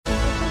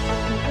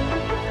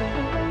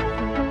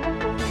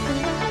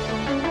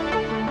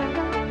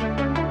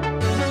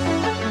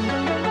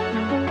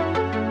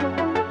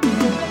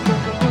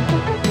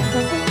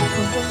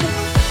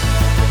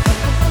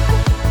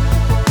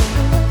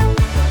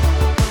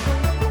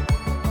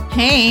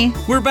Hey.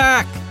 We're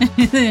back.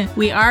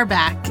 We are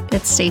back.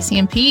 It's Stacy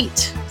and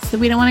Pete. It's the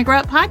We Don't Want to Grow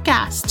Up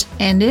podcast.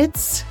 And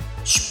it's...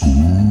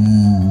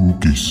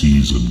 spooky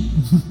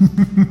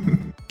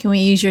season. Can we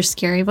use your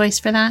scary voice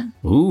for that?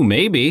 Ooh,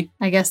 maybe.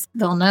 I guess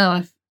they'll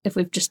know if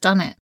we've just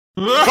done it.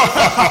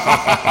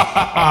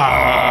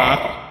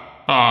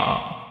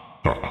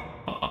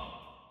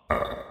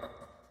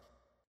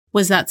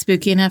 Was that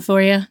spooky enough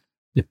for you?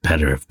 It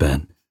better have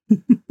been.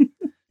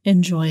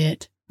 Enjoy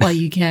it while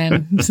you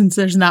can, since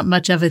there's not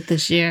much of it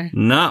this year.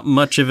 Not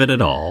much of it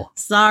at all.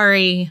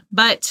 Sorry,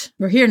 but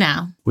we're here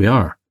now. We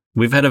are.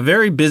 We've had a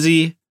very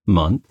busy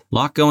month, a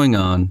lot going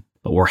on,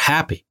 but we're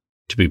happy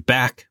to be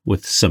back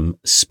with some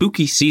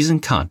spooky season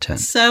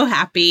content. So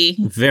happy.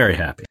 Very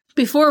happy.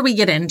 Before we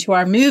get into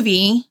our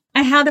movie,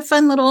 I had a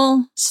fun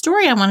little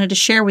story I wanted to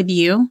share with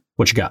you.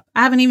 What you got?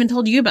 I haven't even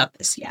told you about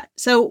this yet.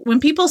 So when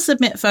people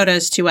submit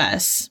photos to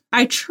us,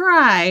 I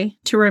try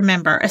to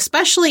remember,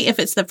 especially if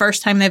it's the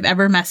first time they've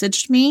ever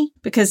messaged me,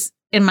 because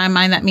in my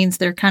mind, that means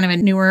they're kind of a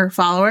newer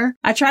follower.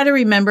 I try to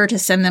remember to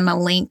send them a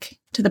link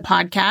to the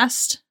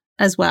podcast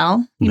as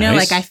well. You know,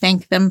 like I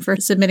thank them for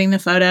submitting the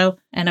photo.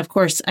 And of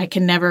course, I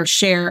can never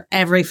share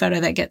every photo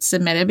that gets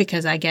submitted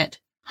because I get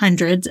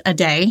hundreds a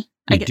day.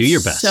 I get do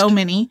your best. So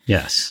many.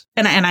 Yes.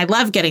 And I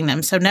love getting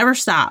them. So never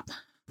stop.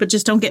 But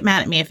just don't get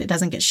mad at me if it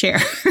doesn't get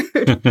shared.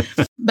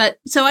 But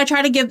so I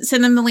try to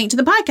send them the link to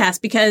the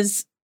podcast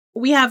because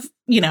we have,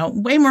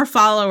 way more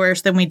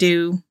followers than we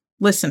do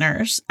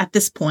listeners at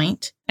this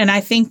point. And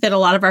I think that a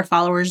lot of our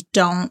followers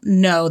don't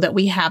know that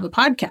we have a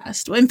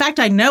podcast. Well, in fact,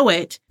 I know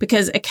it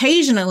because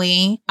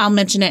occasionally I'll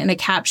mention it in a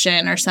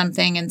caption or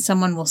something and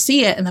someone will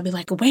see it and they'll be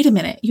like, wait a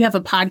minute, you have a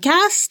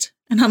podcast?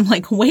 And I'm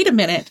like, wait a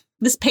minute,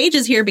 this page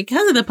is here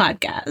because of the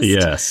podcast.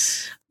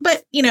 Yes.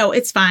 But,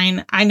 it's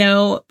fine. I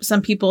know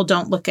some people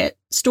don't look at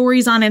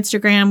stories on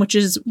Instagram, which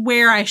is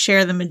where I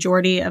share the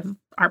majority of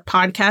our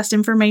podcast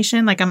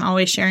information. Like I'm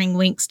always sharing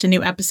links to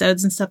new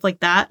episodes and stuff like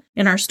that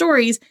in our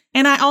stories.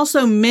 And I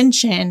also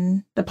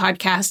mention the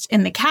podcast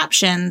in the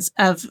captions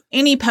of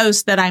any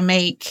post that I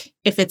make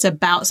if it's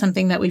about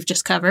something that we've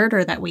just covered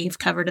or that we've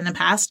covered in the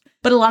past.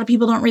 But a lot of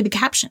people don't read the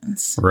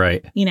captions.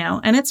 Right.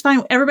 And it's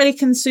fine. Everybody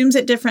consumes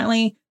it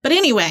differently. But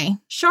anyway,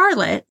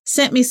 Charlotte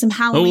sent me some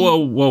Halloween.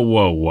 Oh,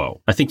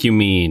 whoa. I think you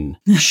mean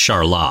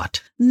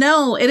Charlotte.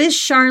 No, it is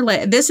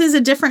Charlotte. This is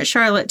a different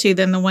Charlotte, too,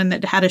 than the one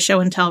that had a show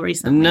and tell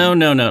recently. No.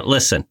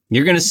 Listen,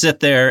 you're going to sit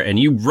there and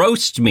you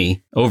roast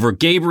me over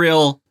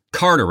Gabrielle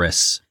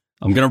Carteris.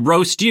 I'm going to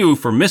roast you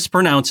for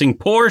mispronouncing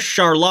poor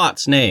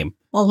Charlotte's name.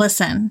 Well,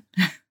 listen.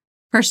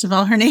 First of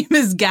all, her name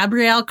is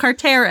Gabrielle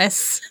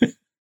Carteris.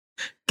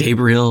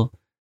 Gabrielle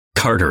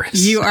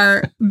Carteris. You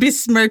are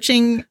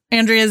besmirching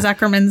Andrea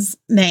Zuckerman's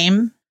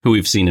name. Who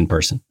we've seen in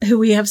person. Who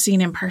we have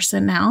seen in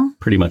person now.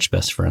 Pretty much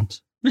best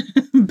friends.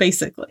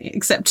 Basically,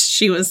 except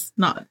she was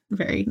not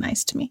very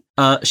nice to me.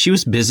 She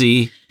was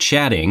busy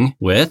chatting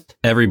with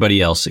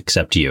everybody else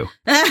except you.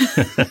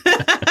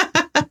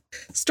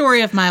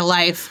 Story of my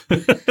life.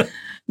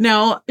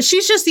 No,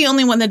 she's just the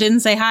only one that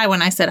didn't say hi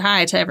when I said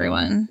hi to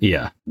everyone.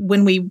 Yeah.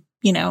 When we,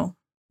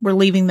 were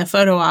leaving the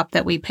photo op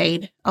that we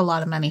paid a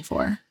lot of money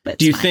for. But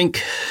do you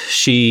think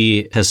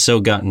she has so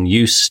gotten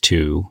used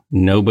to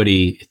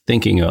nobody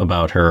thinking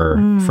about her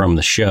from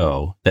the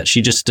show that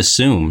she just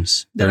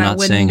assumes they're not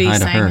saying hi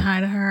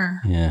to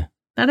her? Yeah.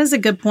 That is a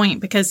good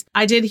point because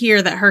I did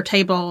hear that her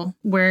table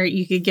where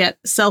you could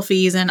get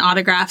selfies and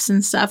autographs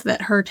and stuff,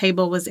 that her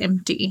table was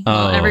empty.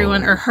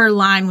 Her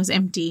line was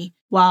empty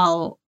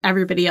while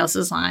everybody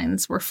else's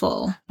lines were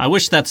full. I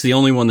wish that's the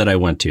only one that I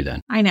went to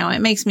then. I know. It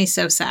makes me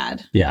so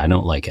sad. Yeah, I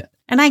don't like it.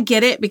 And I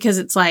get it because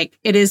it's like,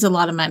 it is a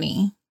lot of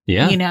money.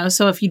 Yeah.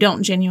 So if you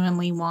don't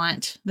genuinely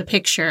want the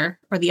picture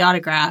or the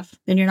autograph,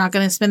 then you're not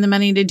going to spend the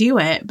money to do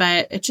it.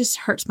 But it just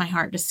hurts my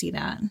heart to see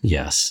that.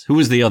 Yes. Who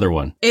was the other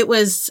one? It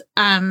was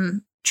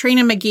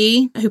Trina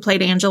McGee, who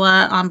played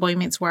Angela on Boy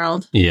Meets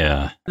World.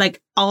 Yeah.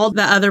 Like all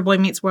the other Boy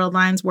Meets World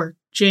lines were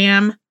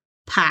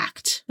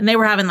jam-packed. And they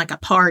were having like a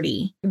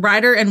party.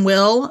 Ryder and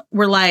Will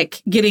were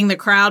like getting the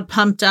crowd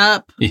pumped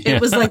up. Yeah.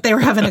 It was like they were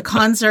having a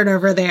concert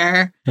over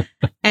there.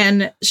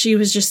 And she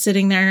was just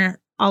sitting there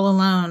all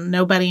alone.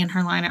 Nobody in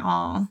her line at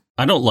all.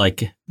 I don't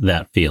like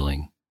that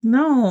feeling.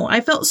 No,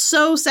 I felt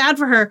so sad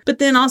for her. But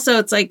then also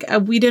it's like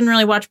we didn't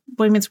really watch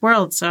Boy Meets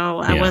World. So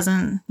I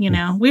wasn't,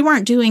 we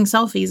weren't doing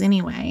selfies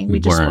anyway. We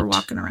just were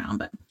walking around.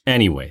 But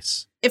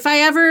anyways, if I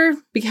ever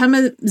become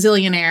a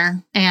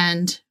zillionaire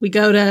and we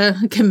go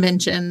to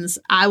conventions,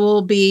 I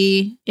will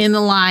be in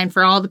the line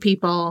for all the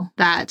people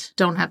that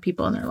don't have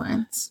people in their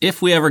lines.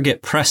 If we ever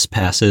get press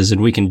passes and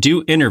we can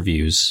do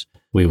interviews,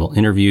 we will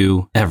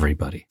interview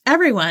everybody.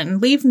 Everyone.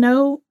 Leave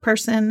no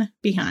person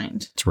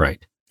behind. That's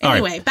right.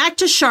 Anyway, back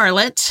to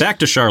Charlotte. Back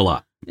to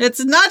Charlotte.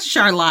 It's not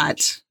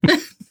Charlotte.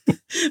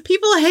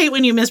 People hate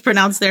when you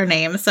mispronounce their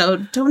name, so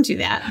don't do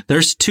that.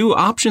 There's two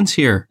options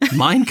here.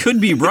 Mine could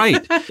be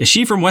right. Is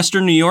she from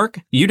Western New York?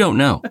 You don't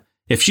know.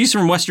 If she's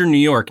from Western New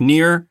York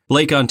near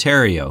Lake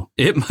Ontario,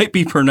 it might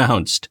be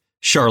pronounced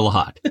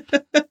Charlotte.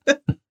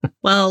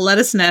 Well, let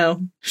us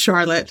know,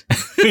 Charlotte.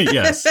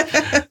 Yes.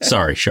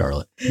 Sorry,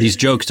 Charlotte. These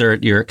jokes are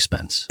at your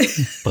expense,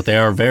 but they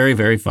are very,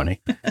 very funny.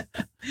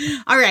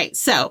 All right.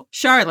 So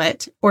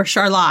Charlotte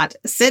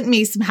sent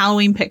me some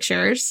Halloween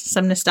pictures,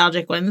 some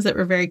nostalgic ones that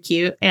were very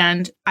cute.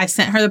 And I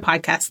sent her the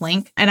podcast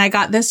link and I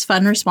got this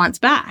fun response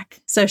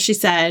back. So she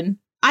said,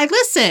 I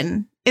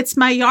listen. It's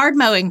my yard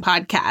mowing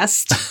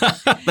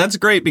podcast. That's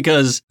great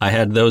because I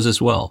had those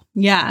as well.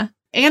 Yeah.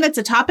 And it's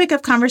a topic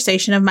of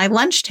conversation of my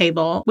lunch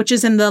table, which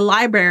is in the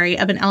library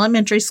of an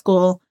elementary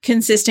school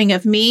consisting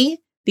of me,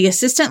 the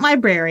assistant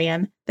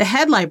librarian, the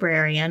head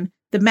librarian,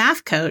 the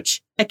math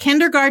coach, a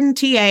kindergarten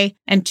TA,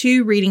 and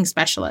 2 reading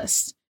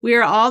specialists. We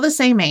are all the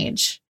same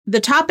age. The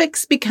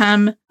topics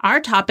become our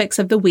topics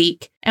of the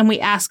week, and we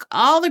ask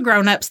all the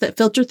grown-ups that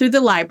filter through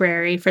the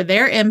library for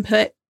their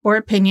input or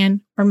opinion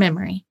or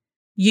memory.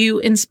 You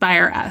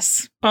inspire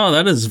us. Oh,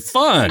 that is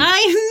fun.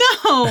 I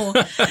know.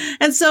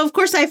 And so, of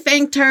course, I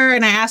thanked her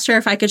and I asked her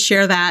if I could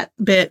share that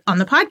bit on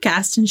the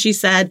podcast. And she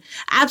said,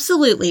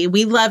 absolutely.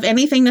 We love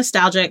anything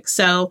nostalgic.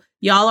 So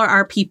y'all are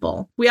our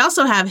people. We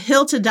also have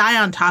hill to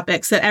die on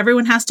topics that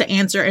everyone has to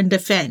answer and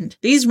defend.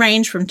 These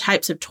range from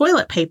types of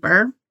toilet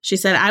paper. She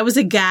said, I was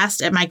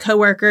aghast at my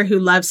coworker who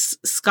loves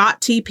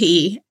Scott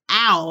TP.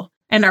 Ow.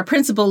 And our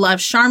principal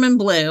loves Charmin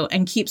Blue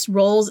and keeps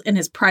rolls in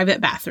his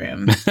private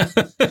bathroom.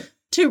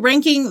 To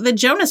ranking the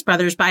Jonas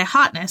Brothers by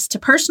hotness, to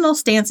personal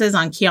stances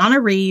on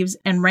Keanu Reeves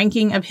and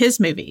ranking of his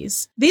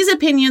movies. These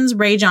opinions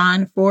rage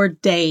on for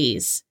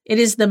days. It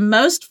is the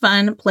most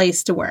fun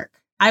place to work.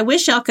 I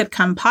wish y'all could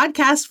come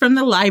podcast from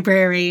the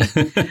library.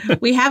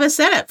 We have a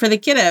setup for the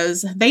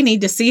kiddos. They need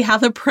to see how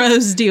the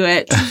pros do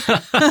it.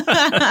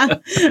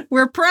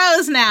 We're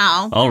pros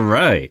now. All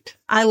right.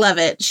 I love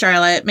it,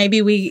 Charlotte.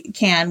 Maybe we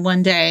can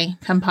one day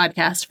come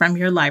podcast from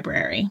your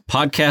library.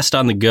 Podcast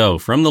on the go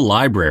from the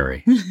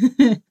library.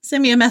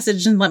 Send me a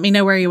message and let me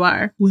know where you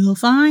are. We'll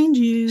find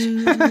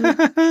you.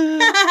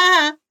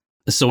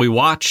 So we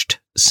watched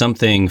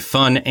something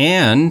fun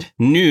and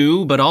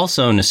new, but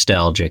also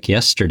nostalgic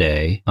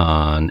yesterday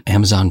on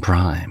Amazon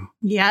Prime.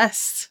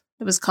 Yes.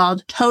 It was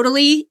called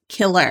Totally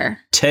Killer.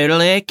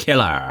 Totally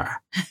Killer.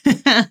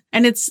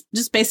 And it's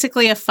just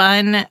basically a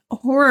fun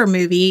horror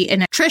movie.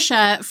 And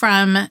Trisha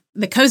from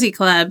the Cozy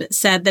Club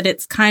said that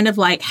it's kind of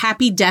like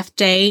Happy Death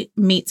Day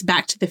meets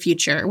Back to the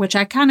Future, which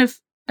I kind of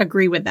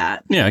agree with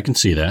that. Yeah, I can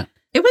see that.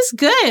 It was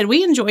good.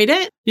 We enjoyed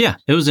it. Yeah,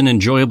 it was an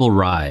enjoyable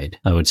ride,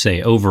 I would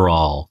say,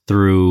 overall,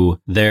 through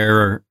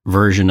their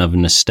version of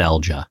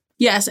nostalgia.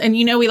 Yes, and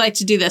you know we like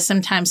to do this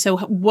sometimes. So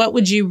what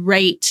would you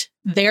rate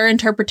their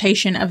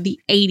interpretation of the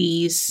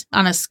 80s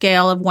on a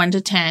scale of 1 to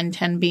 10,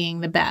 10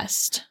 being the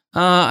best?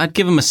 I'd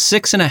give them a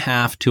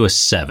 6.5 to a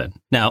 7.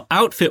 Now,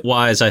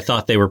 outfit-wise, I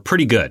thought they were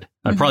pretty good.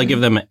 I'd probably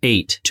give them an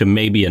 8 to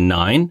maybe a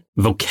 9.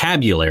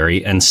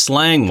 Vocabulary and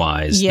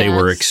slang-wise, They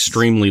were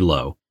extremely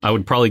low. I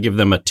would probably give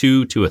them a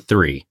 2 to a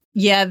 3.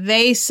 Yeah,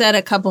 they said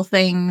a couple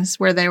things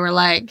where they were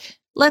like,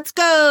 let's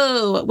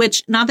go,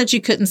 which not that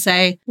you couldn't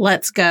say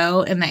let's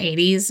go in the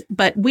 80s,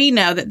 but we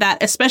know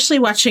that especially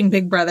watching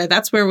Big Brother,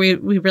 that's where we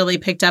really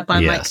picked up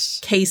on like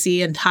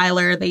Casey and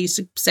Tyler. They used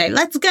to say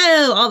let's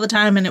go all the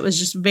time. And it was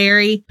just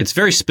it's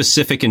very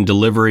specific in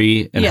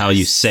delivery and how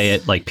you say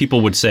it. Like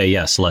people would say,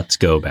 yes, let's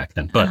go back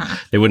then, but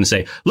they wouldn't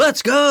say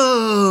let's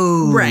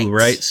go.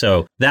 Right.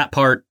 So that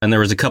part. And there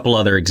was a couple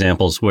other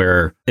examples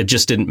where it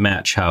just didn't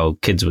match how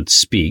kids would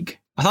speak.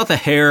 I thought the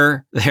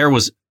hair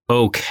was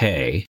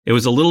okay. It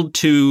was a little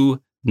too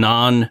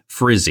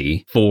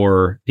non-frizzy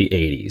for the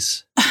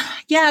 80s.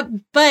 Yeah,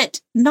 but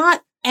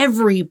not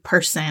every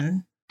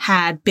person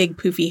had big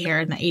poofy hair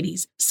in the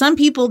 80s. Some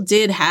people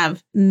did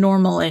have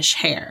normal-ish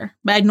hair.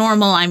 By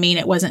normal, I mean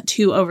it wasn't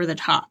too over the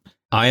top.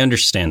 I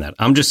understand that.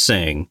 I'm just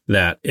saying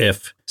that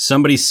if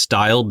somebody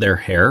styled their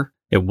hair,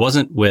 it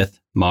wasn't with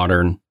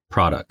modern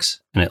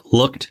products and it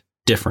looked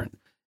different.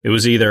 It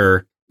was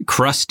either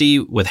crusty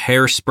with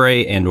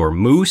hairspray and or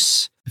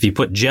mousse. If you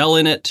put gel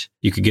in it,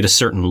 you could get a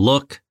certain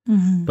look.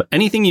 Mm-hmm. But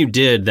anything you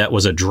did that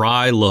was a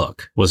dry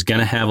look was going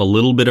to have a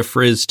little bit of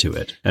frizz to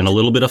it and a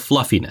little bit of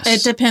fluffiness.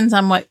 It depends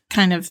on what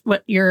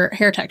your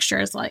hair texture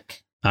is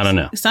like. I don't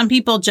know. Some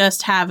people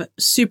just have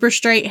super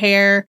straight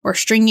hair or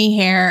stringy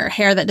hair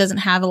that doesn't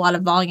have a lot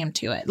of volume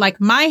to it.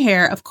 Like my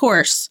hair, of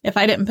course, if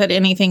I didn't put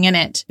anything in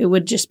it, it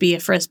would just be a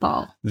frizz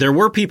ball. There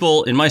were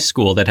people in my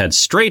school that had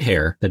straight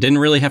hair that didn't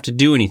really have to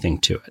do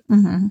anything to it.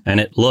 Mm-hmm. And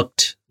it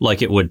looked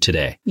like it would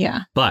today.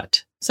 Yeah.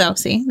 But so,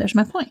 see, there's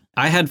my point.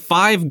 I had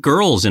 5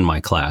 girls in my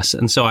class,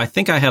 and so I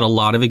think I had a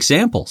lot of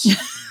examples.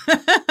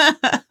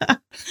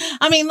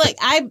 I mean, look,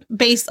 I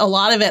based a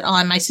lot of it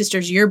on my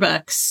sister's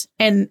yearbooks,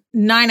 and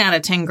 9 out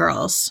of 10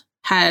 girls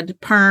had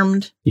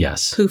permed,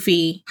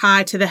 poofy,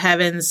 high to the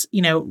heavens,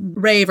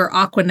 rave or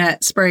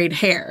Aquanet sprayed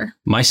hair.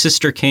 My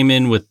sister came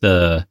in with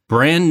the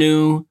brand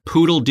new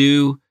Poodle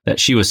Doo that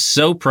she was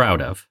so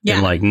proud of Yeah.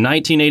 in like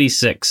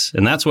 1986.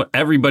 And that's what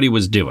everybody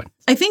was doing.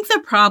 I think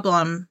the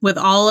problem with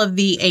all of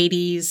the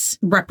 80s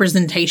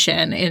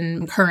representation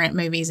in current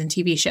movies and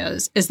TV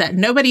shows is that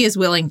nobody is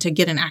willing to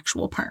get an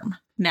actual perm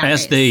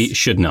nowadays. As they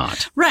should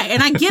not. Right.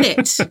 And I get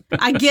it.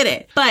 I get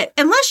it. But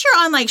unless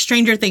you're on like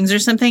Stranger Things or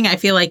something, I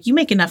feel like you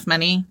make enough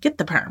money, get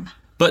the perm.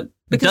 But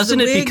Because doesn't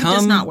the it wig become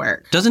does not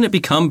work. Doesn't it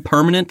become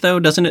permanent though?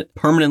 Doesn't it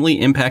permanently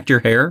impact your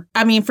hair?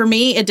 I mean, for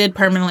me, it did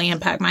permanently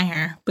impact my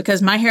hair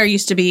because my hair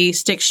used to be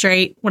stick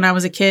straight when I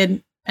was a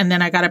kid. And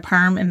then I got a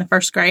perm in the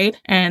first grade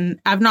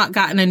and I've not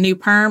gotten a new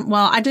perm.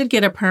 Well, I did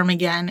get a perm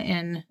again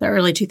in the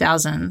early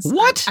 2000s.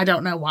 What? I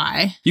don't know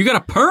why. You got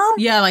a perm?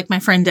 Yeah, like my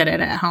friend did it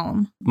at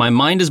home. My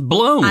mind is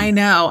blown. I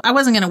know. I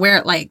wasn't going to wear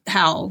it like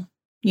how,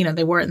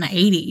 they wore it in the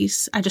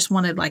 80s. I just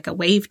wanted like a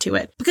wave to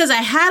it because I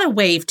had a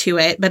wave to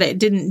it, but it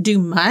didn't do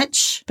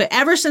much. But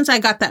ever since I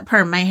got that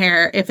perm, my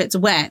hair, if it's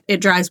wet,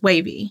 it dries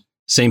wavy.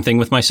 Same thing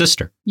with my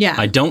sister. Yeah.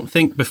 I don't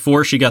think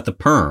before she got the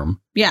perm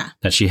Yeah.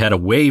 that she had a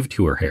wave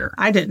to her hair.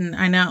 I didn't.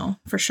 I know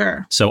for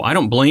sure. So I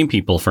don't blame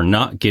people for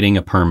not getting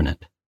a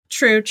permanent.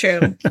 True.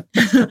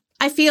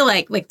 I feel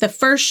like the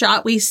first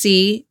shot we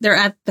see, they're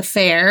at the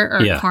fair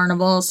or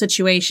carnival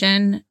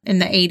situation in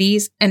the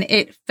 80s, and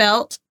it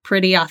felt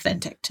pretty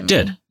authentic to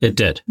me. It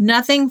did.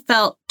 Nothing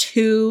felt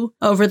too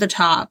over the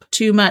top,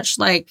 too much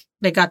like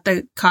they got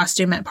the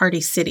costume at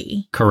Party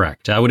City.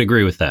 Correct. I would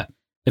agree with that.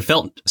 It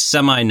felt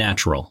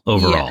semi-natural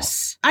overall.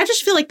 Yes. I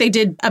just feel like they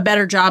did a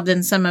better job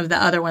than some of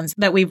the other ones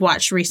that we've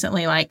watched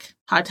recently, like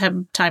Hot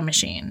Tub Time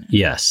Machine.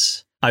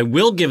 Yes. I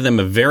will give them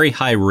a very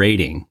high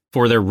rating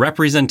for their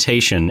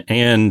representation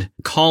and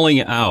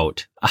calling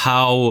out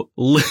how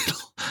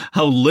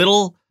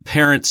little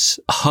parents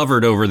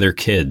hovered over their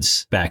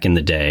kids back in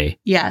the day.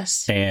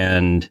 Yes.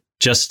 And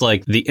just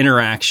like the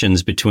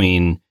interactions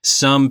between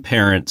some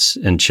parents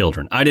and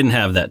children. I didn't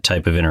have that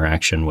type of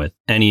interaction with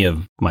any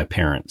of my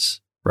parents.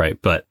 Right.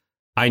 But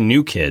I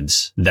knew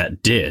kids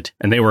that did.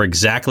 And they were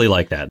exactly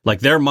like that.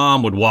 Like their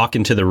mom would walk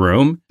into the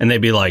room and they'd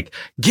be like,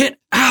 "Get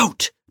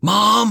out,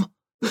 Mom."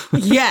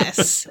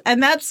 Yes.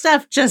 And that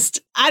stuff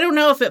I don't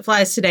know if it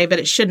flies today, but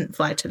it shouldn't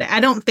fly today. I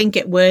don't think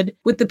it would.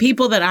 With the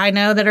people that I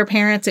know that are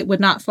parents, it would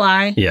not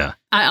fly. Yeah.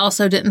 I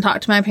also didn't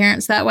talk to my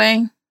parents that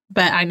way,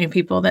 but I knew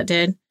people that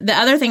did. The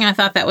other thing I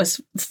thought that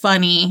was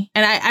funny,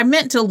 and I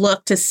meant to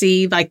look to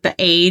see like the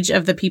age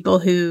of the people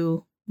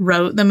who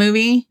wrote the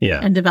movie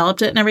and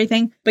developed it and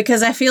everything,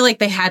 because I feel like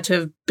they had to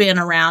have been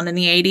around in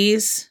the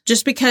 80s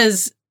just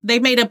because they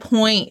made a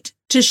point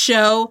to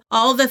show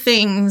all the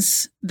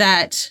things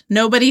that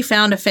nobody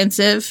found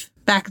offensive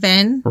back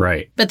then.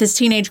 Right. But this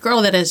teenage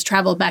girl that has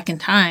traveled back in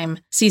time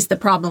sees the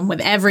problem with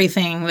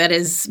everything that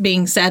is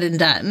being said and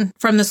done,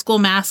 from the school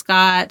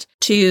mascot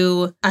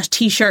to a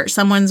t-shirt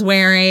someone's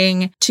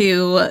wearing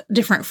to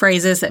different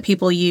phrases that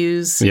people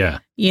use. Yeah.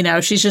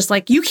 She's just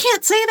like, you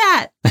can't say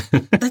that.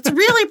 That's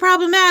really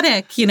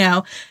problematic,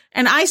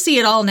 And I see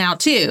it all now,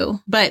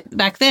 too. But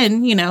back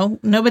then,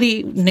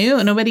 nobody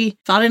knew. Nobody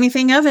thought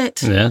anything of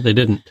it. Yeah, they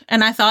didn't.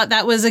 And I thought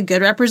that was a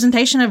good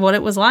representation of what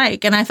it was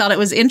like. And I thought it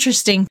was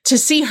interesting to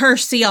see her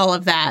see all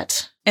of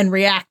that and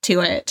react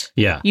to it.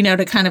 Yeah.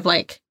 To kind of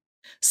like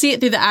see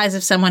it through the eyes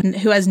of someone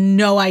who has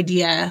no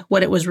idea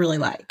what it was really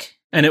like.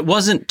 And it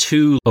wasn't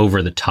too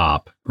over the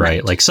top,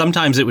 right? Like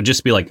sometimes it would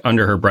just be like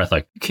under her breath,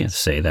 like, "You can't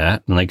say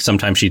that." And like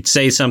sometimes she'd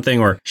say something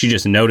or she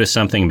just noticed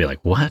something and be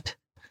like, "What?"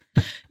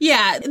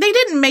 Yeah, they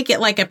didn't make it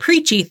like a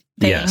preachy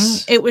thing.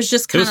 Yes. It was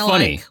just kind of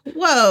like,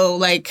 whoa,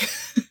 like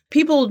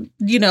people,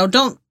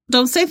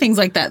 don't say things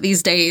like that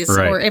these days.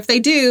 Right. Or if they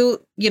do,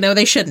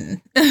 they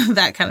shouldn't.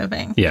 That kind of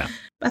thing. Yeah.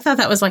 I thought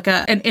that was like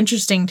an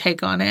interesting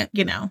take on it,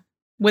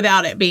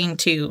 without it being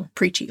too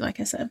preachy, like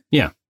I said.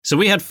 Yeah. So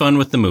we had fun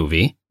with the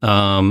movie.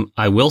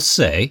 I will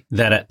say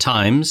that at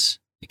times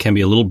it can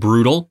be a little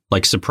brutal,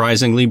 like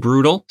surprisingly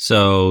brutal.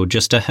 So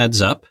just a heads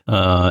up,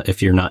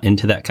 if you're not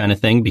into that kind of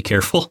thing, be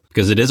careful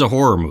because it is a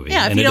horror movie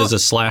and it is a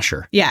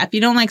slasher. Yeah. If you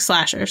don't like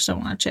slashers,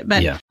 don't watch it.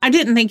 But I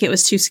didn't think it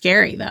was too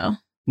scary, though.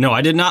 No,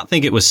 I did not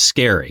think it was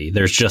scary.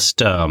 There's just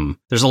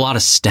there's a lot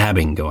of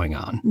stabbing going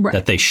on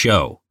that they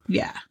show.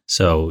 Yeah.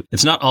 So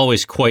it's not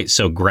always quite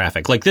so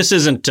graphic. Like this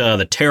isn't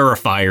the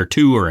Terrifier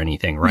 2 or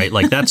anything, right?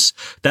 Like that's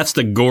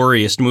the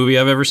goriest movie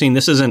I've ever seen.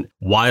 This isn't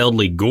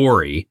wildly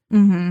gory.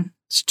 Mm-hmm.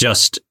 It's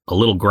just a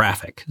little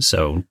graphic.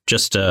 So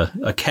just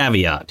a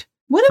caveat.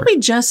 What did we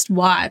just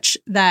watch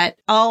that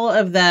all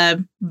of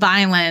the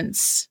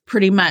violence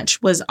pretty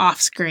much was off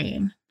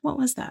screen? What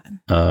was that?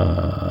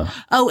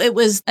 It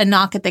was A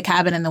Knock at the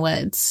Cabin in the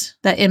Woods,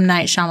 the M.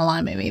 Night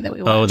Shyamalan movie that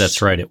we watched. Oh,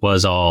 that's right. It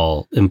was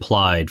all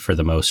implied for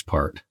the most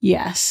part.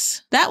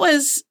 Yes. That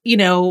was,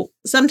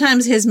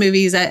 sometimes his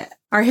movies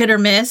are hit or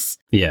miss.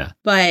 Yeah.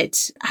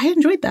 But I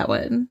enjoyed that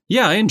one.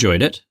 Yeah, I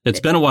enjoyed it. It's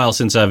been a while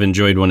since I've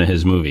enjoyed one of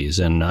his movies,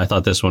 and I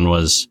thought this one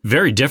was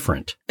very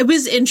different. It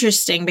was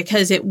interesting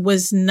because it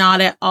was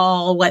not at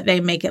all what they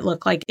make it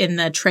look like in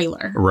the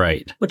trailer.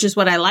 Right. Which is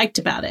what I liked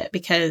about it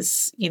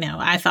because,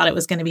 I thought it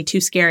was going to be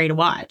too scary to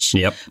watch.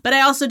 Yep. But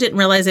I also didn't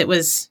realize it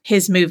was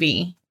his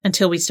movie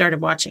until we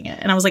started watching it.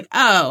 And I was like,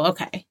 oh,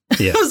 okay.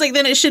 Yeah. I was like,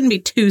 then it shouldn't be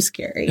too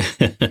scary.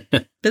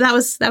 But that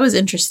was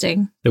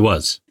interesting. It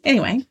was.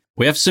 Anyway.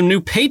 We have some new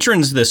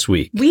patrons this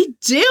week. We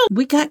do.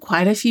 We got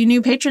quite a few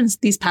new patrons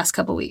these past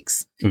couple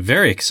weeks.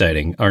 Very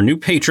exciting. Our new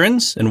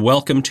patrons, and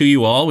welcome to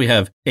you all. We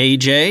have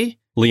AJ,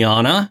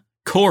 Liana,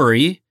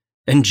 Corey,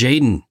 and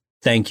Jaden.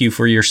 Thank you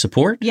for your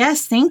support.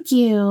 Yes, thank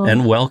you.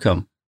 And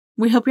welcome.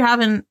 We hope you're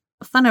having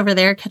fun over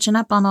there catching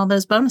up on all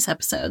those bonus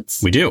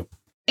episodes. We do.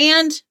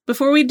 And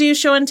before we do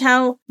show and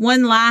tell,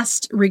 one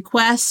last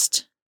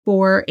request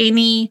for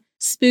any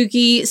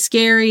spooky,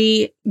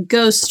 scary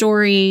ghost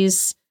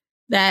stories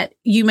that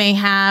you may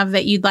have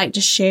that you'd like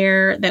to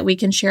share that we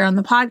can share on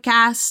the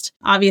podcast.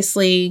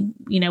 Obviously,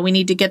 we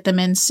need to get them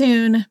in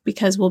soon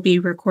because we'll be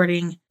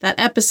recording that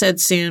episode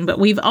soon, but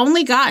we've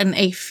only gotten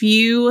a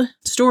few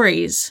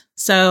stories.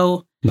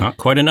 So not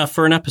quite enough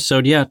for an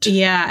episode yet.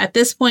 Yeah, at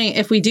this point,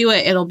 if we do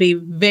it, it'll be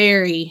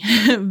very,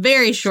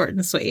 very short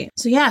and sweet.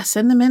 So yeah,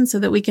 send them in so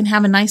that we can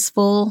have a nice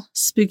full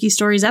spooky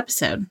stories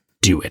episode.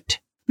 Do it.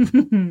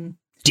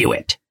 Do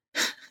it.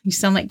 You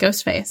sound like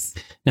Ghostface.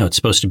 No, it's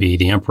supposed to be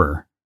the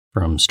Emperor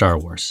from Star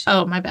Wars.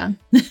 Oh, my bad.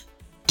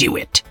 Do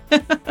it.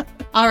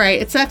 All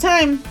right, it's that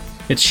time.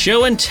 It's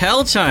show and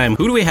tell time.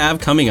 Who do we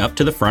have coming up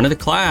to the front of the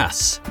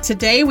class?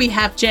 Today we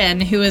have Jen,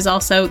 who is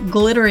also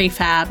Glittery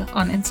Fab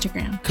on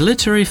Instagram.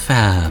 Glittery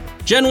Fab.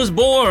 Jen was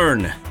born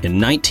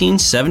in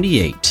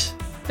 1978.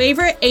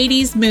 Favorite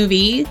 80s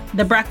movie,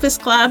 The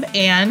Breakfast Club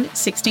and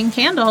 16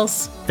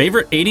 Candles.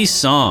 Favorite 80s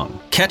song,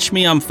 Catch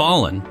Me I'm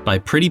Fallin' by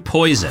Pretty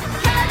Poison.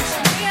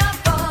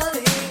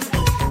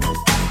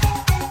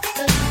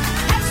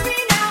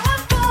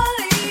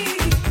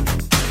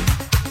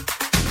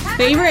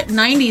 Favorite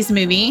 90s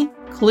movie,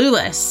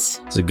 Clueless.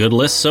 It's a good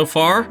list so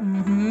far.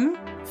 Mm-hmm.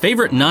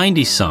 Favorite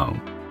 90s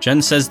song.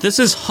 Jen says this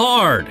is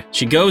hard.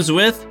 She goes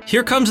with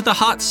Here Comes the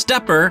Hot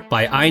Stepper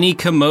by Aini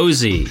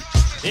Kamoze.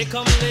 Here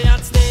come the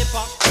hot stepper.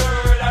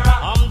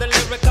 I'm the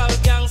lyrical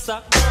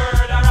gangster.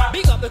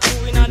 Big up the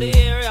crew in the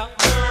area.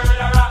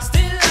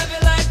 Still love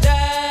it like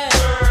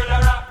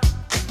that.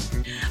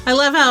 I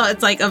love how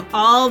it's like of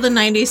all the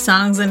 90s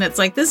songs and it's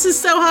like, this is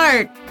so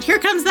hard. Here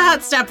comes the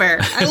hot stepper.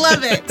 I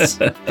love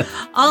it.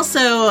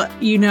 Also,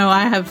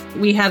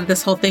 we had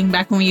this whole thing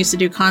back when we used to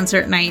do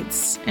concert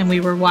nights and we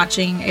were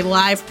watching a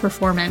live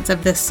performance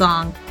of this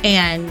song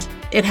and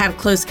it had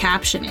closed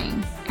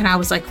captioning. And I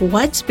was like,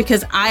 what?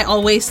 Because I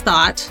always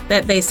thought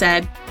that they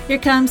said, here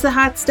comes the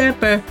hot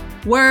stepper.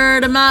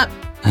 Word 'em up.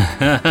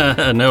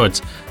 No,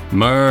 it's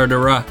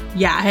murderer.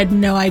 Yeah, I had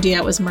no idea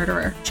it was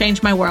murderer.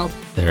 Changed my world.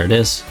 There it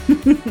is.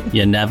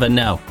 You never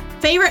know.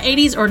 Favorite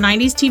 80s or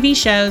 90s TV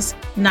shows,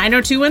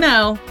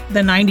 90210,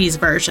 the 90s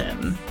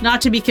version. Not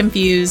to be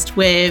confused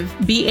with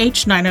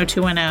BH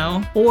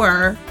 90210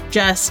 or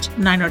just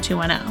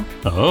 90210.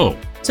 Oh.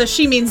 So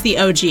she means the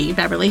OG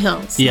Beverly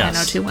Hills Yes.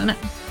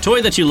 90210.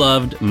 Toy that you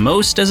loved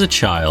most as a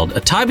child, a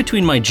tie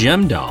between my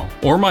gem doll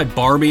or my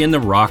Barbie in the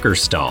rocker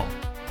stall.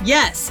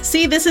 Yes.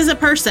 See, this is a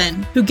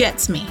person who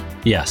gets me.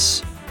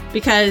 Yes.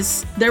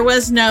 Because there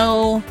was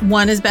no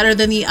one is better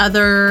than the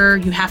other.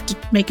 You have to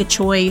make a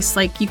choice.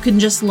 Like, you can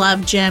just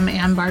love Jem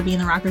and Barbie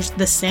and the Rockers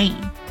the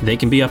same. They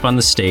can be up on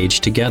the stage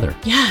together.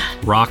 Yeah.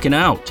 Rocking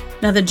out.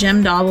 Now, the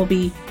Jem doll will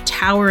be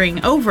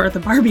towering over the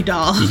Barbie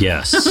doll.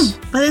 Yes.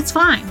 But it's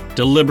fine.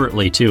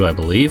 Deliberately, too, I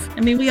believe. I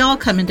mean, we all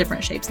come in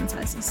different shapes and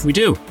sizes. We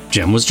do.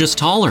 Jem was just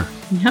taller.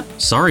 Yep.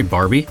 Sorry,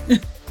 Barbie.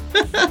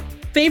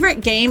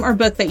 Favorite game or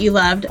book that you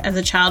loved as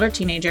a child or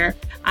teenager?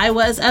 I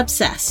was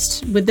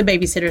obsessed with The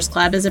Babysitter's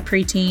Club as a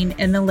preteen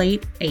in the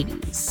late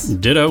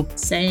 80s. Ditto.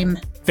 Same.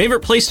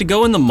 Favorite place to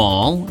go in the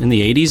mall in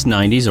the 80s,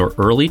 90s, or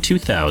early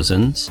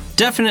 2000s?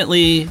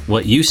 Definitely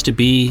what used to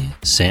be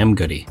Sam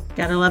Goody.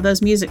 Gotta love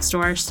those music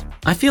stores.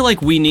 I feel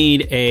like we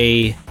need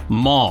a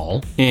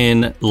mall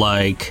in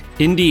like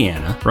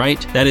Indiana, right?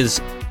 That is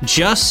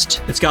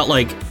it's got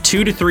like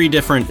 2 to 3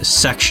 different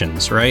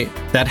sections, right?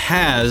 That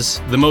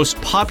has the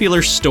most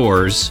popular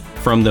stores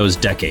from those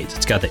decades.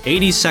 It's got the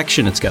 80s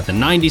section, it's got the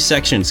 90s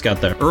section, it's got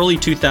the early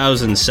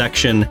 2000s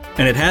section,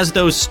 and it has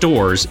those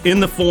stores in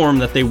the form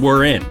that they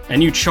were in.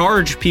 And you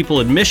charge people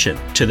admission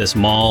to this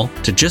mall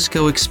to just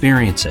go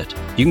experience it.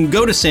 You can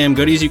go to Sam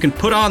Goody's, you can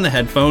put on the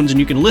headphones and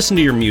you can listen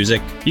to your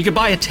music. You can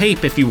buy a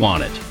tape if you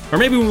want it. Or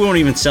maybe we won't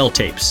even sell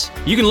tapes.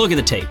 You can look at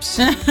the tapes.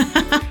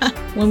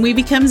 When we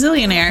become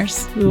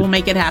zillionaires, we will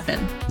make it happen.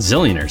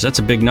 Zillionaires, that's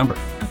a big number.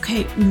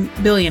 Okay,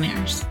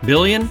 billionaires.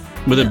 Billion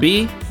with a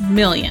B?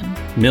 Million.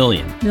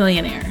 Million.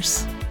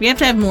 Millionaires. We have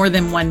to have more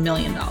than $1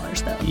 million,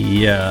 though.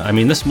 Yeah, I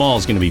mean, this mall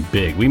is going to be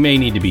big. We may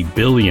need to be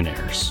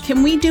billionaires.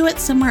 Can we do it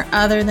somewhere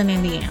other than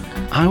Indiana?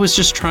 I was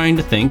just trying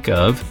to think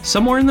of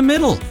somewhere in the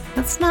middle.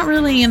 That's not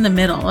really in the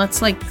middle.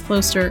 That's like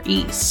closer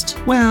east.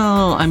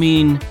 Well, I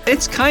mean,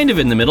 it's kind of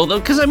in the middle, though,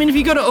 because, I mean, if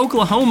you go to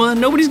Oklahoma,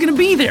 nobody's going to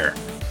be there.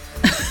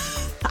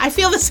 I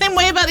feel the same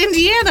way about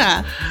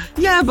Indiana.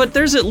 Yeah, but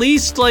there's at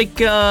least, like,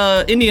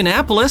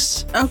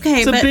 Indianapolis.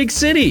 Okay, it's a big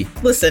city.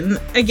 Listen,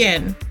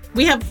 again,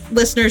 we have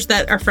listeners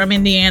that are from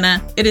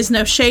Indiana. It is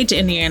no shade to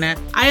Indiana.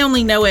 I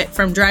only know it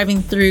from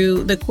driving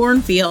through the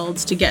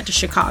cornfields to get to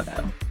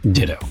Chicago.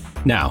 Ditto.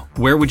 Now,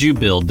 where would you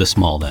build this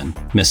mall then,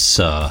 Miss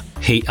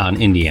Hate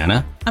on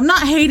Indiana? I'm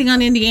not hating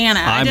on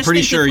Indiana. I'm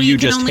pretty sure you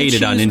just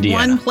hated on Indiana.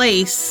 One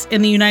place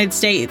in the United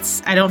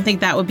States, I don't think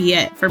that would be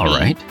it for me. All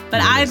right.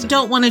 But I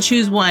don't want to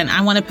choose one.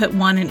 I want to put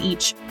one in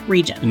each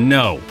region.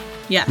 No.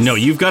 Yes. No,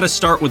 you've got to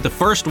start with the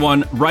first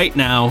one right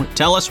now.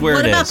 Tell us where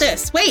it is. What about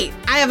this? Wait,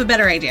 I have a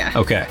better idea.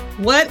 Okay.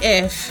 What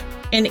if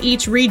in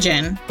each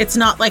region, it's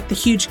not like the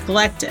huge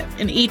collective?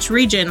 In each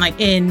region, like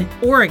in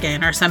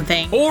Oregon or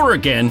something.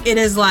 Oregon? It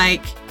is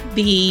like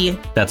the...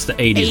 That's the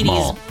 80s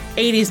mall.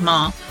 80s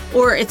mall.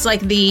 Or it's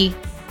like the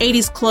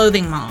 80s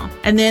clothing mall.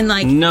 And then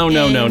like... No.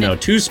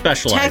 Too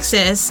specialized.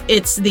 Texas,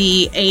 it's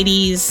the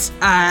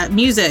 80s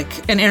music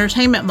and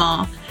entertainment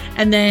mall.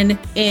 And then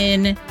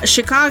in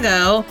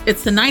Chicago,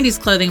 it's the 90s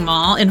clothing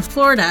mall. In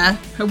Florida,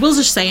 or we'll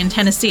just say in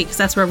Tennessee, because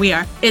that's where we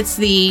are, it's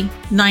the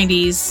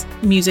 90s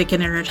music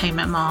and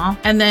entertainment mall.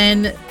 And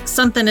then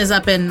something is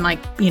up in like,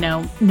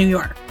 New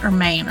York or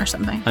Maine or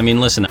something. I mean,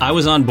 listen, I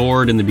was on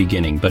board in the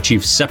beginning, but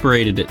you've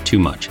separated it too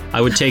much. I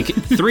would take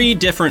 3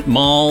 different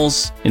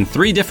malls in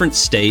 3 different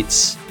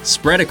states,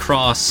 spread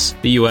across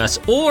the U.S.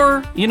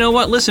 Or, you know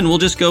what? Listen, we'll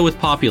just go with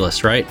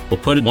populous, right? We'll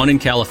put one in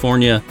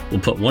California. We'll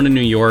put one in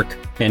New York.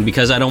 And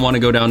because I don't want to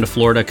go down to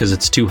Florida because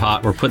it's too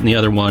hot, we're putting the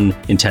other one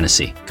in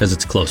Tennessee because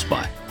it's close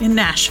by. In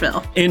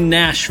Nashville. In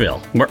Nashville,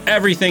 where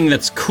everything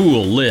that's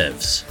cool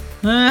lives.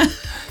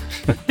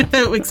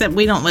 Except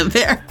we don't live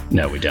there.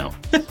 No, we don't.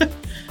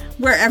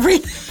 Where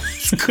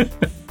everything's cool.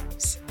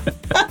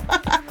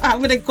 I'm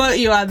going to quote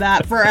you on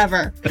that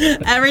forever.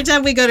 Every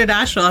time we go to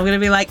Nashville, I'm going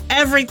to be like,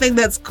 everything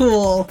that's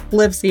cool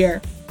lives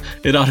here.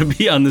 It ought to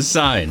be on the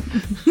sign.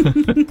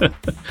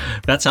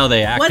 That's how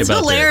they act. What's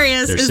about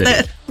hilarious their is city.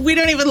 that we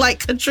don't even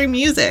like country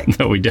music.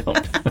 No, we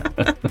don't.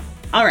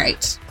 All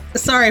right.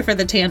 Sorry for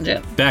the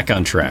tangent. Back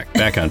on track.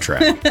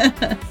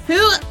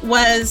 Who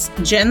was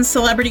Jen's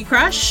celebrity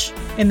crush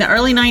in the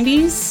early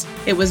 90s?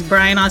 It was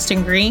Brian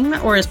Austin Green,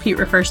 or as Pete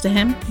refers to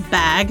him,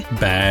 Bag.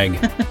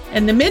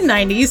 In the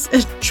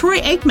mid-90s, Troy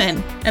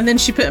Aikman. And then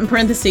she put in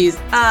parentheses,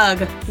 ugh,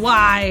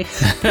 why?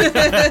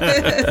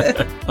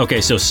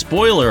 Okay, so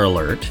spoiler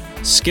alert.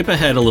 Skip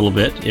ahead a little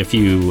bit if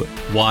you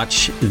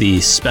watch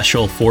the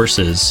Special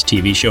Forces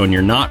TV show and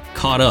you're not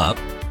caught up.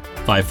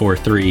 5, 4,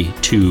 3,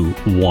 2,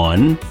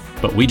 1.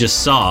 But we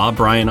just saw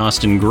Brian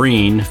Austin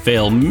Green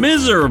fail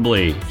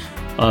miserably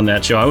on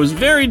that show. I was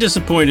very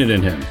disappointed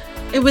in him.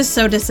 It was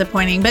so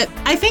disappointing. But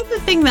I think the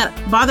thing that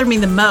bothered me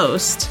the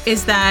most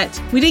is that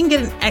we didn't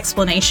get an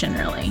explanation,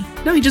 really.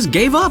 No, he just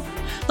gave up.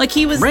 Like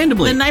he was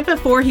randomly. The night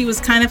before, he was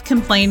kind of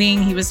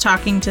complaining. He was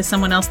talking to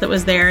someone else that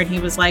was there, and he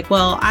was like,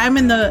 well, I'm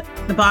in the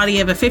body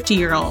of a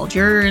 50-year-old.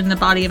 You're in the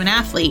body of an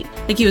athlete.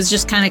 Like he was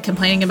just kind of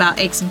complaining about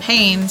aches and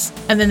pains.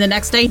 And then the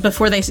next day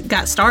before they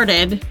got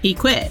started, he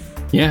quit.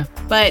 Yeah.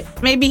 But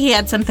maybe he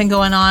had something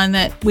going on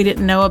that we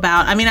didn't know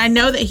about. I mean, I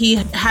know that he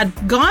had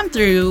gone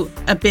through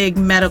a big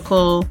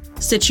medical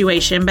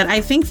situation, but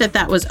I think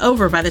that was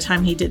over by the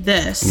time he did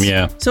this.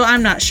 Yeah. So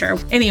I'm not sure.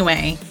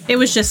 Anyway, it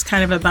was just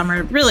kind of a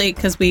bummer, really,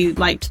 because we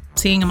liked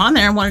seeing him on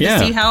there and wanted to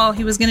see how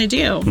he was going to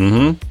do.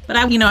 Mm-hmm. But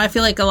I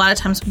feel like a lot of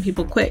times when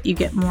people quit, you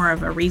get more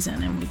of a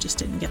reason, and we just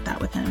didn't get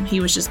that with him. He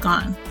was just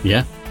gone.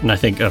 Yeah. And I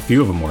think a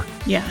few of them were.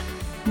 Yeah.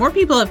 More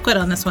people have quit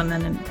on this one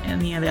than in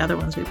any of the other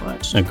ones we've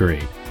watched.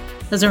 Agreed.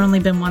 Has there only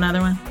been one other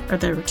one? Or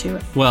there were 2?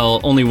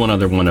 Well, only one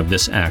other one of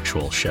this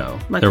actual show.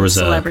 Like there was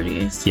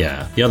celebrities.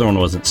 Yeah. The other one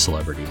wasn't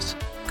celebrities.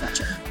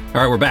 Gotcha.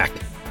 All right, we're back.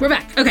 We're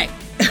back. Okay.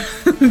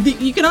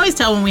 You can always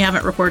tell when we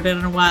haven't recorded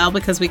in a while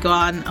because we go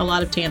on a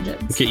lot of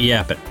tangents. Get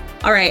yapping.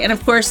 All right. And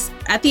of course,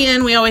 at the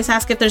end, we always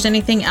ask if there's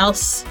anything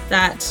else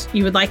that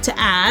you would like to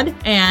add.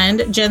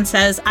 And Jen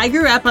says, I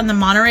grew up on the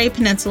Monterey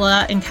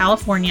Peninsula in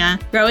California,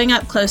 growing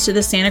up close to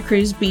the Santa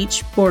Cruz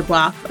Beach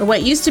Boardwalk, or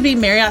what used to be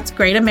Marriott's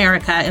Great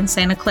America in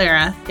Santa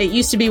Clara. It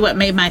used to be what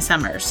made my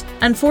summers.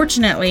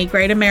 Unfortunately,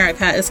 Great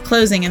America is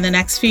closing in the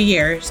next few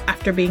years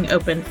after being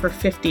open for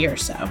 50 or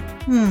so.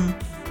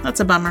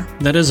 That's a bummer.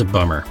 That is a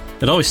bummer.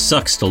 It always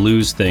sucks to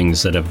lose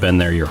things that have been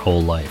there your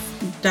whole life.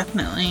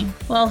 Definitely.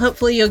 Well,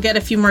 hopefully you'll get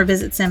a few more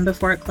visits in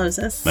before it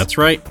closes. That's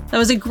right. That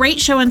was a great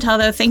show and tell,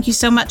 though. Thank you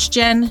so much,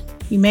 Jen.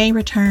 You may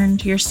return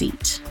to your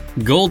seat.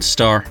 Gold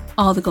star.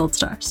 All the gold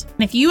stars.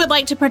 And if you would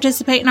like to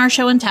participate in our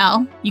show and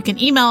tell, you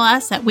can email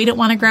us at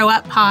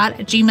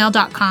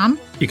wedon'twannagrowuppod@gmail.com.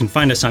 You can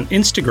find us on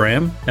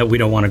Instagram at We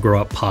Don't Want to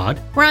Grow Up Pod.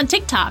 We're on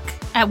TikTok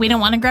at We Don't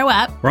Want to Grow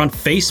Up. We're on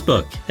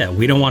Facebook at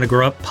We Don't Want to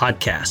Grow Up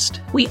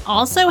Podcast. We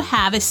also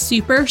have a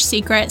super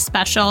secret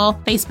special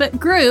Facebook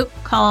group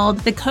called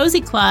the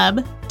Cozy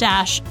Club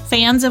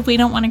Fans of We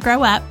Don't Want to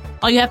Grow Up.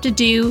 All you have to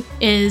do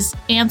is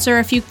answer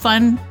a few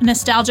fun,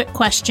 nostalgic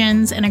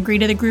questions and agree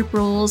to the group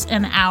rules,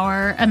 and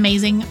our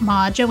amazing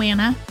mod,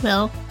 Joanna,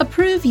 will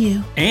approve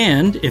you.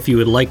 And if you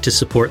would like to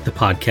support the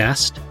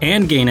podcast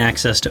and gain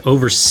access to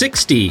over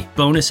 60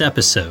 bonus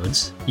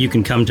episodes, you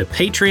can come to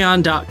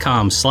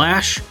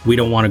patreon.com/We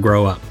Don't Want to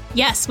Grow Up.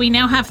 Yes, we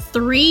now have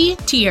 3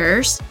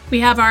 tiers. We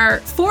have our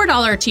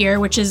 $4 tier,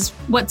 which is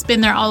what's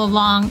been there all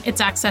along.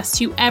 It's access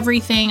to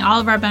everything,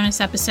 all of our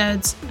bonus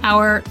episodes.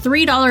 Our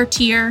 $3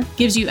 tier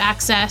gives you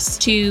access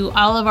to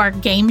all of our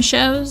game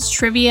shows,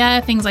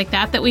 trivia, things like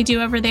that we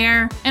do over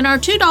there. And our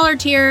 $2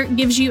 tier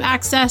gives you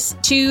access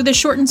to the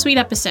short and sweet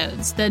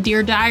episodes, the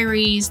Dear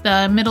Diaries,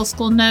 the middle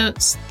school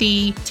notes,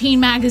 the teen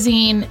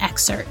magazine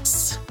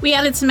excerpts. We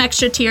added some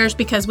extra tiers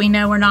because we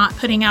know we're not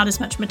putting out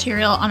as much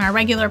material on our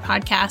regular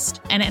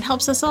podcast, and it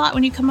helps us a lot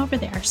when you come over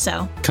there.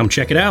 So come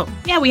check it out.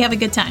 Yeah, we have a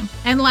good time.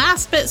 And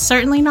last but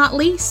certainly not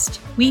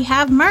least, we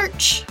have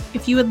merch.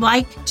 If you would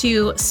like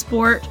to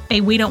sport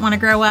a We Don't Want to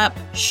Grow Up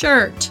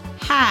shirt,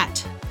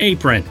 hat,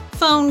 apron,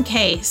 phone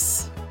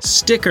case,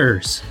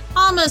 stickers,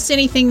 almost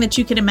anything that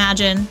you can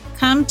imagine,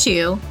 come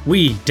to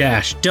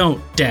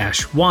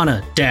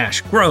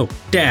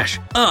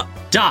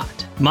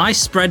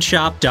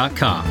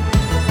we-don't-wanna-grow-up.myspreadshop.com.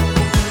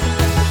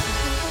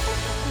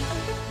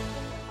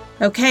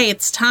 Okay,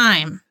 it's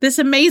time. This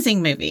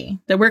amazing movie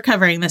that we're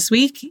covering this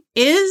week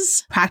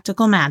is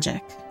Practical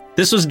Magic.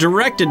 This was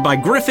directed by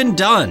Griffin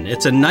Dunne.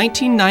 It's a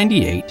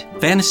 1998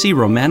 fantasy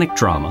romantic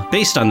drama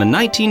based on the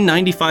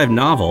 1995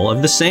 novel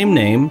of the same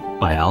name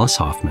by Alice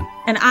Hoffman.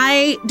 And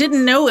I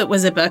didn't know it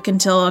was a book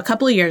until a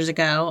couple of years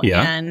ago.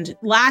 Yeah. And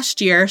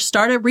last year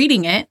started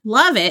reading it,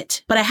 love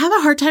it, but I have a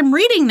hard time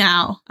reading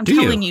now. I'm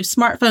telling you,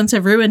 smartphones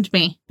have ruined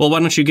me. Well, why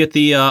don't you get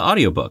the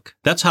audiobook?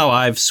 That's how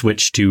I've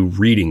switched to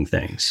reading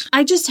things.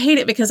 I just hate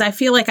it because I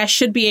feel like I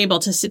should be able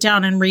to sit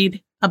down and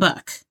read a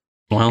book.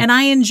 Well, and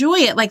I enjoy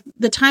it. Like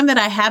the time that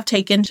I have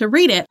taken to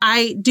read it,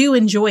 I do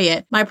enjoy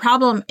it. My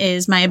problem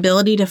is my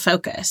ability to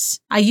focus.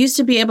 I used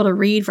to be able to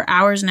read for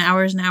hours and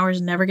hours and hours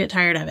and never get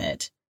tired of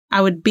it.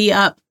 I would be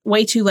up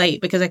way too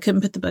late because I couldn't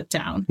put the book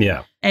down.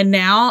 Yeah. And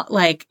now,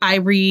 like, I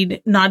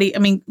read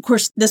of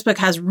course, this book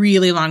has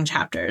really long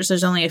chapters.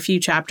 There's only a few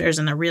chapters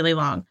and they're really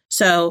long.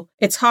 So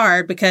it's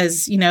hard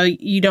because,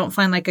 you don't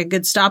find like a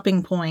good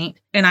stopping point.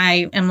 And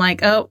I am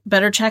like, oh,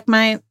 better check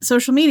my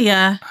social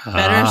media.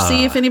 Better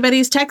see if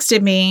anybody's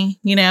texted me.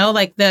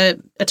 Like the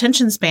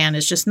attention span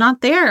is just not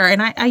there. And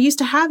I used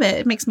to have it.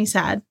 It makes me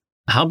sad.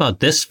 How about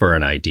this for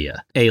an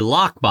idea? A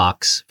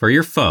lockbox for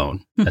your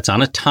phone that's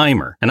on a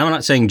timer. And I'm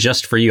not saying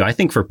just for you. I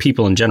think for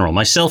people in general,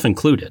 myself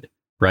included,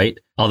 right?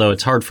 Although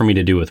it's hard for me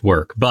to do with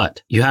work.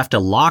 But you have to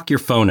lock your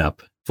phone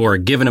up for a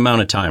given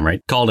amount of time,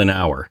 right? Called an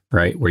hour,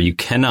 right? Where you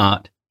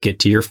cannot get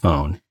to your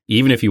phone,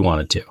 even if you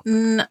wanted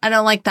to. I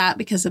don't like that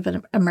because of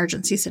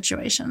emergency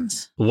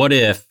situations. What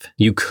if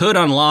you could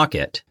unlock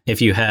it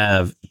if you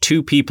have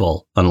two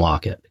people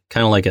unlock it?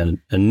 Kind of like a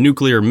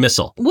nuclear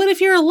missile. What if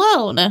you're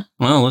alone?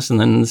 Well, listen,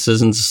 then this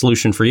isn't a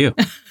solution for you.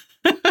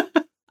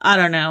 I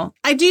don't know.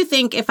 I do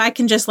think if I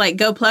can just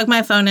go plug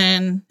my phone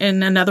in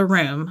another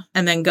room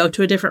and then go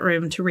to a different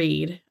room to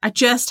read, I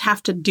just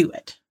have to do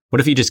it. What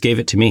if you just gave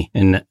it to me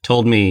and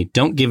told me,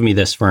 don't give me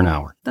this for an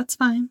hour? That's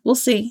fine. We'll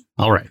see.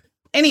 All right.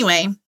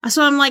 Anyway,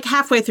 so I'm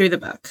halfway through the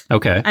book.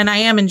 Okay. And I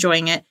am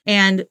enjoying it.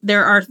 And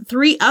there are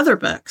 3 other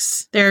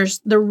books. There's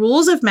The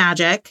Rules of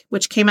Magic,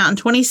 which came out in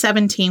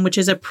 2017, which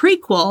is a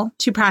prequel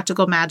to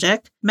Practical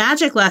Magic.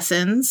 Magic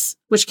Lessons,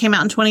 which came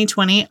out in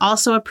 2020,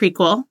 also a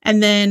prequel.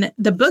 And then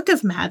The Book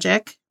of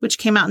Magic, which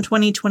came out in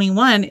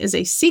 2021, is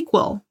a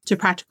sequel to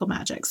Practical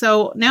Magic.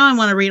 So now I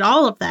want to read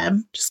all of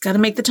them. Just got to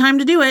make the time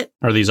to do it.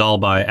 Are these all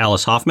by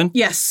Alice Hoffman?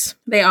 Yes,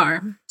 they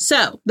are.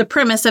 So the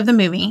premise of the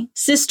movie,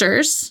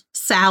 sisters,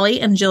 Sally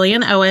and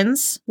Jillian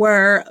Owens,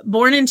 were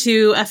born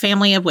into a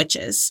family of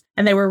witches,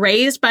 and they were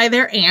raised by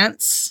their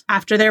aunts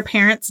after their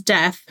parents'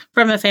 death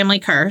from a family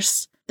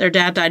curse. Their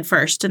dad died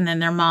first, and then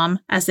their mom,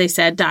 as they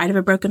said, died of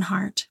a broken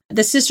heart.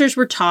 The sisters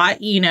were taught,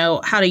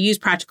 how to use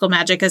practical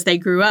magic as they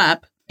grew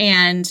up.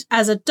 And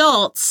as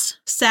adults,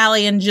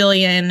 Sally and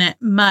Jillian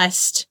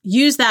must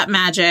use that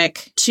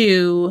magic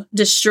to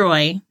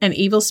destroy an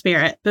evil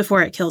spirit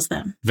before it kills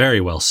them.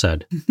 Very well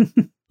said.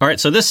 All right,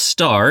 so this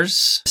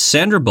stars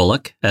Sandra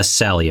Bullock as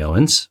Sally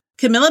Owens,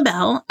 Camilla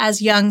Bell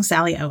as young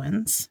Sally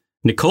Owens,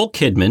 Nicole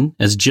Kidman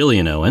as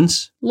Jillian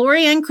Owens,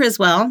 Lorianne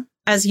Criswell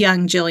as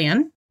young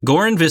Jillian,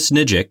 Goran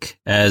Visnijic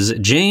as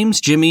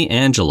James Jimmy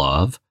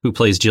Angelov, who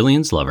plays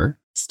Jillian's lover,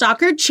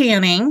 Stockard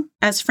Channing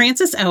as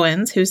Frances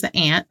Owens, who's the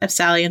aunt of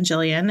Sally and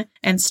Jillian,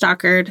 and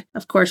Stockard,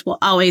 of course, will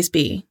always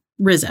be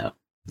Rizzo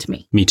to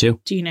me. Me too.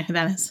 Do you know who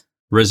that is?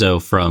 Rizzo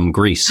from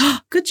Grease.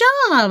 Good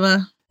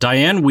job.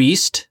 Diane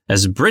Wiest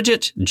as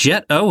Bridget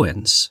Jet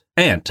Owens,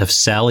 aunt of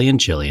Sally and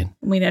Jillian.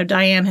 We know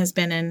Diane has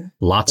been in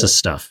lots of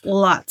stuff.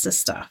 Lots of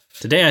stuff.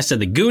 Today I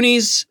said the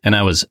Goonies, and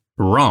I was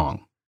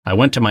wrong. I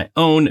went to my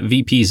own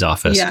VP's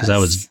office because I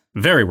was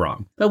very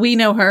wrong. But we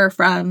know her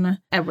from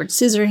Edward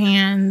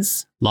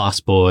Scissorhands,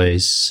 Lost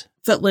Boys,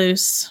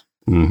 Footloose,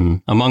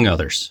 among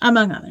others.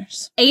 Among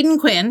others. Aidan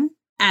Quinn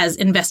as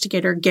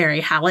investigator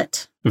Gary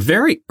Hallett.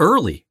 Very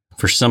early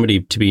for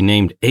somebody to be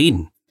named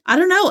Aidan. I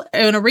don't know.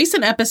 In a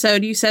recent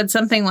episode, you said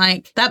something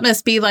like, that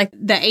must be like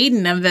the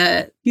Aiden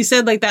of you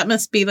said that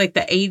must be like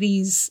the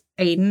 80s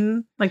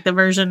Aiden, like the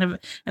version of,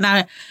 and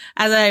as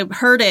I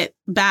heard it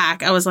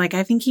back, I was like,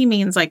 I think he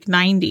means like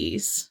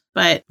 90s,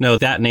 but. No,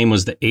 that name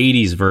was the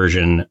 80s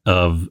version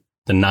of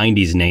the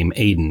 90s name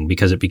Aiden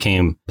because it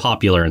became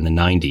popular in the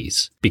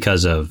 90s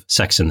because of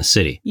Sex and the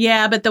City.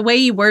 Yeah, but the way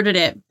you worded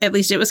it, at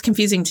least it was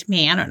confusing to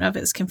me. I don't know if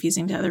it's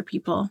confusing to other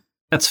people.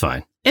 That's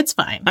fine. It's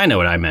fine. I know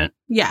what I meant.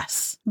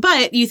 Yes.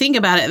 But you think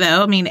about it,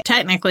 though. I mean,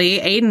 technically,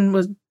 Aiden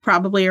was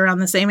probably around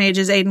the same age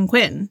as Aidan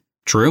Quinn.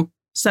 True.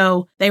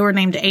 So they were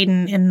named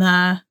Aiden in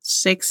the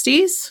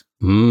 60s.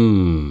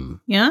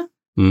 Yeah?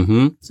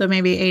 Mm-hmm. So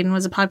maybe Aiden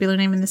was a popular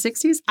name in the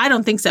 60s? I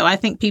don't think so. I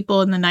think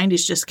people in the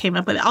 90s just came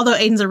up with it. Although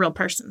Aiden's a real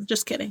person.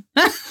 Just kidding.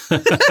 This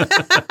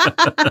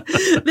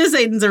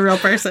Aiden's a real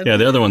person. Yeah,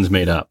 the other one's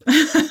made up.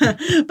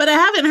 But I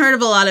haven't heard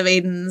of a lot of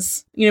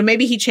Aidens. You know,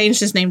 maybe he changed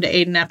his name to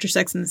Aiden after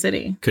Sex and the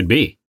City. Could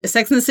be.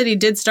 Sex and the City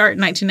did start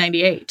in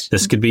 1998.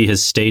 This could be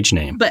his stage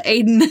name. But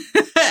Aiden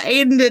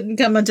didn't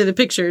come into the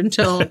picture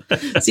until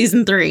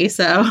season 3,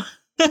 so...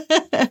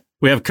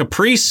 We have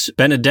Caprice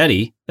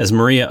Benedetti as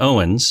Maria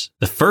Owens,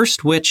 the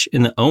first witch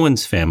in the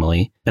Owens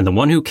family, and the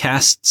one who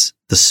casts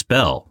the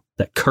spell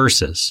that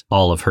curses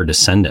all of her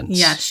descendants.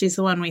 Yeah, she's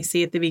the one we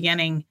see at the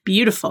beginning.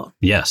 Beautiful.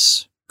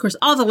 Yes. Of course,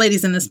 all the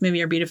ladies in this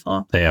movie are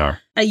beautiful. They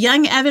are. A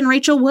young Evan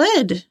Rachel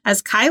Wood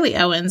as Kylie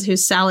Owens,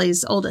 who's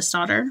Sally's oldest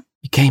daughter.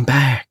 He came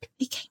back.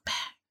 He came back.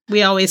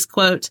 We always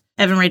quote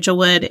Evan Rachel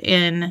Wood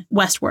in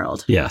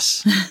Westworld.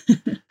 Yes.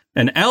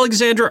 And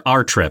Alexandra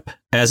Artrip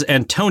as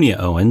Antonia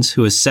Owens,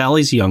 who is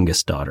Sally's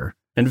youngest daughter.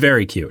 And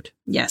very cute.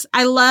 Yes.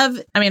 I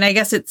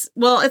guess it's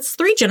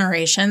 3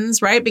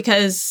 generations, right?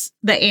 Because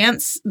the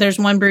aunts, there's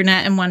one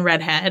brunette and one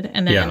redhead,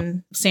 and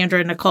then Sandra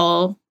and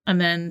Nicole, and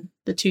then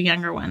the 2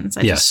 younger ones.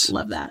 I just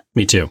love that.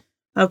 Me too.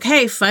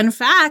 Okay, fun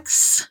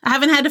facts. I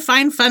haven't had to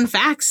find fun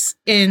facts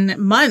in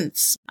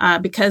months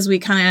because we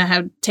kind of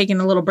have taken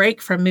a little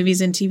break from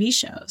movies and TV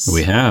shows.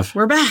 We have.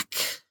 We're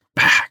back.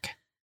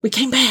 We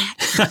came back.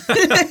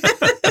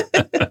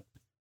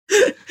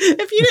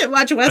 If you didn't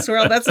watch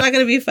Westworld, that's not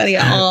going to be funny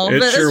at all.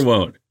 It sure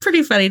won't.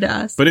 Pretty funny to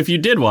us. But if you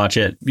did watch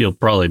it, you'll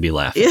probably be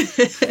laughing.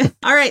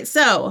 All right,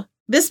 so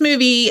this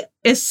movie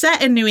is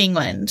set in New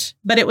England,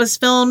 but it was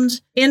filmed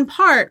in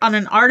part on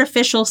an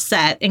artificial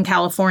set in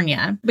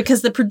California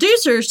because the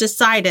producers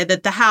decided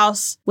that the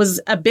house was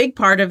a big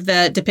part of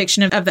the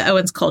depiction of the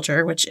Owens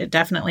culture, which it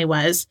definitely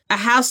was. A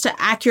house to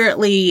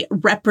accurately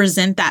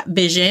represent that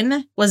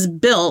vision was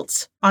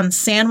built on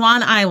San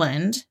Juan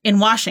Island in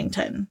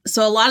Washington.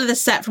 So a lot of the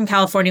set from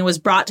California was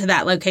brought to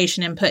that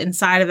location and put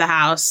inside of the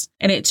house,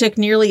 and it took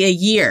nearly a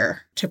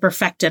year to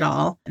perfect it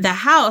all. The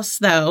house,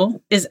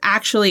 though, is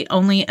actually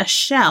only a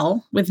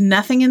shell with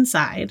nothing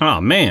inside.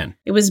 Oh, man.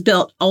 It was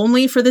built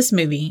only for this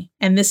movie,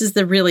 and this is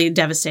the really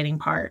devastating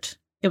part.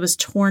 It was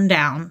torn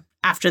down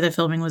after the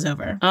filming was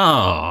over.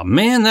 Oh,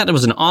 man, that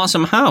was an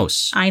awesome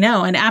house. I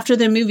know, and after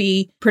the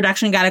movie,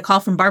 production got a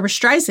call from Barbra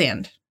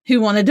Streisand, who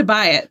wanted to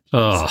buy it.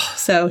 Oh.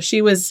 So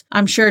she was,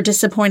 I'm sure,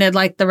 disappointed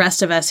like the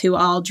rest of us who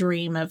all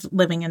dream of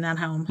living in that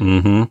home.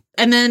 Mm-hmm.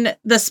 And then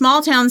the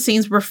small town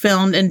scenes were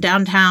filmed in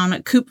downtown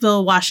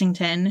Coupeville,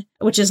 Washington,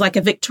 which is like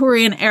a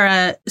Victorian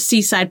era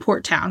seaside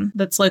port town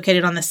that's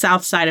located on the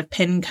south side of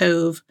Penn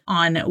Cove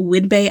on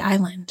Whidbey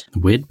Island.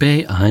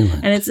 Whidbey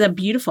Island. And it's a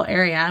beautiful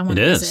area. I want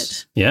to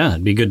visit. Yeah,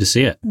 it'd be good to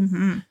see it.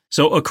 Mm-hmm.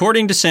 So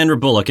according to Sandra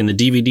Bullock in the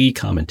DVD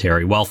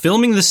commentary, while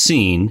filming the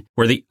scene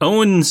where the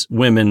Owens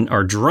women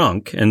are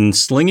drunk and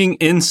slinging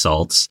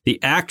insults,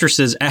 the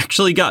actresses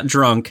actually got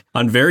drunk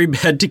on very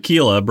bad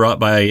tequila brought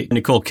by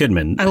Nicole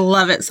Kidman. I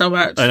love it so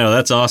much. I know,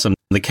 that's awesome.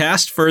 The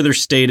cast further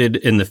stated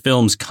in the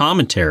film's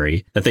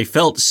commentary that they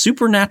felt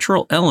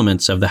supernatural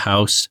elements of the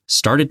house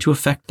started to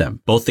affect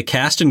them. Both the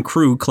cast and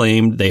crew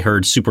claimed they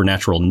heard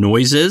supernatural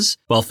noises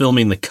while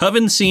filming the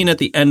coven scene at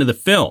the end of the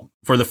film.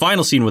 For the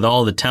final scene with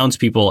all the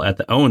townspeople at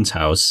the Owens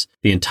house,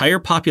 the entire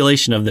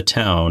population of the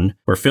town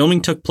where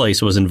filming took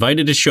place was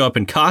invited to show up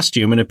in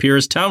costume and appear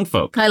as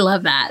townfolk. I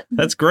love that.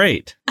 That's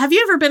great. Have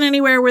you ever been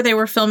anywhere where they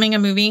were filming a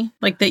movie?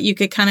 Like that you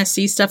could kind of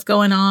see stuff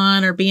going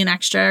on or be an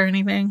extra or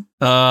anything?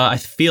 I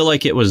feel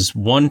like it was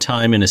one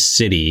time in a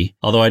city,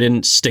 although I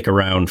didn't stick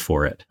around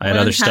for it. I had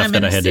other stuff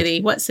that I had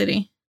to... What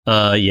city?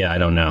 Yeah, I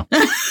don't know.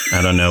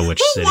 I don't know which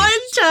city. One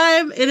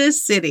time in a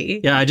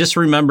city. Yeah, I just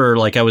remember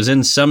like I was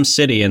in some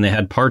city and they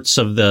had parts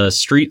of the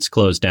streets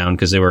closed down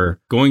because they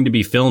were going to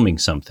be filming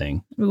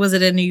something. Was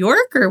it in New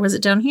York or was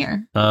it down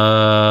here?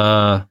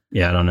 Yeah,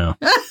 I don't know.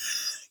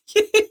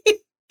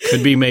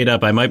 Could be made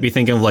up. I might be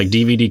thinking of like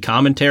DVD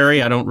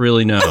commentary. I don't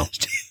really know.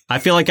 I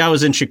feel like I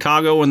was in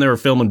Chicago when they were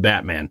filming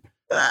Batman.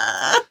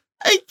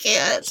 I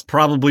can't.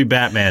 Probably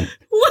Batman.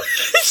 What?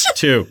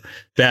 2.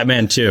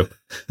 Batman 2.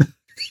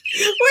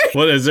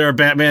 What, is there a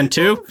Batman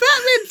 2? Batman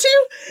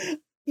 2?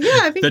 Yeah,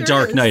 I think The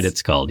Dark Knight,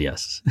 it's called,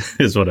 yes.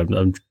 Is what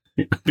I'm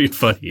being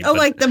funny. Oh, but...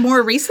 like the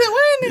more recent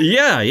one?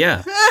 Yeah.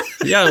 Yeah,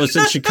 it was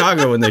in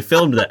Chicago when they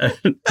filmed that.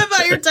 I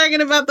thought you were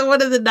talking about the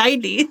one in the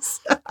 90s.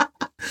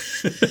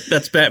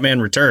 That's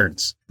Batman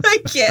Returns. I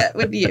can't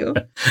with you.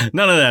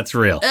 None of that's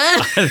real.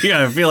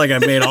 I feel like I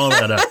made all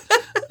that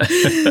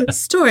up.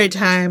 Story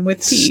time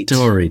with Pete.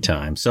 Story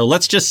time. So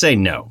let's just say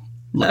no.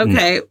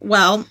 Okay,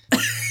 well...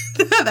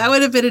 That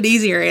would have been an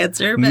easier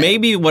answer. But...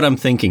 Maybe what I'm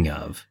thinking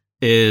of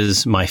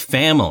is my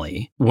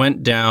family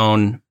went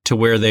down to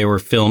where they were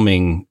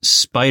filming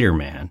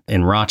Spider-Man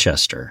in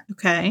Rochester.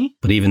 Okay.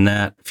 But even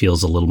that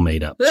feels a little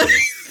made up to me.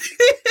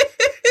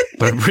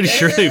 But I'm pretty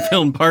sure they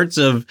filmed parts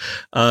of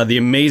The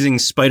Amazing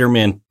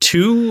Spider-Man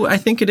 2, I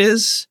think it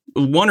is.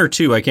 1 or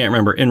 2, I can't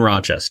remember, in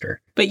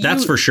Rochester. But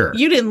that's for sure.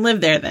 You didn't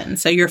live there then,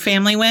 so your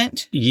family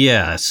went?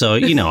 Yeah, so,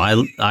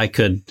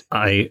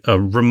 I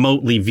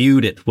remotely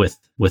viewed it with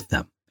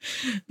them.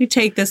 You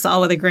take this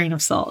all with a grain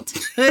of salt.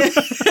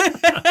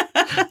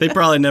 They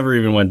probably never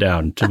even went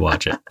down to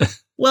watch it.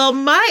 Well,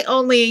 my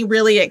only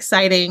really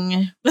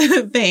exciting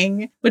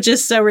thing, which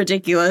is so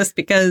ridiculous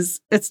because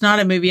it's not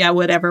a movie I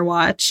would ever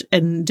watch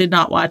and did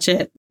not watch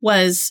it,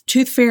 was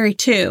Tooth Fairy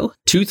 2.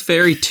 Tooth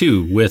Fairy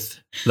 2 with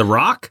The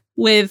Rock?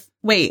 Wait,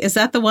 is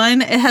that the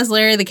one? It has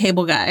Larry the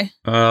Cable Guy.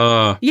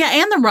 Yeah,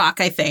 and The Rock,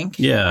 I think.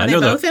 Yeah, Are they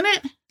both in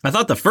it? I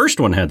thought the first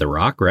one had The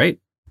Rock, right?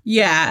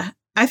 Yeah,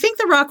 I think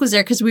The Rock was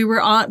there because we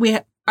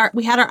had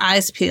our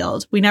eyes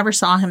peeled. We never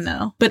saw him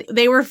though. But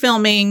they were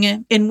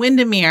filming in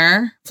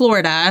Windermere,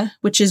 Florida,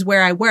 which is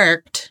where I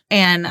worked.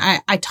 And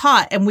I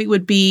taught, and we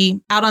would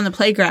be out on the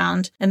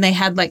playground, and they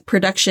had like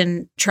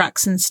production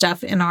trucks and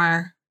stuff in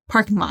our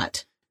parking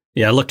lot.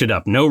 Yeah, I looked it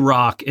up. No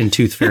Rock in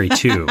Tooth Fairy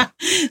 2.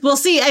 Well,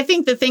 see, I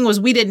think the thing was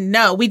we didn't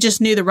know. We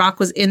just knew The Rock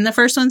was in the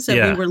first one, so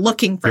we were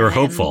looking for him. We were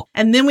hopeful.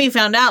 And then we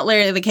found out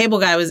Larry the Cable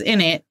Guy was in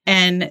it,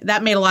 and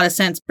that made a lot of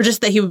sense. Or just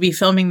that he would be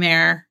filming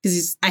there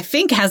because I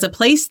think, has a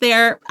place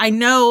there. I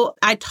know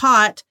I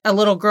taught a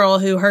little girl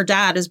who her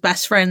dad is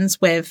best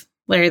friends with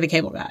Larry the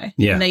Cable Guy.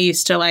 Yeah. And they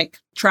used to like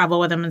travel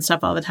with him and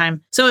stuff all the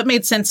time. So it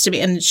made sense to me.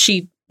 And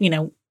she,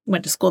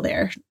 went to school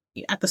there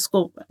at the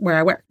school where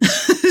I work.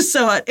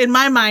 So in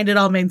my mind, it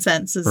all made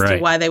sense as to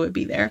why they would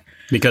be there.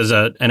 Because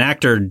an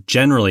actor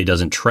generally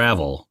doesn't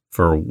travel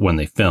for when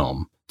they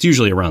film. It's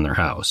usually around their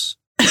house.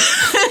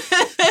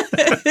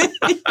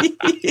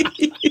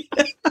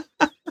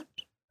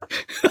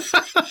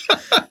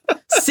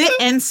 Sit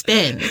and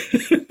spin.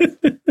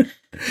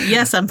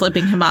 Yes, I'm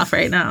flipping him off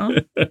right now.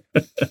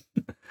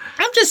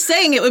 I'm just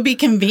saying it would be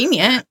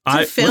convenient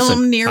to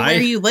film near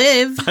where you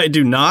live.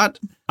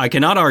 I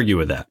cannot argue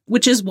with that.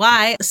 Which is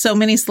why so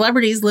many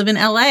celebrities live in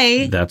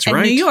LA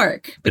and New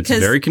York. Because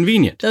it's very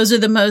convenient. Those are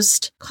the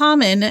most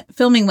common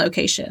filming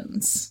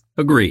locations.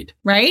 Agreed.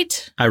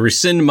 Right? I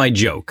rescind my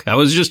joke. I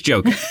was just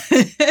joking.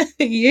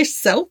 You're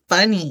so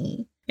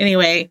funny.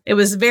 Anyway, it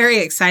was very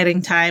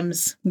exciting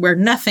times where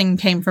nothing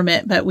came from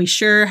it, but we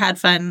sure had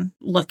fun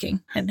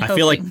looking and hoping. I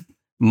feel like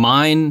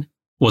mine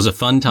was a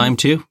fun time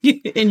too.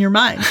 In your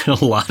mind.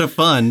 A lot of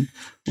fun.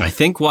 I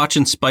think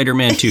watching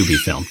Spider-Man 2 be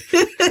filmed.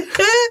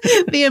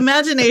 The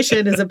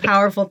imagination is a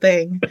powerful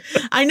thing.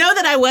 I know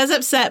that I was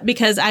upset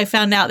because I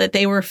found out that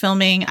they were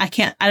filming. I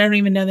don't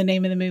even know the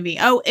name of the movie.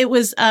 Oh, it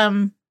was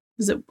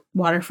it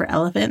Water for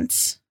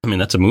Elephants? I mean,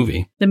 that's a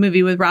movie. The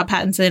movie with Rob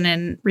Pattinson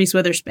and Reese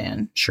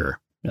Witherspoon. Sure.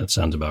 That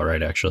sounds about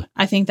right, actually.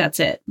 I think that's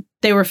it.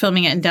 They were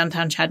filming it in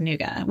downtown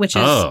Chattanooga, which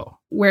is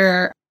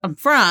where I'm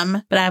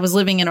from, but I was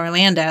living in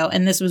Orlando,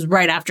 and this was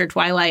right after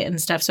Twilight and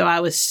stuff, so I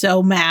was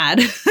so mad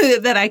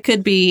that I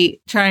could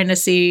be trying to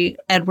see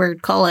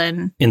Edward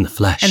Cullen. In the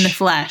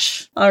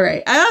flesh. All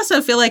right. I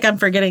also feel like I'm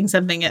forgetting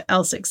something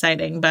else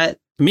exciting, but...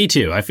 Me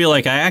too. I feel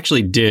like I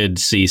actually did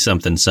see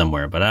something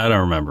somewhere, but I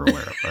don't remember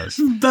where it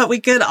was. But we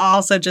could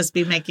also just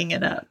be making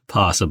it up.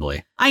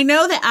 Possibly. I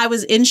know that I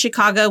was in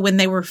Chicago when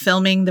they were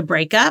filming The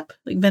Breakup,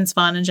 like Vince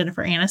Vaughn and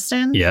Jennifer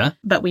Aniston. Yeah.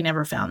 But we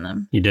never found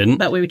them. You didn't?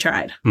 But we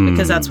tried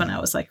because that's when I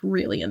was like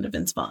really into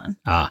Vince Vaughn.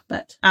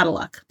 But out of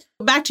luck.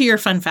 Back to your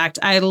fun fact.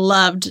 I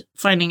loved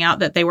finding out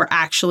that they were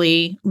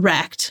actually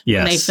wrecked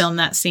when they filmed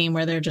that scene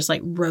where they're just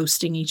like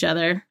roasting each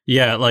other.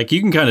 Yeah, like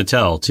you can kind of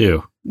tell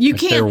too. You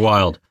can't. They're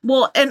wild.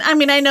 Well, and I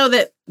mean, I know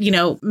that,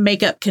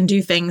 makeup can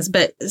do things,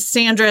 but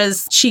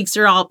Sandra's cheeks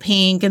are all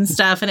pink and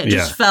stuff. And it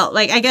just felt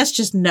like, I guess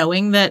just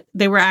knowing that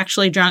they were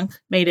actually drunk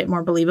made it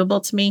more believable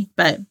to me.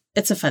 But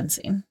it's a fun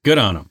scene. Good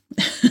on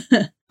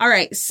them. All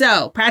right.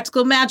 So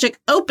Practical Magic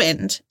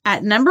opened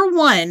at number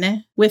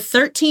 1 with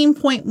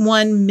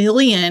 13.1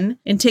 million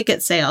in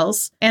ticket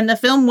sales. And the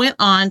film went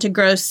on to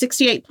gross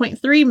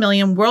 68.3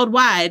 million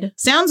worldwide.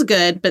 Sounds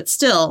good, but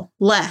still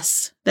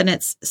less than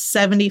its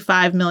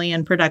 75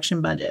 million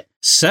production budget.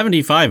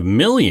 75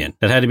 million.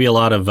 That had to be a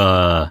lot of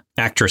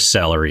actress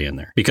salary in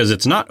there because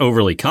it's not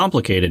overly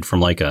complicated from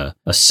like a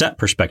set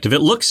perspective. It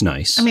looks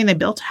nice. I mean, they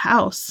built a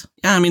house.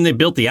 Yeah, I mean, they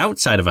built the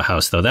outside of a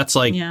house, though. That's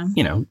like,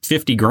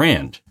 50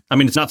 grand. I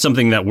mean, it's not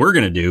something that we're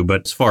going to do,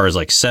 but as far as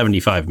like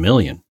 75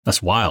 million,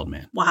 that's wild,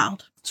 man.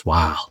 Wild. It's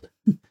wild.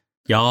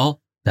 Y'all,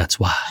 that's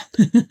wild.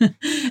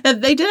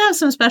 They did have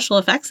some special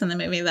effects in the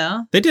movie,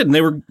 though. They did,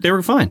 and they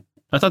were fine.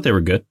 I thought they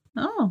were good.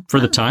 Oh. For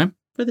the time?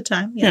 For the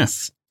time,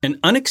 yes. Yeah. An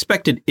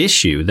unexpected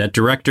issue that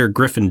director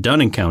Griffin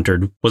Dunn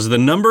encountered was the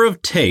number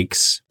of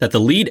takes that the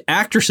lead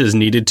actresses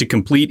needed to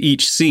complete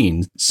each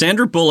scene.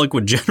 Sandra Bullock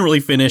would generally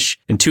finish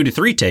in 2 to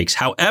 3 takes.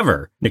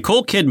 However,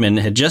 Nicole Kidman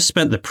had just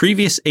spent the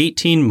previous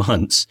 18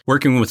 months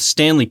working with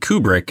Stanley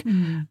Kubrick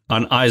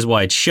on Eyes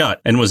Wide Shut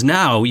and was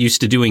now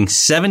used to doing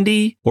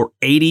 70 or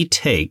 80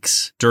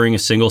 takes during a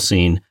single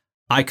scene.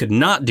 I could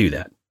not do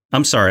that.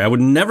 I'm sorry. I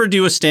would never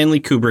do a Stanley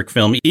Kubrick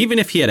film, even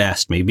if he had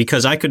asked me,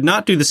 because I could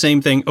not do the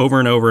same thing over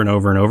and over and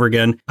over and over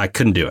again. I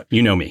couldn't do it.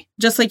 You know me.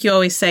 Just like you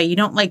always say, you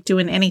don't like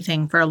doing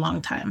anything for a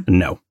long time.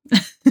 No.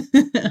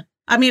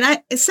 I mean,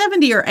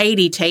 70 or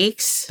 80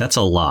 takes. That's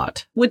a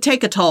lot. Would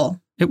take a toll.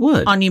 It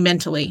would. On you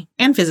mentally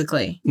and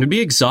physically. It'd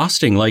be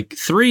exhausting. Like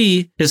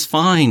 3 is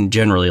fine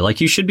generally. Like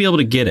you should be able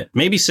to get it.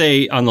 Maybe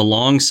say on the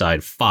long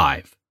side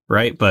 5,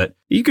 right? But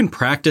you can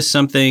practice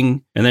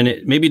something and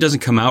then maybe it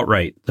doesn't come out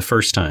right the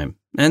first time.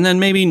 And then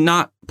maybe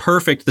not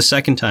perfect the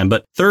second time,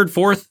 but 3rd,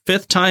 4th,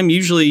 5th time,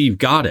 usually you've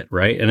got it,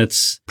 right? And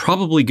it's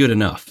probably good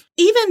enough.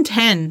 Even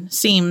 10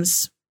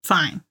 seems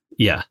fine.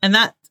 Yeah. And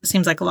that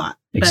seems like a lot.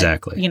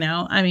 Exactly. But, you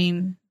know, I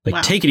mean... Like,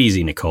 wow. Take it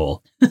easy,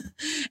 Nicole.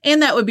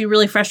 And that would be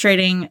really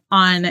frustrating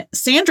on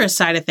Sandra's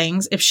side of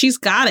things. If she's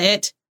got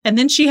it and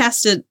then she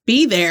has to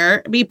be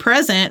there, be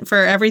present for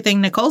everything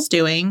Nicole's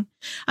doing.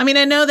 I mean,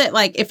 I know that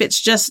like if it's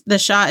just the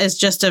shot is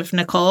just of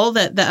Nicole,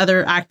 that the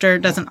other actor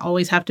doesn't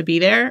always have to be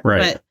there.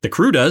 Right. But the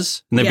crew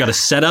does. And they've got to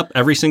set up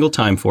every single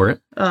time for it.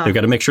 They've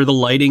got to make sure the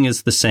lighting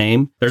is the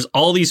same. There's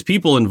all these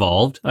people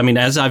involved. I mean,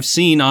 as I've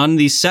seen on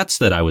these sets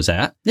that I was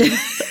at.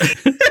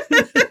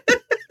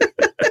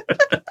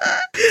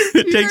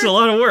 It takes a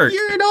lot of work.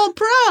 You're an old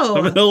pro.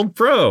 I'm an old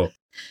pro.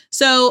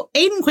 So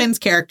Aidan Quinn's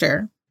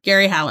character,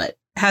 Gary Hallett,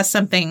 has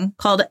something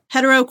called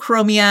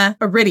heterochromia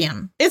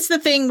iridium. It's the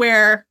thing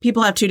where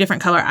people have 2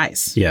 different color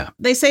eyes. Yeah.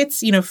 They say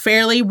it's,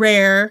 fairly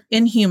rare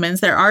in humans.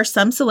 There are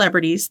some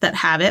celebrities that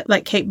have it,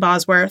 like Kate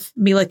Bosworth,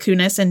 Mila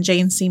Kunis, and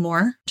Jane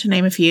Seymour, to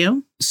name a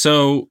few.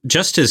 So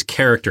just his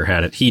character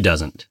had it. He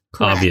doesn't,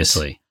 Correct.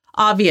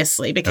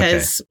 Obviously,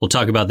 because... Okay. We'll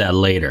talk about that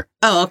later.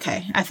 Oh,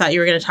 okay. I thought you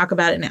were going to talk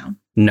about it now.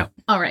 No.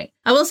 All right.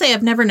 I will say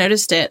I've never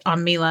noticed it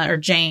on Mila or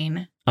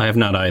Jane. I have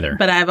not either.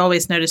 But I've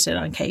always noticed it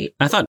on Kate.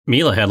 I thought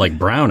Mila had like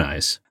brown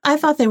eyes. I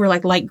thought they were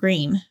like light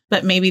green,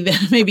 but maybe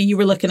you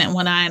were looking at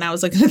one eye and I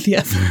was looking at the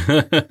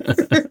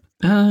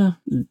other.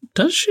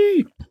 Does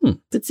she?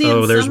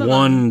 There's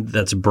one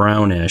that's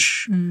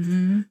brownish.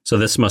 Mm-hmm.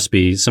 So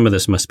some of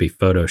this must be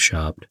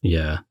photoshopped.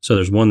 Yeah. So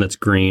there's one that's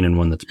green and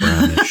one that's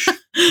brownish.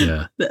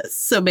 Yeah.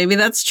 So maybe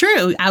that's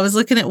true. I was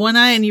looking at one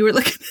eye and you were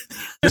looking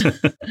at the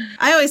other.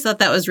 I always thought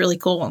that was really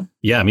cool.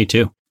 Yeah, me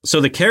too. So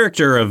the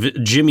character of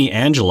Jimmy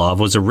Angelov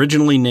was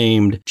originally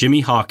named Jimmy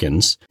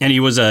Hawkins, and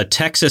he was a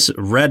Texas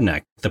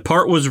redneck. The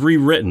part was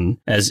rewritten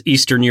as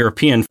Eastern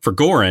European for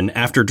Goran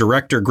after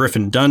director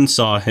Griffin Dunn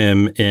saw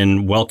him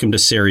in Welcome to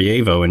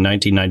Sarajevo in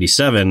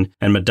 1997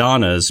 and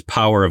Madonna's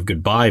Power of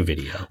Goodbye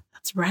video.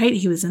 That's right.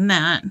 He was in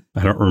that.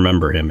 I don't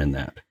remember him in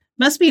that.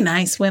 Must be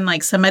nice when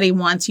like somebody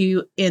wants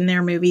you in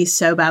their movie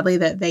so badly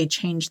that they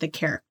change the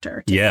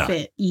character to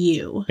fit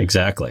you.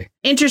 Exactly.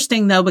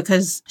 Interesting, though,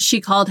 because she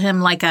called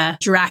him like a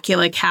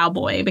Dracula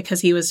cowboy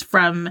because he was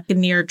from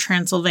near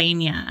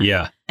Transylvania.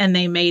 Yeah. And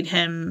they made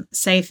him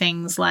say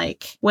things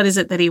like, what is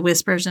it that he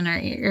whispers in her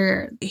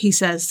ear? He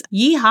says,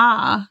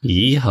 yeehaw.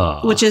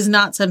 Yeehaw. Which is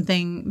not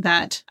something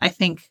that I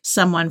think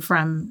someone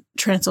from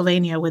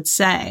Transylvania would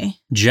say.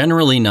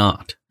 Generally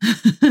not.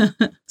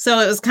 So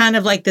it was kind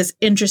of like this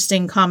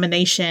interesting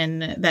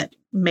combination that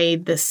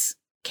made this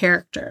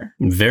character.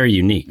 Very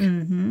unique.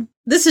 Mm-hmm.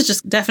 This is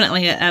just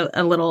definitely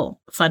a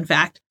little fun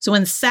fact. So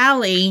when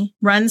Sally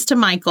runs to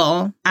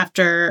Michael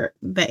after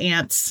the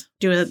aunts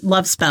do a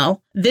love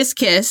spell, This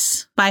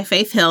Kiss by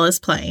Faith Hill is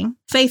playing.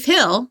 Faith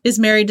Hill is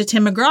married to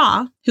Tim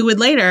McGraw, who would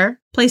later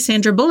play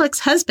Sandra Bullock's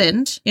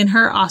husband in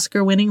her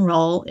Oscar-winning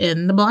role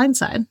in The Blind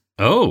Side.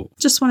 Oh.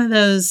 Just one of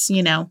those,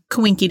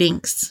 coinky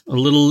dinks. A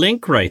little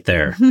link right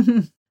there.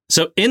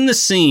 So in the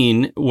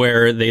scene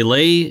where they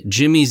lay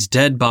Jimmy's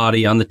dead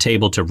body on the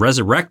table to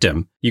resurrect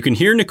him, you can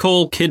hear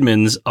Nicole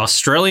Kidman's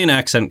Australian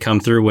accent come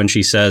through when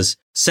she says,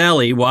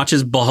 Sally, watch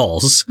his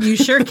balls. You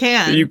sure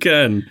can. You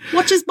can.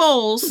 Watch his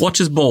balls. Watch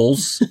his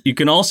balls. You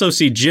can also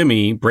see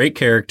Jimmy break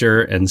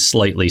character and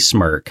slightly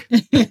smirk.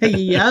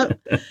 Yep.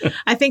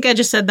 I think I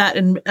just said that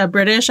in a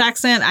British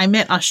accent. I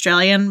meant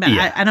Australian, but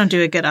yeah. I don't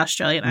do a good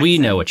Australian accent. We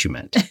know what you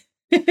meant.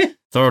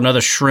 Throw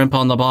another shrimp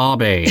on the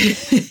barbie.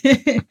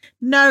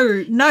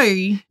 No.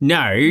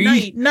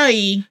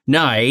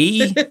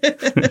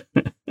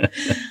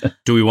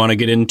 Do we want to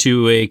get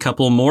into a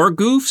couple more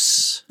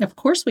goofs? Of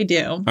course we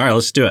do. All right,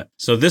 let's do it.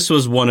 So this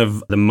was one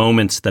of the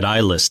moments that I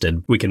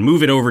listed. We can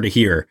move it over to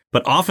here.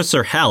 But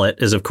Officer Hallett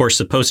is, of course,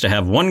 supposed to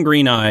have one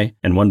green eye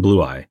and one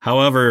blue eye.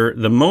 However,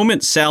 the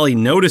moment Sally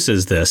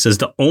notices this is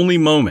the only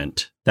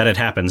moment that it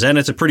happens. And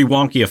it's a pretty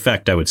wonky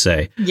effect, I would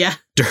say. Yeah.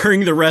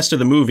 During the rest of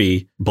the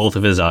movie, both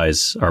of his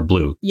eyes are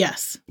blue.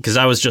 Yes. Because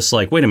I was just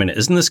like, wait a minute,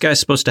 isn't this guy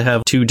supposed to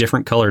have 2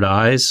 different colored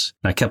eyes?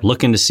 And I kept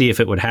looking to see if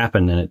it would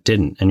happen, and it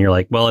didn't. And you're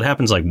like, well, it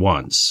happens like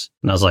once.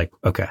 And I was like,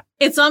 okay.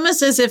 It's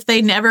almost as if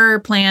they never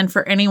planned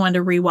for anyone to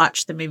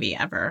rewatch the movie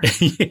ever.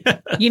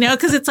 Yeah.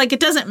 Because it's like,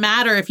 it doesn't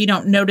matter if you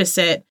don't notice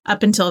it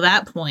up until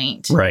that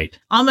point. Right.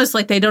 Almost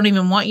like they don't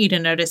even want you to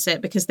notice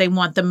it because they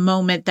want the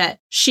moment that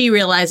she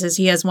realizes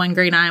he has one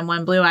green eye and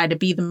one blue eye to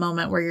be the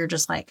moment where you're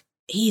just like,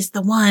 he's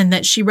the one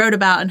that she wrote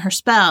about in her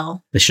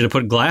spell. They should have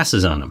put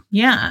glasses on him.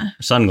 Yeah.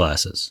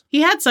 Sunglasses.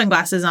 He had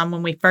sunglasses on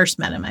when we first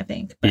met him, I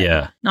think. But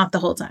Yeah. not the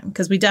whole time,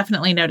 because we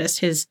definitely noticed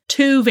his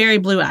 2 very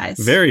blue eyes.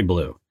 Very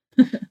blue.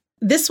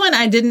 This one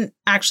I didn't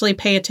actually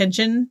pay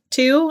attention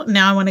to.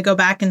 Now I want to go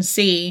back and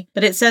see.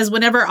 But it says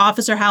whenever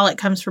Officer Hallett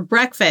comes for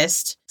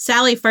breakfast,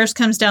 Sally first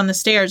comes down the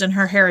stairs and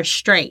her hair is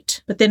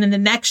straight. But then in the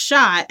next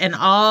shot and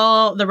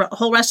all the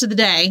whole rest of the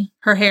day,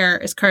 her hair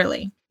is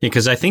curly.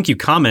 Because I think you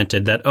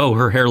commented that, oh,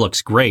 her hair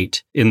looks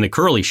great in the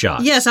curly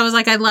shot. Yes, I was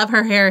like, I love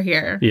her hair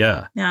here.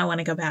 Yeah. Now I want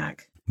to go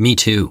back. Me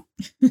too.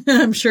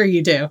 I'm sure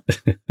you do.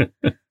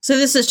 So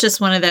this is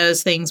just one of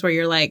those things where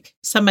you're like,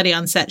 somebody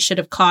on set should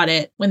have caught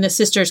it. When the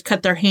sisters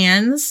cut their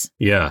hands,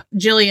 Yeah.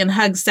 Jillian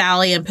hugs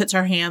Sally and puts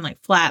her hand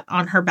like flat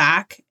on her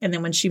back. And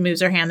then when she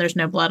moves her hand, there's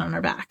no blood on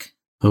her back.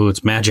 Oh,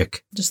 it's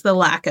magic. Just the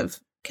lack of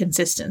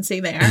consistency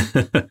there.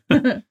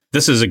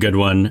 This is a good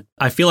one.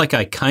 I feel like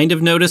I kind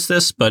of noticed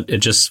this, but it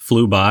just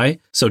flew by.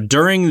 So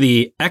during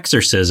the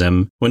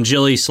exorcism, when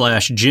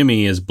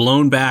Jilly/Jimmy is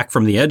blown back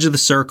from the edge of the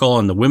circle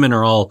and the women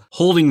are all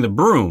holding the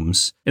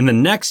brooms, in the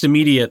next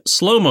immediate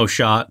slow-mo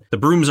shot, the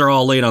brooms are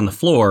all laid on the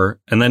floor.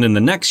 And then in the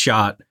next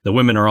shot, the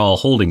women are all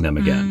holding them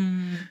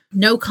again.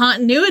 No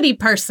continuity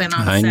person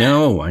on set. I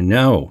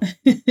know.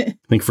 I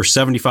think for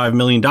 $75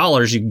 million,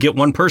 you can get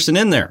one person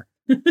in there.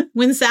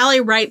 When Sally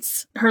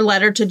writes her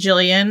letter to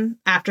Jillian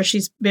after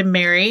she's been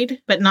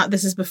married, but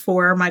this is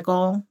before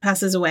Michael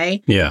passes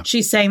away. Yeah.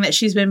 She's saying that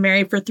she's been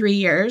married for 3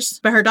 years,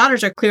 but her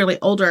daughters are clearly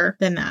older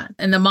than that.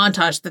 And the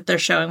montage that they're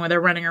showing where they're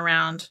running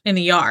around in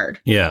the yard.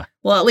 Yeah.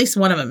 Well, at least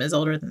one of them is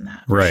older than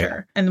that. For Right.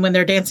 Sure. And when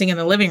they're dancing in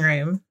the living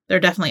room, they're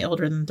definitely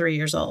older than 3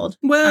 years old.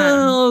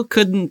 Well,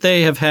 couldn't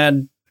they have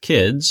had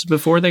kids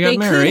before they got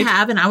married? They could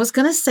have, and I was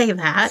going to say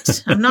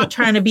that. I'm not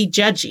trying to be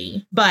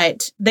judgy,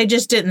 but they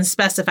just didn't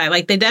specify.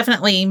 Like, they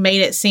definitely made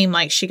it seem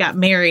like she got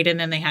married and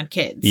then they had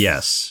kids.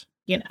 Yes.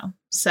 You know,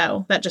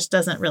 so that just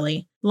doesn't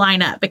really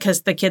line up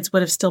because the kids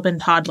would have still been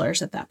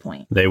toddlers at that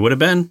point. They would have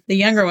been. The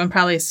younger one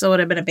probably still would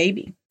have been a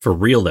baby. For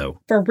real, though.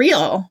 For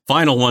real.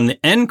 Final one,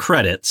 the end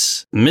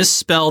credits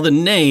misspell the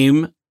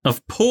name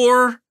of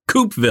poor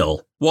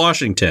Coopville,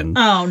 Washington,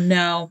 Oh,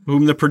 no.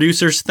 whom the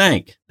producers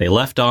thank. They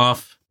left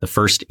off the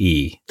first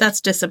E.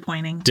 That's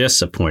disappointing.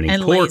 Disappointing.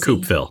 And Poor lazy.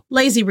 Coopville.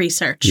 Lazy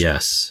research.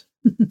 Yes.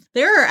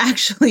 There are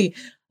actually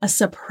a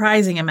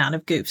surprising amount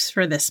of goofs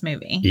for this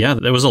movie. Yeah,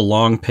 there was a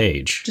long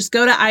page. Just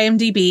go to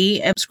IMDb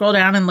and scroll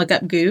down and look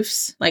up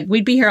goofs. Like,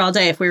 we'd be here all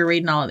day if we were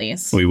reading all of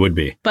these. We would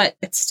be. But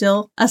it's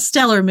still a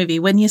stellar movie,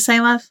 wouldn't you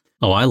say, love?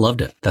 Oh, I loved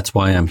it. That's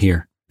why I'm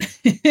here.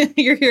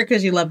 You're here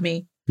because you love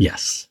me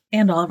Yes.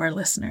 and all of our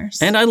listeners.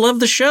 And I love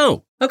the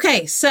show.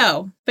 Okay,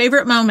 so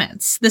favorite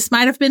moments. This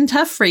might have been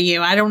tough for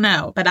you. I don't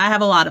know, but I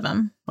have a lot of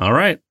them. All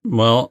right.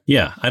 Well,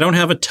 yeah, I don't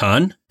have a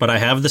ton, but I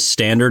have the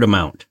standard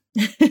amount.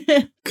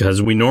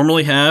 Because we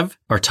normally have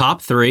our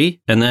top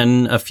 3 and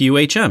then a few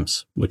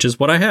HMs, which is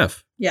what I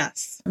have.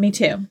 Yes, me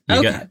too.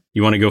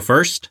 You want to go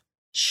first?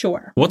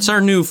 Sure. What's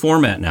our new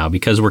format now?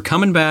 Because we're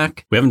coming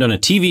back. We haven't done a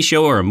TV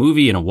show or a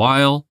movie in a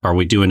while. Are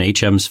we doing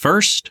HMs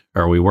first?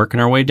 Or are we working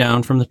our way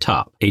down from the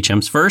top?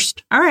 HMs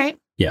first? All right.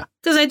 Yeah.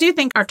 Because I do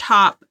think our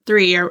top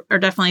 3 are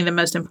definitely the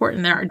most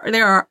important.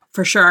 There are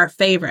for sure our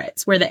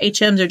favorites, where the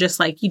HMs are just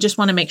like, you just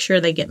want to make sure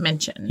they get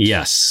mentioned.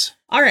 Yes.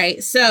 All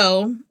right.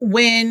 So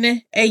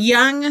when a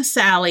young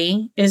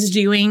Sally is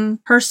doing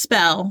her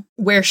spell,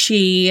 where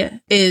she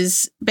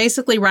is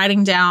basically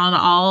writing down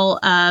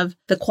all of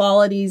the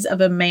qualities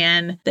of a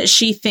man that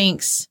she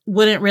thinks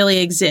wouldn't really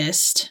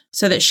exist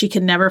so that she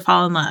can never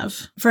fall in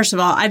love. First of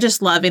all, I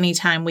just love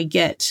anytime we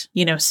get,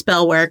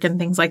 spell work and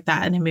things like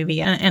that in a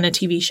movie and a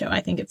TV show.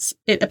 I think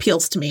it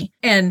appeals to me.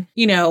 And,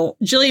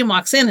 Jillian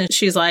walks in and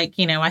she's like,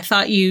 I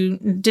thought you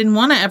didn't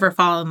want to ever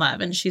fall in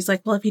love. And she's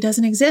like, well, if he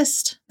doesn't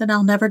exist, then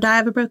I'll never die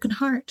of a broken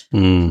heart.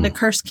 The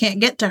curse can't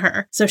get to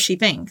her. So she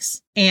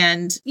thinks.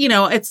 And,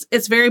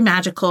 it's very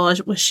magical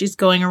as she's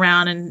going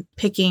around and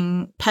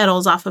picking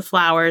petals off of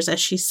flowers as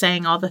she's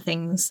saying all the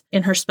things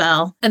in her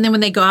spell. And then when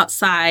they go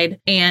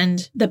outside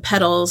and the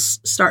petals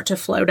start to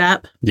float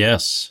up.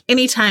 Yes.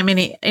 Anytime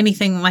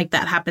anything like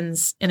that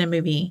happens in a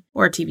movie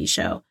or a TV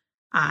show,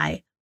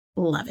 I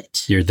love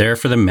it. You're there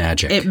for the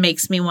magic. It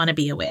makes me want to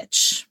be a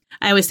witch.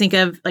 I always think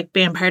of like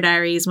Vampire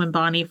Diaries when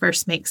Bonnie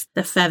first makes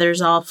the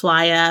feathers all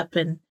fly up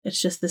and it's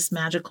just this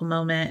magical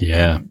moment.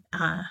 Yeah.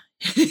 And,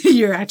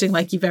 you're acting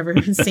like you've ever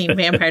seen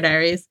Vampire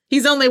Diaries.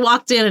 He's only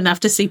walked in enough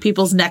to see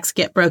people's necks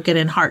get broken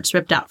and hearts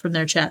ripped out from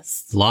their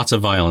chests. Lots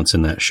of violence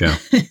in that show.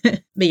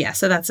 But yeah,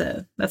 so that's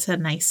a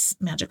nice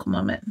magical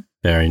moment.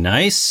 Very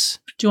nice.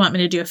 Do you want me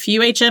to do a few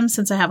HMs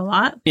since I have a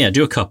lot? Yeah,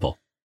 do a couple.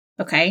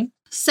 Okay.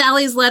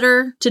 Sally's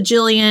letter to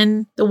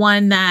Jillian, the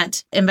one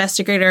that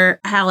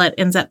investigator Hallett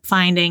ends up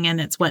finding, and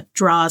it's what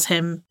draws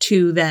him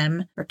to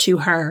them or to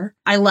her.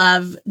 I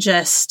love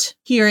just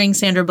hearing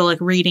Sandra Bullock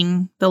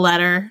reading the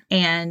letter,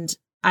 and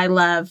I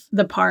love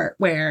the part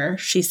where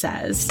she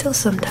says, "Still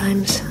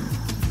sometimes,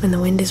 when the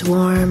wind is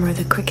warm or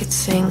the crickets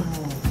sing,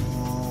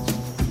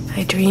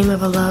 I dream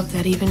of a love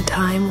that even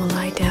time will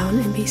lie down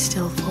and be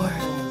still for.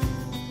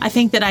 I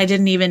think that I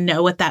didn't even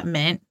know what that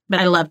meant, but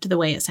I loved the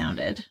way it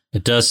sounded.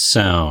 It does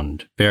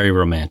sound very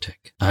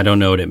romantic. I don't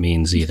know what it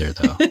means either,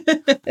 though.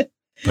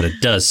 But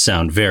it does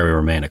sound very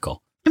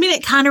romantical. I mean,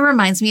 it kind of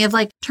reminds me of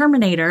like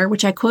Terminator,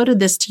 which I quoted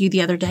this to you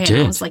the other day. And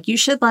I was like, you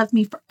should love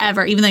me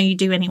forever, even though you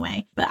do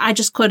anyway. But I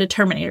just quoted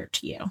Terminator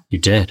to you. You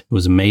did. It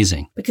was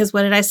amazing. Because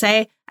what did I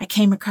say? I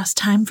came across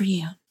time for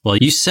you. Well,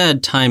 you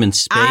said time and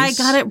space. I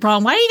got it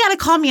wrong. Why do you got to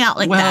call me out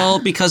like that? Well,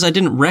 because I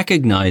didn't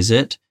recognize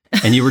it.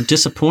 And you were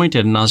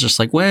disappointed. And I was just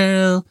like,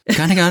 well,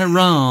 kind of got it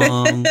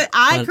wrong.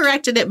 I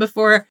corrected it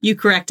before you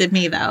corrected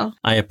me, though.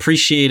 I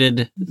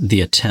appreciated the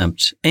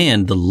attempt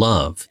and the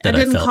love that I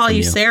felt. I didn't call from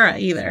you Sarah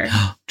either.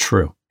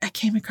 True. I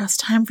came across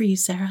time for you,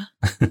 Sarah.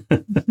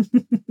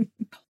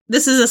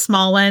 This is a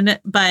small one,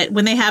 but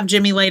when they have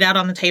Jimmy laid out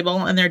on the table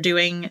and they're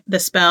doing the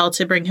spell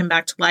to bring him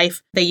back to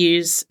life, they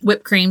use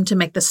whipped cream to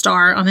make the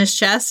star on his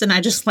chest. And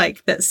I just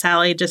like that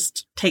Sally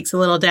just takes a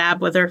little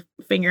dab with her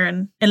finger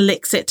and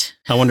licks it.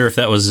 I wonder if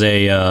that was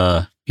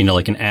a,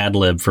 like an ad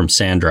lib from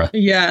Sandra.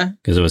 Yeah.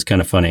 Because it was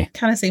kind of funny.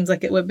 Kind of seems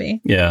like it would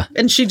be. Yeah.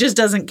 And she just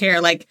doesn't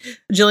care. Like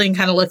Jillian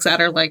kind of looks at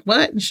her like,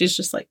 what? And she's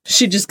just like,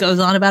 she just goes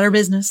on about her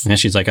business. And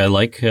she's like, I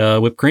like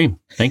whipped cream.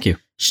 Thank you.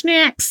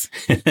 Snacks.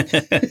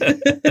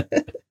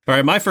 All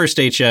right, my first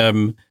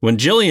HM, when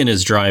Jillian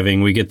is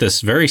driving, we get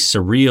this very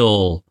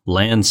surreal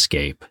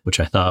landscape, which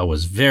I thought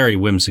was very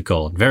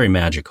whimsical and very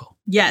magical.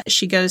 Yeah,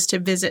 she goes to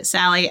visit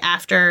Sally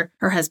after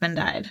her husband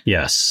died.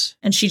 Yes.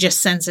 And she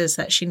just senses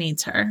that she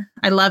needs her.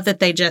 I love that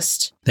they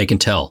can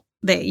tell.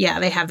 They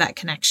have that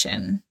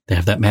connection. They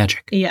have that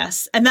magic.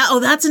 Yes. And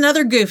that's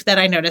another goof that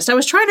I noticed. I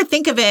was trying to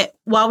think of it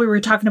while we were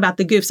talking about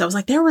the goofs. I was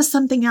like, there was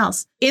something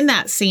else. In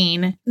that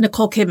scene,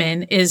 Nicole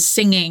Kidman is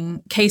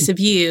singing Case of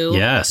You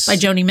by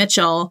Joni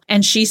Mitchell.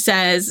 And she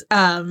says,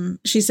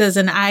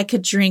 and I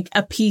could drink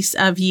a piece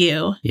of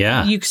you.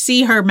 Yeah. You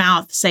see her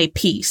mouth say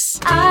peace.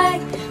 I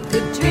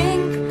could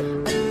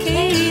drink a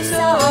case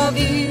of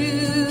you.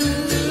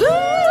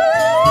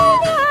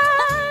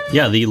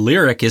 Yeah, the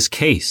lyric is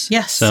case.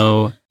 Yes.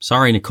 So,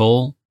 sorry,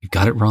 Nicole, you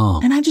got it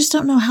wrong. And I just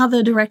don't know how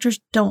the directors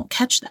don't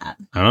catch that.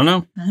 I don't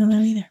know. I don't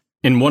know either.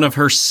 In one of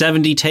her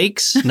 70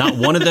 takes, not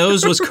one of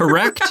those was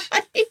correct.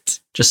 Right.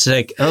 Just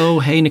like,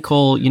 oh, hey,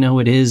 Nicole,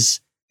 it is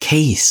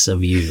case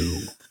of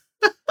you.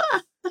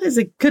 That is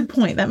a good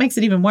point. That makes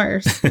it even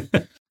worse.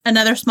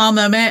 Another small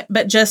moment,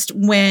 but just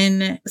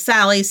when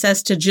Sally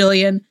says to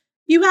Jillian,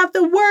 you have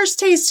the worst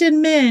taste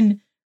in men.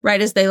 Right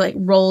as they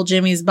roll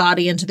Jimmy's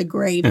body into the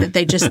grave that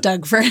they just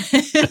dug for him.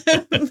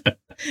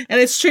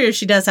 And it's true.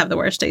 She does have the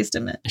worst taste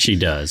in it. She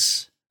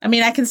does. I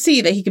mean, I can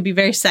see that he could be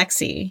very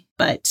sexy,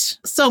 but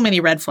so many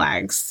red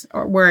flags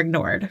were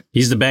ignored.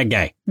 He's the bad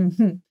guy.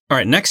 Mm-hmm. All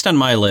right. Next on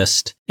my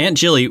list, Aunt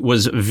Jilly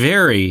was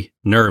very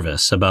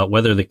nervous about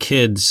whether the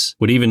kids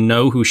would even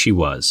know who she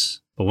was.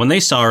 But when they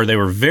saw her, they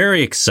were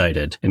very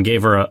excited and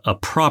gave her a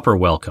proper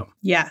welcome.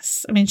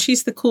 Yes. I mean,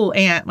 she's the cool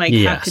aunt.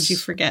 How could you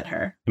forget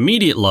her?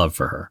 Immediate love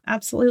for her.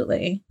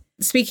 Absolutely.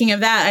 Speaking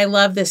of that, I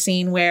love the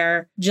scene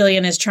where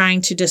Jillian is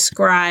trying to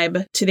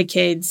describe to the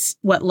kids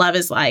what love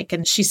is like.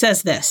 And she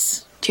says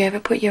this. Do you ever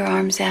put your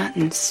arms out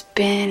and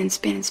spin and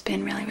spin and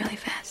spin really, really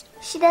fast?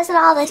 She does it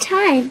all the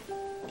time.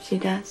 She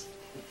does?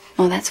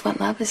 Well, that's what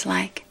love is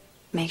like.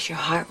 Makes your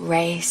heart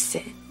race.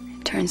 It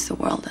turns the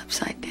world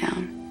upside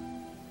down.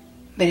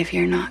 But if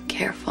you're not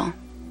careful,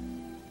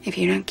 if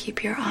you don't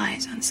keep your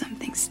eyes on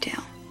something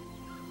still,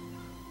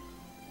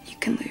 you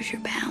can lose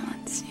your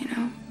balance,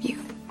 You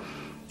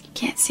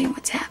can't see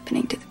what's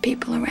happening to the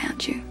people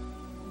around you.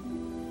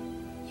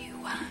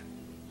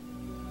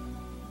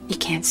 You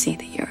can't see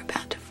that you're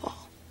about to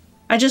fall.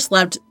 I just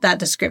loved that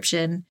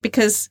description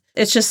because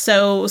it's just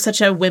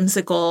such a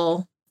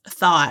whimsical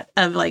thought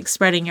of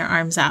spreading your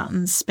arms out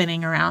and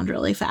spinning around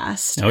really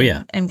fast. Oh,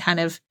 yeah. And kind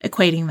of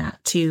equating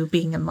that to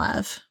being in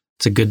love.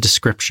 It's a good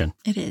description.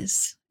 It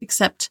is.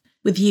 Except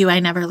with you, I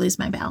never lose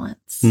my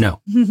balance.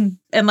 No.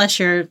 Unless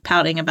you're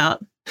pouting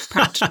about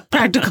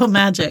practical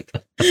magic.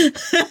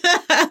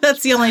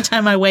 That's the only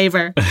time I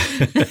waver.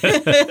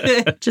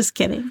 Just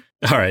kidding.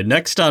 All right.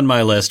 Next on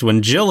my list,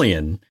 when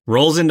Jillian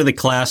rolls into the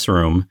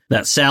classroom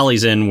that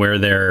Sally's in where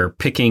they're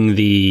picking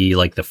the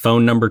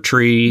phone number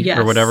tree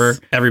or whatever,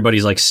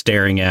 everybody's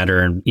staring at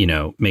her and,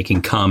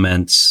 making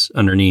comments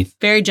underneath.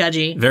 Very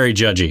judgy. Very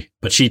judgy.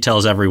 But she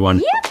tells everyone,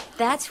 Yep,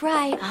 that's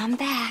right. I'm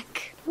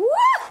back. Woo!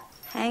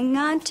 Hang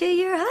on to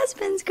your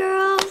husbands,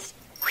 girls.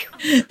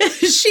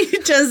 She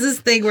does this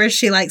thing where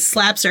she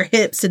slaps her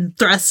hips and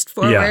thrusts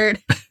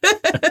forward.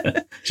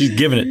 Yeah. She's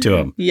giving it to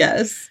him.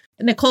 Yes.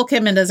 Nicole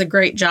Kidman does a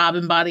great job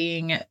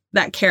embodying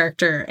that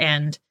character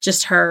and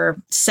just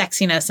her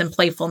sexiness and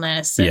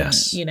playfulness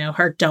and,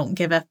 her don't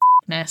give a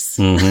f***ness.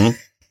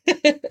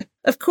 Mm-hmm.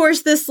 Of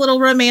course, this little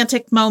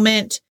romantic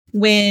moment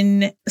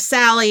when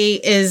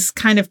Sally is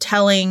kind of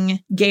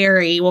telling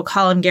Gary, we'll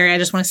call him Gary, I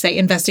just want to say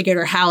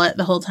Investigator Hallett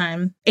the whole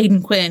time,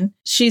 Aidan Quinn,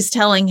 she's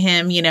telling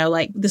him, you know,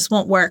 like, this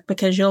won't work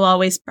because I'll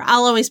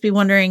always be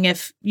wondering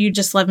if you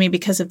just love me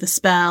because of the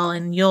spell,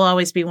 and you'll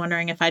always be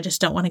wondering if I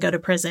just don't want to go to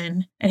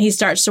prison. And he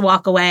starts to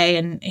walk away,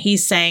 and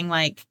he's saying,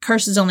 like,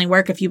 curses only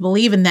work if you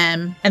believe in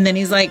them. And then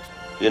he's like,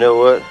 you know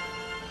what?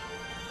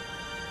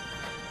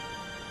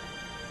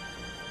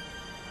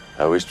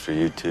 I wished for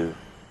you too.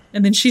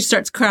 And then she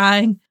starts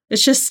crying.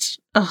 It's just,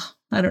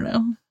 I don't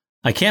know.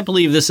 I can't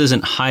believe this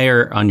isn't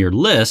higher on your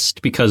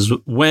list, because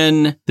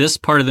when this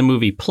part of the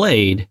movie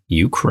played,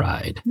 you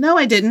cried. No,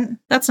 I didn't.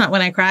 That's not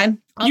when I cried.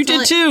 You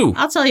did too.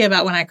 I'll tell you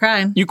about when I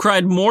cried. You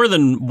cried more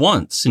than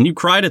once, and you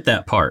cried at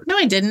that part. No,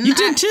 I didn't. You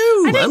did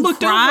too. I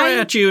looked over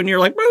at you, and you're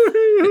like,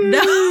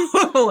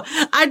 no.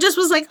 I just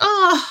was like,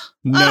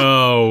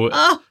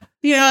 no.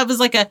 You know, it was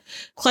like a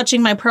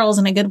clutching my pearls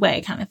in a good way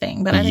kind of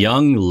thing. But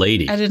young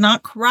lady. I did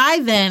not cry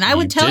then. I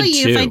would tell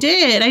you if I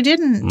did. I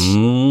didn't.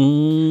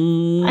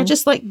 I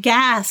just like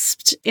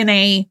gasped in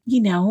a,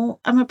 you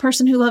know, I'm a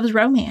person who loves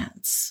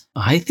romance.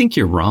 I think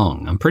you're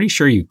wrong. I'm pretty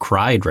sure you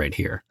cried right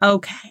here.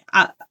 Okay.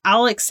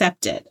 I'll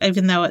accept it,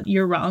 even though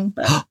you're wrong.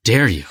 But How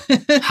dare you?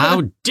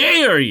 How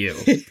dare you?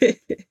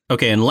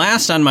 Okay, and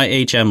last on my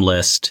HM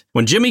list,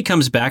 when Jimmy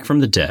comes back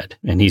from the dead,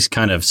 and he's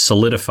kind of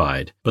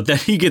solidified, but then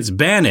he gets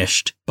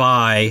banished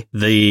by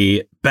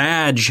the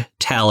badge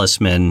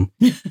talisman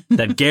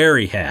that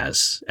Gary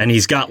has. And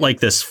he's got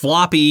like this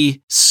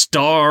floppy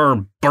star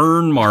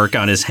burn mark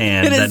on his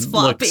hand that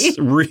looks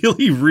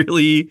really,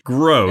 really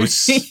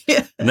gross.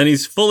 Yeah. And then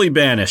he's fully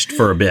banished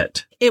for a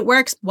bit. It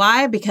works.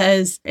 Why?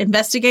 Because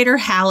Investigator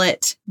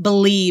Hallett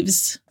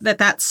believes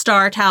that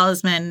star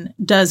talisman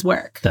does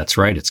work. That's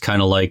right. It's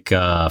kind of like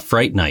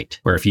Fright Night,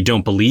 where if you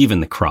don't believe in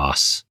the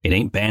cross, it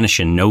ain't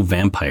banishing no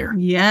vampire.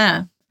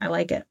 Yeah, I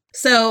like it.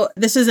 So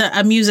this is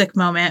a music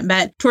moment,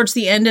 but towards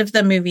the end of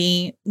the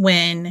movie,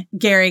 when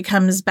Gary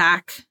comes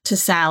back to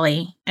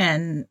Sally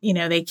and, you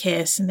know, they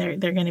kiss and they're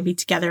going to be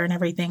together and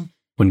everything.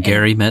 When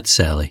Gary met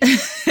Sally.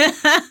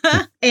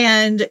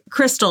 And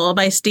Crystal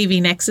by Stevie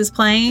Nicks is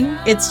playing.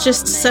 It's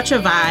just such a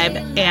vibe,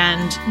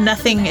 and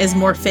nothing is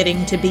more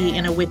fitting to be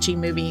in a witchy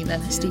movie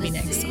than a Stevie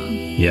Nicks song.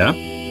 Yeah?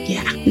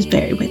 Yeah, it's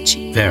very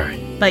witchy. Very.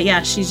 But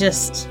yeah, she's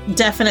just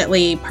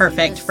definitely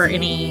perfect for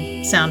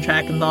any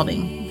soundtrack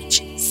involving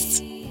witches.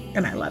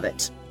 And I love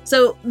it.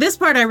 So this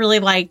part I really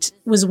liked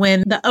was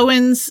when the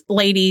Owens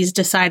ladies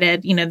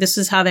decided, you know, this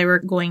is how they were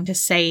going to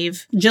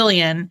save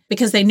Jillian,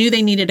 because they knew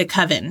they needed a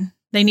coven.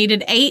 They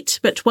needed 8,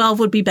 but 12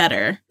 would be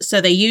better.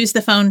 So they used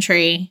the phone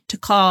tree to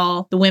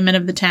call the women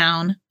of the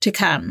town to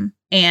come.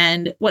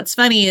 And what's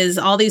funny is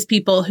all these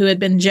people who had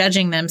been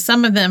judging them,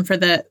 some of them for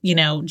the, you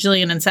know,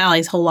 Jillian and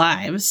Sally's whole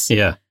lives,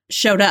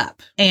 showed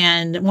up.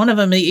 And one of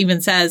them even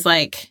says,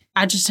 like,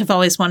 I just have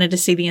always wanted to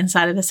see the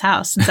inside of this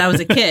house since I was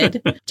a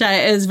kid, which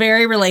is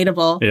very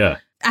relatable. Yeah.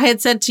 I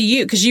had said to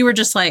you, because you were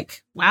just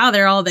like, wow,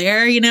 they're all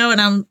there, you know,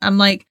 and I'm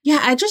like, yeah,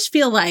 I just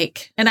feel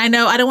like, and I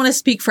know I don't want to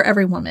speak for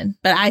every woman,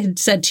 but I had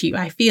said to you,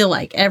 I feel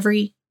like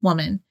every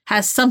woman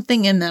has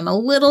something in them, a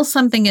little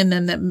something in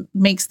them that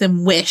makes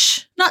them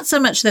wish, not so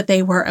much that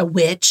they were a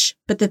witch,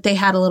 but that they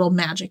had a little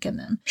magic in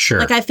them. Sure.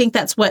 Like, I think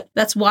that's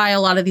why a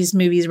lot of these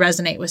movies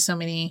resonate with so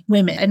many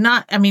women. And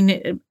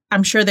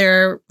I'm sure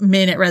there are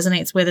men it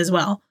resonates with as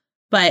well,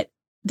 but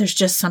there's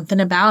just something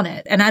about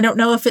it. And I don't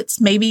know if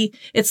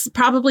it's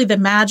probably the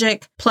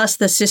magic plus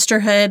the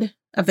sisterhood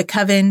of the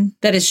coven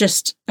that is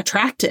just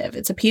attractive.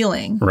 It's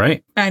appealing.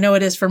 Right. I know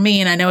it is for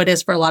me, and I know it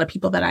is for a lot of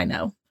people that I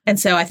know. And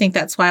so I think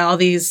that's why all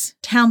these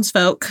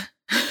townsfolk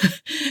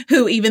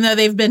who, even though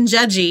they've been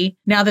judgy,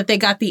 now that they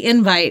got the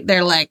invite,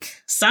 they're like,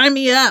 sign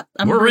me up.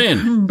 We're in.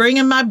 I'm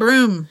bringing my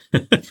broom.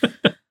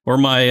 Or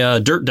my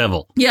dirt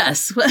devil.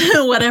 Yes,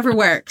 whatever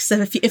works.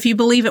 So if you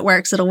believe it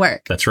works, it'll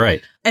work. That's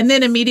right. And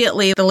then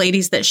immediately the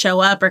ladies that show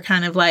up are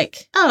kind of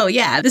like, oh,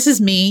 yeah, this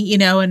is me, you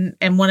know, and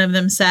one of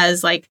them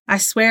says, like, I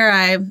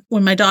swear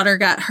when my daughter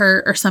got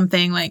hurt or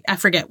something, like, I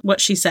forget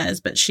what she says,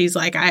 but she's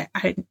like, I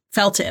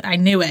felt it. I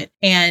knew it.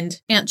 And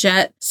Aunt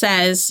Jet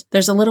says,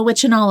 there's a little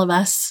witch in all of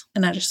us.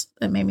 And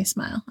it made me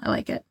smile. I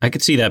like it. I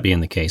could see that being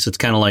the case. It's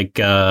kind of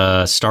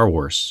like Star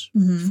Wars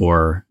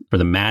for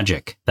the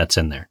magic that's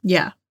in there.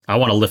 Yeah. I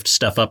want to lift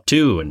stuff up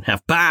too and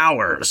have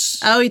powers.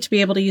 Oh, to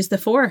be able to use the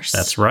force.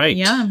 That's right.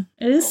 Yeah,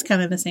 it is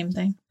kind of the same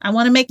thing. I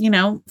want to make,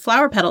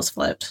 flower petals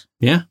float.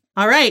 Yeah.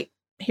 All right.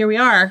 Here we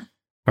are.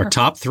 Our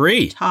top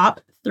 3. Top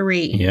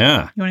 3.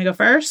 Yeah. You want to go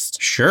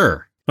first?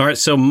 Sure. All right.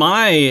 So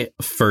my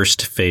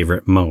first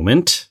favorite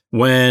moment,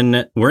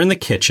 when we're in the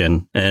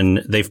kitchen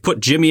and they've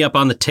put Jimmy up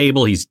on the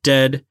table, he's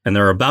dead, and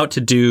they're about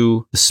to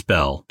do the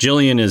spell.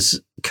 Jillian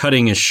is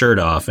cutting his shirt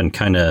off and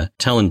kind of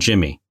telling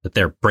Jimmy that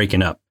they're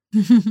breaking up.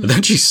 But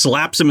then she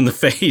slaps him in the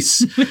face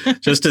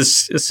just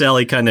as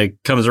Sally kind of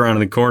comes around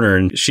in the corner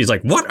and she's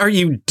like, what are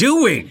you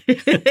doing?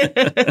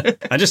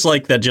 I just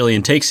like that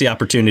Jillian takes the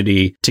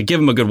opportunity to give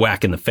him a good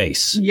whack in the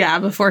face. Yeah,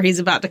 before he's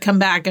about to come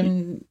back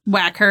and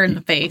whack her in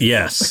the face.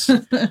 Yes.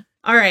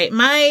 All right.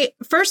 My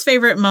first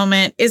favorite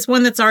moment is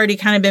one that's already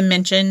kind of been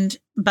mentioned.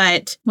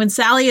 But when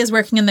Sally is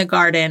working in the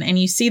garden and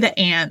you see the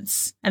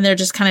ants and they're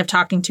just kind of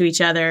talking to each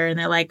other and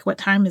they're like, what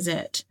time is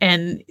it?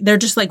 And they're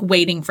just like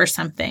waiting for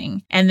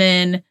something. And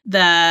then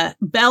the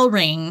bell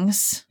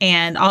rings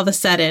and all of a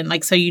sudden,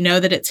 like, so you know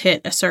that it's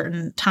hit a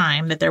certain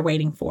time that they're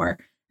waiting for.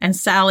 And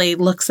Sally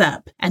looks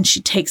up and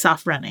she takes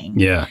off running.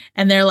 Yeah.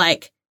 And they're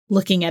like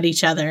looking at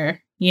each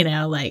other. You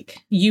know, like,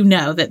 you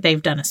know that they've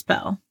done a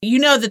spell. You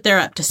know that they're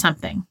up to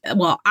something.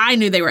 Well, I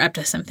knew they were up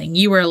to something.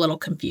 You were a little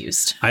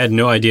confused. I had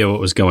no idea what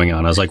was going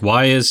on. I was like,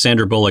 why is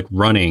Sandra Bullock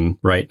running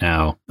right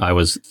now? I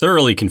was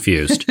thoroughly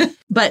confused.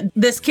 But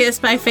This Kiss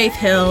by Faith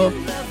Hill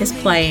is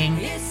playing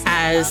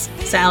as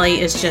Sally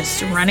is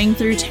just running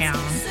through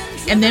town.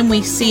 And then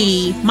we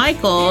see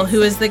Michael,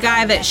 who is the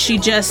guy that she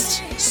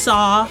just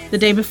saw the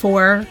day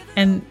before.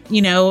 And,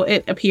 you know,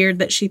 it appeared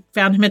that she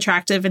found him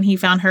attractive and he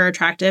found her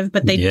attractive,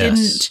 but they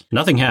didn't.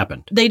 Nothing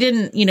happened. They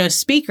didn't, you know,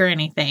 speak or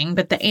anything,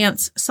 but the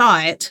ants saw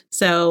it.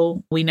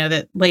 So we know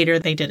that later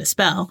they did a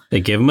spell. They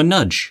gave him a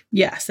nudge.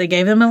 Yes, they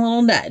gave him a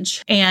little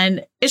nudge.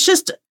 And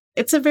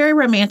it's a very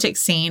romantic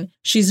scene.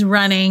 She's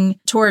running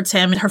towards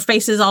him. Her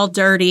face is all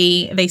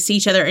dirty. They see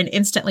each other and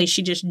instantly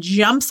she just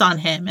jumps on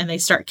him and they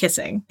start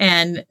kissing.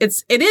 And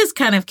it is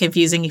kind of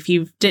confusing if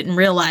you didn't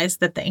realize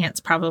that the ants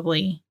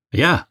probably...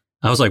 Yeah.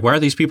 I was like, why are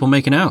these people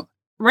making out?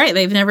 Right.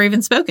 They've never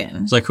even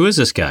spoken. It's like, who is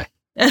this guy?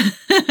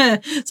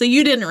 So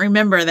you didn't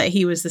remember that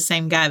he was the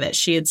same guy that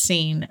she had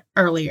seen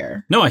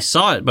earlier. No, I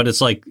saw it, but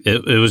it's like,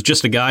 it was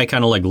just a guy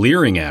kind of like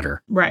leering at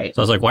her. Right.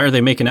 So I was like, why are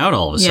they making out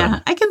all of a sudden? Yeah,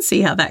 I can see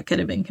how that could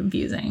have been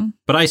confusing.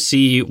 But I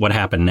see what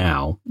happened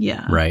now.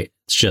 Yeah. Right.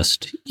 It's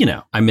just, you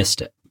know, I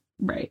missed it.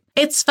 Right.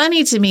 It's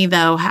funny to me,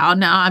 though, how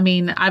now, I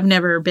mean, I've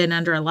never been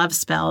under a love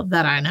spell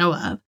that I know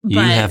of. You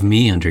have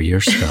me under your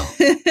spell.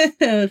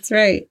 That's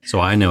right. So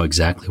I know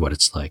exactly what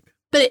it's like.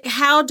 But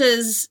how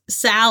does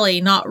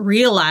Sally not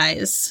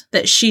realize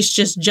that she's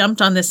just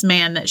jumped on this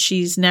man that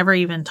she's never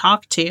even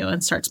talked to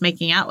and starts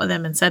making out with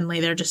him and suddenly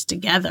they're just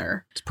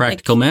together? It's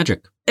practical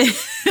magic.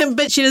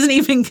 But she doesn't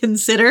even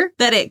consider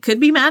that it could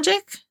be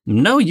magic?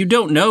 No, you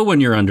don't know when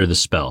you're under the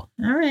spell.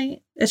 All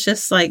right. It's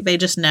just like they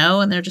just know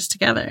and they're just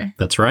together.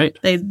 That's right.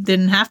 They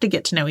didn't have to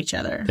get to know each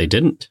other. They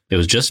didn't. It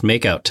was just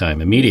make-out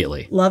time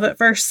immediately. Love at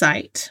first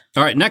sight.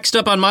 All right, next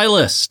up on my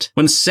list.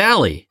 When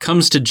Sally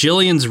comes to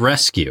Jillian's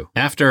rescue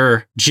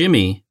after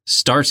Jimmy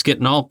starts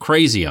getting all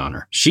crazy on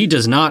her, she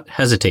does not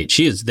hesitate.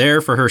 She is there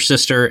for her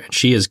sister and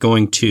she is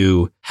going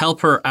to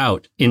help her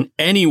out in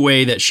any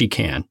way that she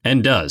can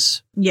and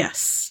does.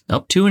 Yes.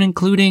 Up to and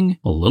including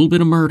a little bit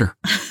of murder.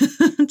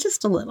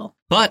 Just a little.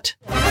 But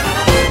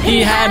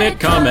he had it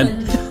coming.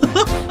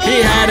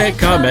 He had it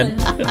coming.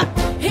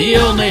 He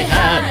only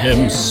had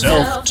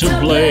himself to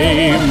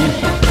blame.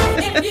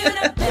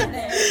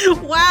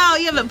 Wow,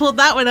 you haven't pulled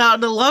that one out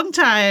in a long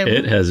time.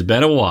 It has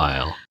been a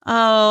while.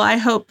 Oh, I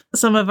hope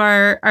some of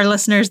our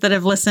listeners that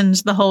have listened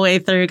the whole way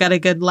through got a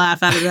good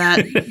laugh out of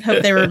that.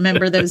 Hope they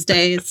remember those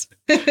days.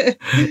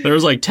 There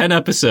was like 10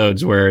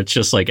 episodes where it's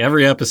just like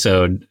every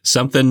episode,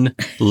 something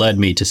led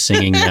me to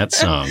singing that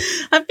song.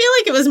 I feel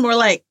like it was more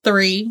like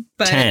 3.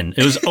 But 10.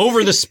 It was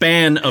over the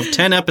span of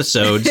 10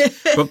 episodes,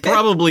 but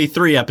probably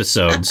 3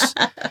 episodes.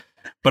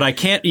 But I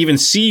can't even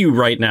see you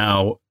right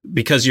now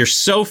because you're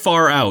so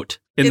far out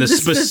in the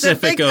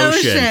specific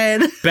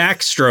ocean.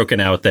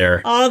 Backstroking out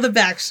there. All the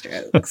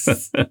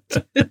backstrokes.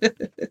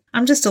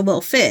 I'm just a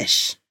little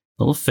fish.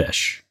 Little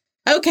fish.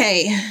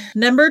 Okay,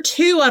 number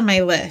 2 on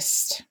my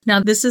list.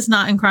 Now, this is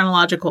not in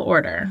chronological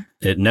order.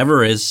 It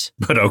never is,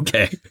 but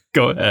okay.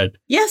 Go ahead.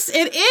 Yes,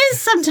 it is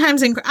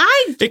sometimes in...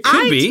 I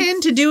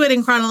tend to do it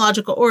in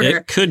chronological order.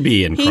 It could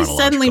be in chronological.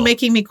 He's suddenly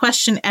making me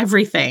question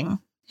everything.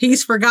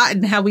 He's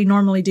forgotten how we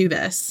normally do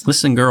this.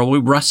 Listen, girl,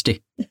 we're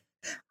rusty.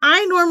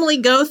 I normally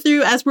go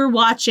through as we're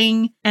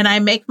watching, and I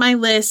make my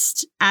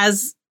list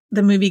as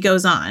the movie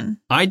goes on.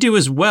 I do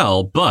as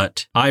well,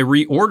 but I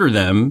reorder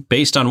them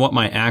based on what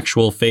my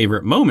actual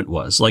favorite moment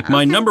was. Like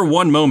my number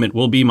 1 moment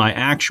will be my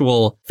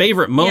actual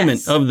favorite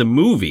moment of the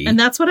movie. And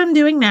that's what I'm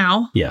doing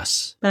now.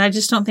 Yes. But I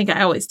just don't think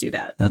I always do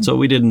that. That's what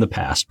we did in the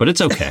past, but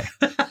it's okay.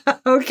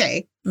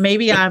 Okay.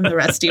 Maybe I'm the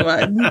rusty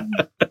one.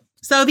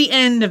 So the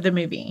end of the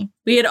movie.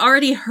 We had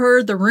already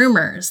heard the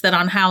rumors that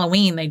on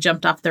Halloween they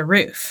jumped off the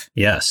roof.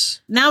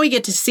 Yes. Now we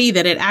get to see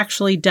that it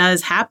actually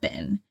does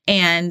happen.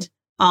 And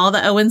all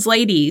the Owens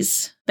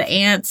ladies, the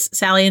aunts,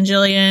 Sally and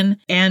Jillian,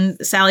 and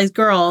Sally's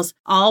girls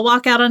all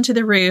walk out onto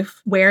the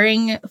roof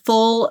wearing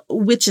full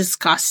witches'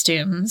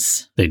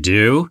 costumes. They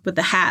do. With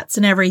the hats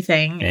and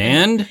everything.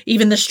 And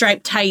even the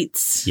striped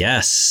tights.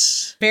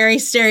 Yes. Very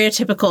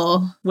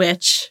stereotypical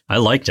witch. I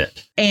liked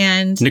it.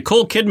 And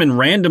Nicole Kidman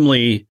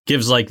randomly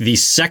gives like the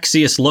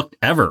sexiest look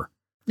ever.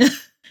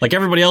 Like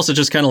everybody else is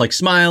just kind of like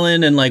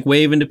smiling and like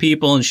waving to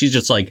people. And she's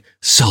just like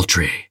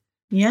sultry.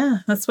 Yeah,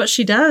 that's what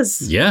she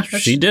does. Yeah,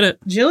 she did it.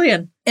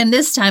 Jillian. And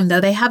this time,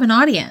 though, they have an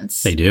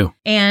audience. They do.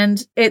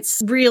 And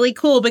it's really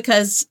cool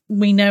because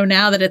we know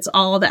now that it's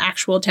all the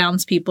actual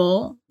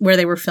townspeople where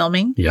they were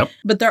filming. Yep.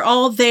 But they're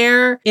all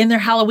there in their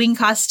Halloween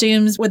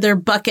costumes with their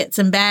buckets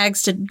and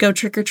bags to go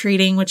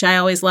trick-or-treating, which I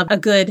always love a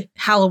good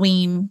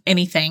Halloween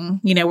anything,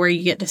 where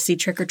you get to see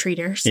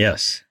trick-or-treaters.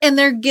 Yes. And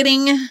they're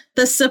getting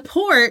the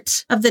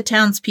support of the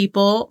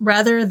townspeople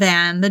rather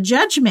than the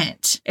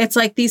judgment. It's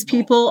like these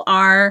people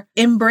are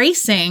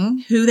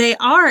embracing who they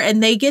are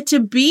and they get to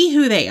be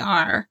who they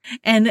are.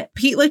 And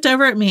Pete looked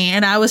over at me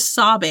and I was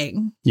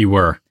sobbing. You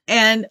were.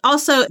 And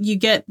also you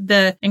get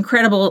the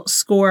incredible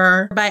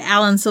score by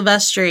Alan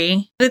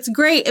Silvestri. It's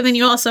great. And then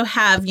you also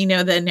have,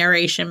 the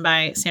narration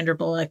by Sandra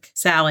Bullock,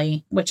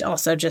 Sally, which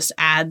also just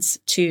adds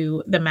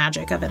to the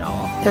magic of it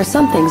all. There's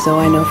some things, though,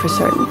 I know for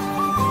certain.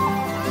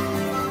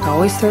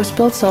 Always throw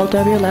spilled salt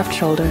over your left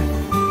shoulder.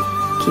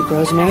 Keep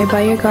rosemary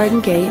by your garden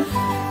gate.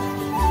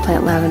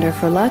 Plant lavender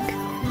for luck.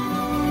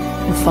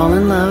 And fall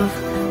in love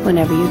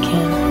whenever you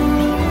can.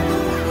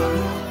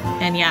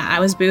 And yeah, I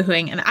was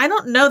boohooing. And I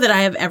don't know that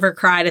I have ever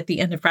cried at the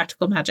end of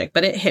Practical Magic,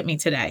 but it hit me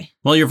today.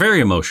 Well, you're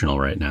very emotional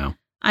right now.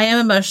 I am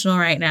emotional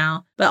right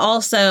now, but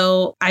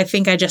also I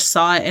think I just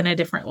saw it in a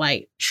different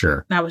light.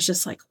 Sure. And I was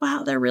just like,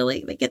 wow,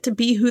 they get to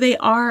be who they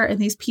are. And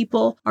these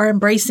people are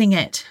embracing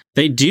it.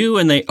 They do,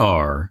 and they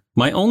are.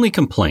 My only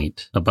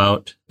complaint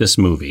about this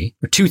movie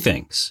are two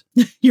things.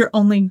 Your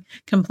only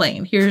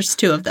complaint. Here's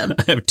two of them.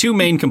 I have two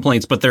main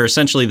complaints, but they're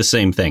essentially the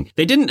same thing.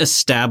 They didn't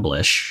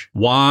establish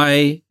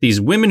why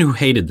these women who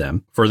hated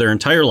them for their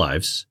entire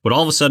lives would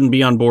all of a sudden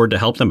be on board to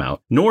help them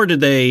out, nor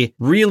did they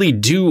really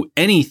do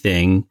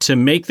anything to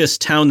make this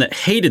town that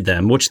hated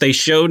them, which they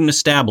showed and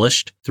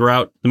established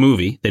throughout the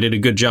movie. They did a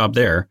good job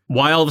there.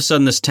 Why all of a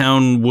sudden this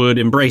town would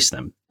embrace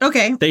them.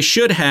 Okay. They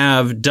should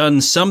have done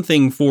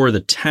something for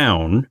the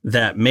town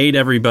that made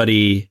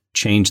everybody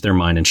change their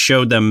mind and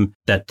showed them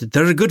that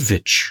they're a good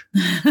witch.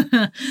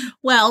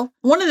 Well,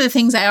 one of the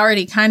things I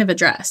already kind of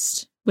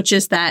addressed, which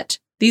is that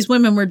these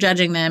women were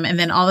judging them and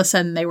then all of a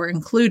sudden they were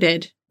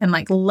included and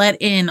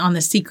let in on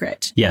the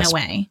secret in a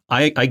way.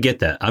 I get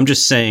that. I'm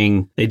just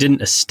saying they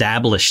didn't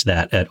establish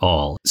that at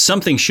all.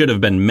 Something should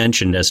have been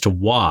mentioned as to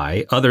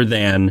why, other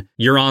than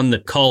you're on the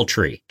call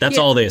tree. That's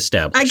all they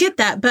established. I get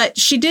that. But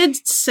she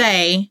did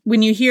say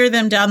when you hear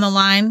them down the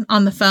line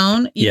on the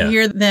phone, you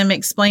hear them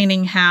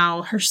explaining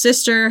how her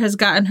sister has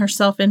gotten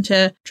herself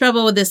into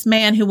trouble with this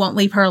man who won't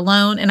leave her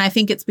alone. And I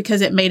think it's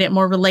because it made it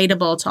more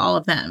relatable to all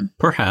of them.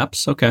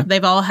 Perhaps. Okay.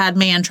 They've all had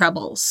man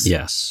troubles.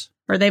 Yes.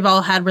 Or they've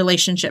all had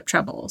relationship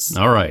troubles.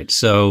 All right.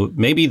 So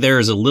maybe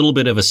there's a little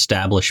bit of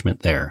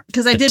establishment there.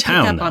 Because I did pick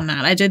up on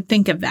that. I did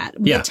think of that.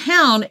 Yeah. The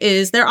town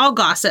they're all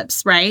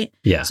gossips, right?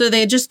 Yeah. So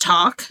they just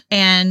talk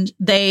and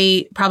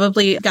they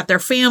probably got their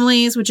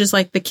families, which is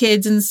like the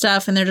kids and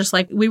stuff. And they're just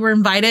like, we were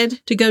invited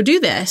to go do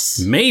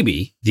this.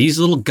 Maybe these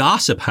little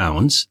gossip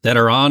hounds that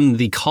are on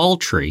the call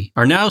tree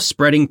are now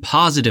spreading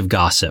positive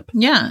gossip.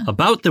 Yeah.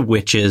 About the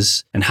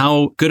witches and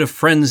how good of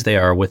friends they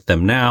are with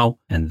them now.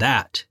 And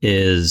that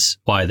is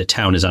why the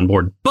town is on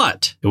board.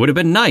 But it would have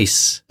been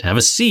nice to have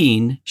a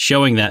scene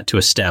showing that to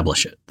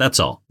establish it. That's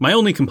all. My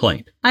only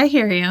complaint. I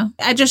hear you.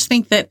 I just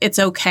think that it's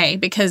okay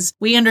because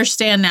we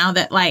understand now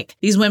that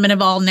these women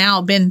have all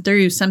now been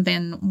through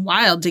something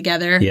wild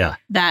together. Yeah.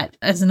 That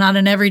is not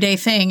an everyday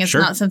thing. It's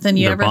not something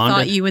you ever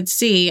thought you would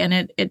see. And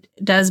it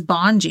does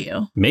bond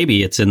you.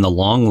 Maybe it's in the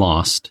long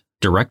lost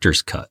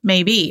director's cut.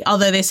 Maybe.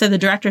 Although they said the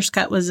director's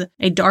cut was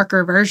a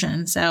darker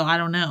version. So I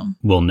don't know.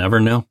 We'll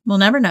never know. We'll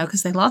never know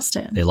because they lost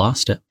it. They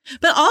lost it.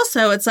 But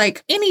also it's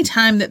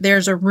anytime that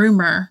there's a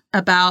rumor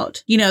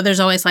about, there's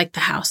always the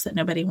house that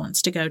nobody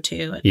wants to go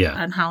to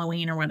on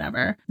Halloween or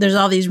whatever. There's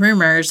all these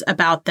rumors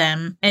about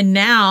them. And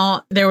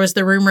now there was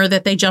the rumor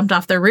that they jumped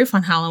off their roof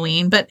on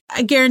Halloween. But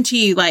I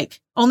guarantee you,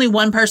 only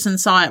one person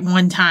saw it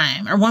one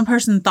time, or one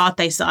person thought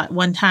they saw it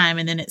one time,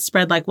 and then it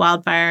spread like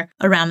wildfire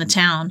around the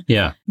town.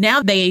 Yeah.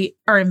 Now they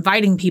are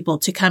inviting people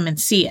to come and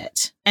see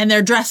it, and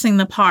they're dressing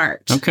the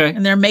part. Okay.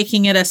 And they're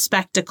making it a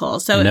spectacle.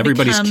 So and it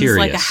everybody's becomes curious.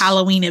 like a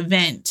Halloween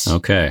event.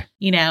 Okay.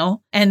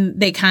 And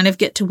they kind of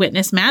get to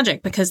witness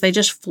magic because they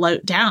just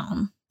float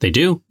down. They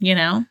do.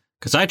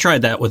 Because I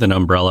tried that with an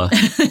umbrella.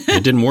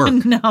 It didn't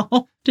work.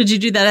 No. Did you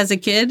do that as a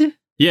kid?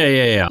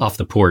 Yeah. Off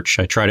the porch.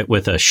 I tried it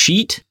with a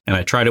sheet and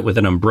I tried it with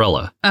an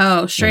umbrella.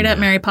 Oh, straight up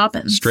Mary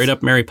Poppins. Straight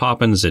up Mary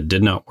Poppins. It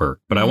did not work,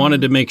 but I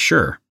wanted to make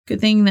sure.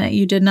 Good thing that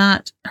you did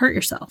not hurt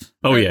yourself.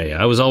 Oh,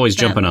 yeah. I was always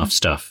jumping off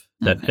stuff.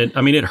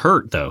 It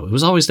hurt, though. It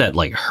was always that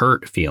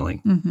hurt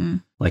feeling. Mm-hmm.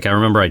 I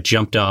remember I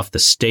jumped off the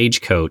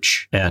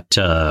stagecoach at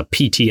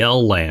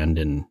PTL Land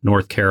in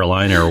North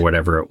Carolina or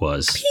whatever it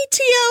was.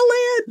 PTL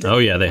Land. Oh,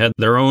 yeah. They had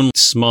their own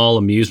small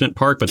amusement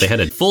park, but they had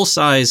a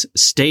full-size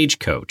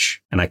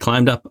stagecoach. And I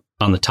climbed up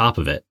on the top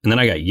of it. And then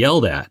I got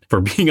yelled at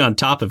for being on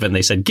top of it. And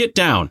they said, get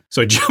down.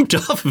 So I jumped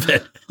off of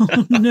it.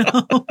 Oh,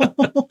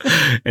 no.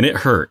 And it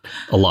hurt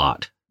a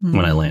lot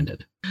when I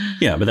landed.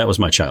 Yeah, but that was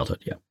my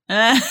childhood.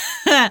 Yeah.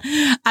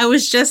 I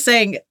was just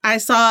saying, I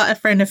saw a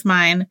friend of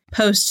mine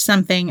post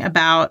something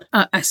about,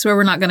 I swear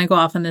we're not going to go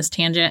off on this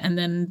tangent and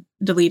then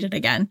delete it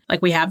again,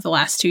 like we have the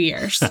last 2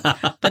 years.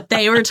 But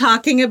they were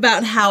talking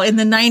about how in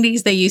the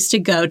 90s, they used to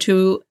go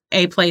to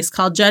a place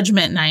called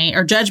Judgment Night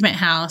or Judgment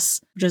House,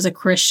 which is a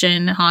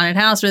Christian haunted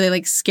house where they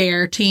like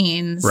scare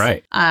teens,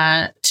 Right.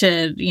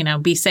 To,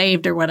 be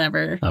saved or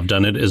whatever. I've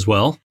done it as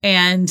well.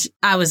 And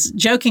I was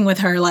joking with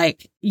her,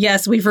 like,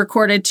 yes, we've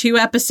recorded 2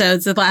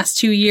 episodes the last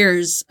 2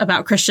 years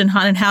about Christian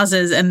haunted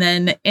houses and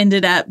then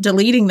ended up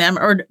deleting them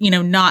or,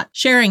 not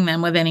sharing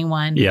them with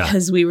anyone. Yeah.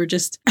 Because we were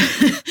just,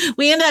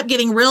 we end up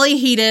getting really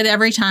heated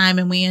every time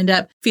and we end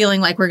up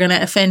feeling like we're going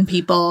to offend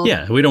people.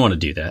 Yeah, we don't want to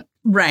do that.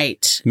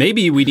 Right.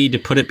 Maybe we need to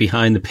put it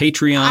behind the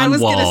Patreon wall. I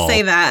was going to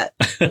say that.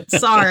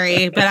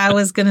 Sorry, but I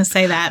was going to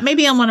say that.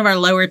 Maybe on one of our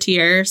lower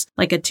tiers,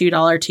 like a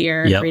 $2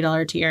 tier, Yep.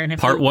 $3 tier. And if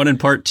Part 1 and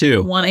Part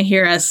 2. want to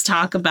hear us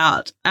talk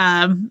about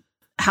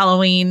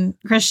Halloween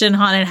Christian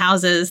haunted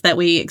houses that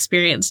we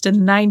experienced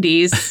in the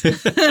 90s,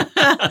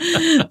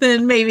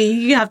 then maybe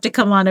you have to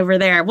come on over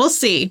there. We'll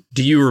see.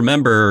 Do you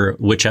remember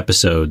which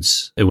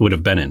episodes it would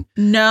have been in?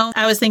 No,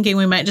 I was thinking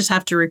we might just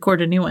have to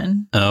record a new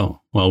one. Oh,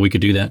 well, we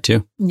could do that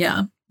too.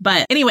 Yeah.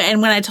 But anyway,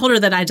 and when I told her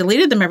that I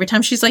deleted them every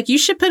time, she's like, you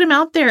should put them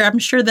out there. I'm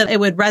sure that it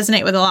would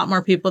resonate with a lot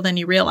more people than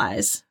you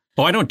realize.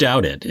 Oh, I don't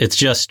doubt it. It's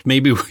just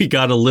maybe we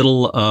got a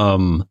little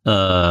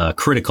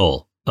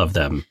critical of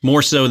them,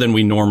 more so than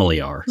we normally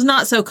are. It's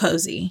not so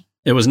cozy.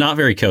 It was not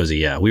very cozy.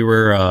 Yeah, we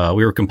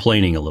were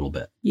complaining a little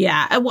bit.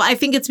 Yeah. Well, I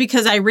think it's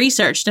because I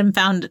researched and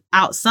found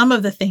out some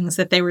of the things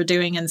that they were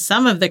doing in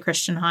some of the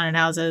Christian haunted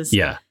houses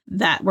Yeah.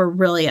 that were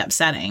really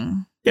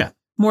upsetting. Yeah.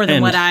 More than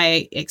And- what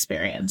I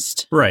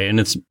experienced. Right. And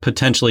it's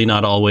potentially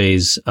not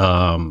always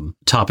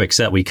topics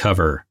that we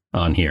cover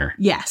on here.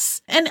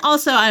 Yes. And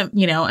also,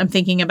 I'm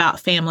thinking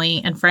about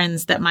family and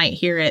friends that might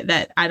hear it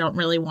that I don't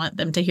really want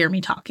them to hear me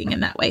talking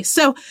in that way.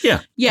 So,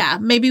 yeah,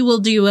 maybe we'll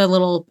do a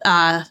little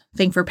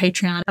thing for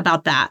Patreon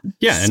about that.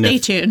 Yeah. And Stay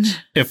tuned.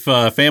 If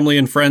family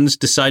and friends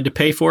decide to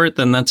pay for it,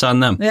 then that's on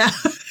them. Yeah.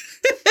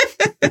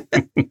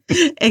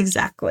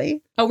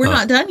 Exactly. Oh, we're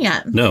not done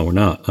yet. No, we're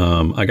not.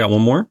 I got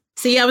one more.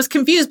 See, I was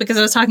confused because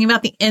I was talking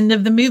about the end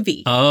of the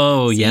movie.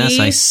 Oh, yes,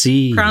 I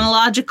see.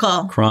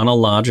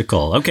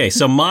 Chronological. Okay,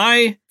 so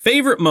my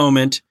favorite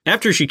moment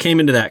after she came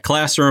into that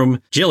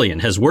classroom,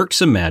 Jillian has worked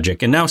some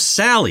magic, and now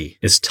Sally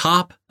is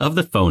top of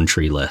the phone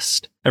tree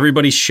list.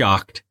 Everybody's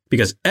shocked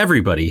because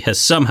everybody has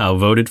somehow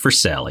voted for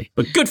Sally.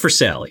 But good for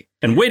Sally.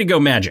 And way to go,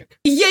 magic.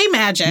 Yay,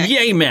 magic.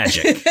 Yay,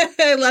 magic.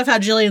 I love how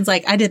Jillian's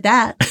like, I did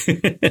that.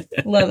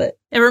 Love it.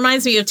 It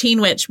reminds me of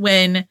Teen Witch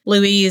when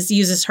Louise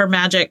uses her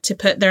magic to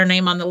put their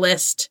name on the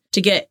list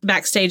to get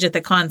backstage at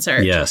the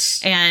concert. Yes.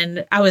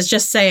 And I was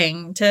just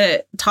saying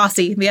to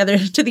Tossie,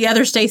 the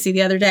other Stacy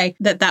the other day,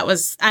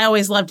 I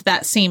always loved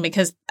that scene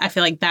because I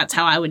feel like that's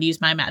how I would use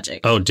my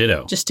magic. Oh,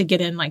 ditto. Just to get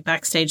in like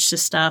backstage to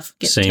stuff,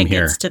 get Same tickets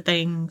here. to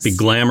things. Be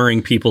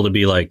glamoring people to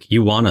be like,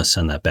 you want us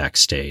on that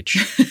backstage.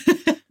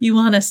 You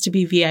want us to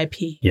be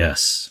VIP.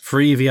 Yes.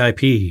 Free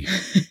VIP.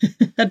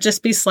 I'd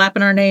just be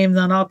slapping our names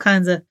on all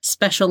kinds of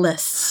special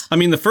lists. I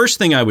mean, the first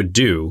thing I would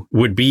do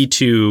would be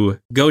to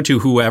go to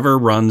whoever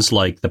runs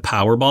like the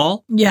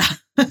Powerball, Yeah.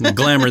 and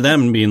glamour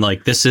them and being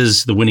like, this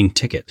is the winning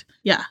ticket.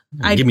 Yeah.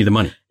 Give me the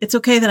money. It's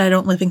okay that I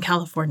don't live in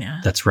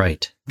California That's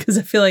right. because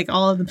I feel like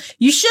all of them.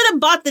 You should have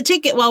bought the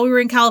ticket while we were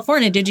in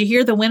California. Did you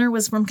hear the winner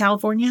was from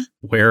California?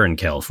 Where in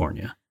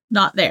California?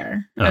 Not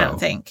there, I Oh. don't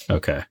think.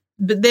 Okay.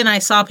 But then I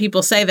saw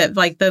people say that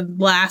like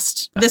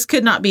this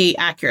could not be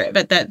accurate,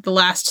 but that the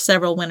last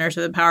several winners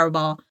of the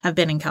Powerball have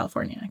been in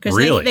California because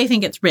Really? they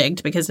think it's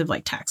rigged because of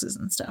like taxes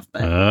and stuff.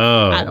 But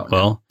Oh, I don't know.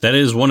 well, that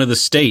is one of the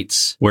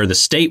states where the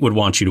state would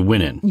want you to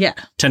win in. Yeah,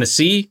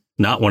 Tennessee,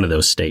 not one of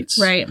those states.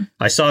 right.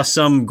 I saw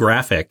some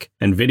graphic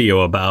and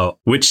video about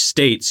which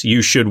states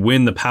you should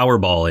win the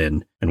Powerball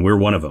in, and we're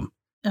one of them.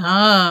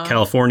 Oh,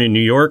 California, New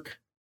York,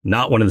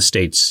 not one of the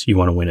states you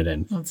want to win it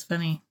in. that's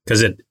funny.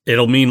 Because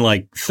it'll mean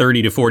like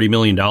 $30 to $40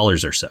 million or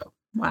so.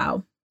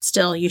 Wow.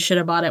 Still, you should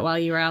have bought it while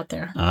you were out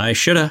there. I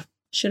shoulda.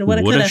 Shoulda,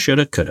 woulda, Woulda, coulda.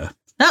 shoulda, coulda.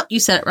 Oh, you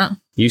said it wrong.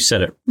 You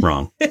said it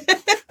wrong.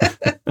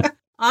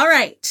 All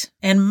right.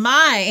 And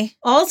my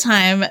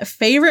all-time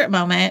favorite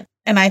moment,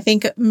 and I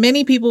think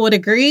many people would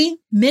agree,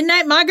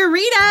 Midnight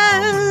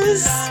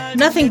Margaritas.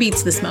 Nothing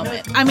beats this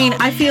moment. I mean,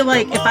 I feel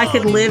like if I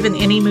could live in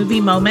any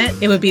movie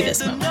moment, it would be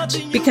this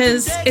moment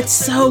because it's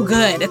so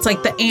good. It's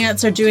like the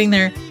ants are doing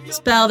their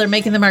spell, they're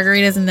making the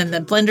margaritas, and then the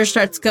blender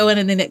starts going,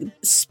 and then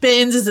it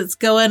spins as it's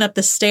going up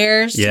the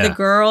stairs to Yeah. the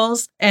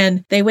girls,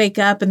 and they wake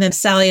up, and then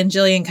Sally and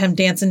Jillian come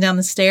dancing down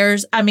the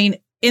stairs. I mean,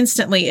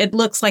 instantly, it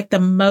looks like the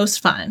most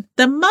fun.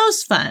 The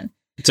most fun.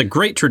 It's a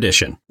great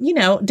tradition. You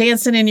know,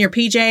 dancing in your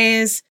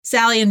PJs.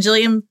 Sally and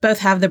Jillian both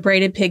have the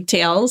braided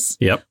pigtails,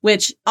 Yep.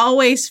 which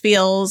always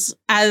feels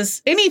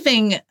as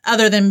anything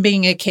other than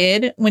being a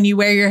kid. When you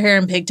wear your hair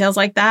in pigtails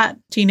like that,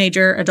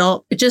 teenager,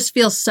 adult, it just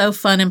feels so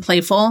fun and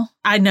playful.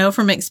 I know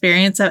from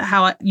experience of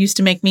how it used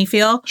to make me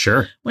feel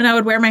Sure. when I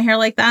would wear my hair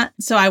like that.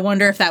 So I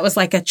wonder if that was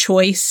like a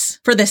choice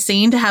for the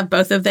scene to have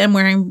both of them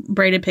wearing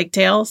braided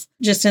pigtails,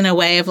 just in a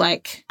way of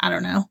like, I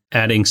don't know.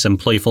 Adding some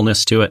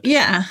playfulness to it.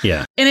 Yeah.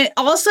 Yeah. And it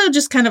also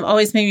just kind of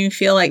always made me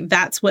feel like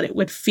that's what it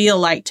would feel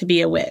like to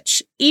be a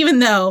witch, even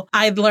though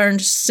I'd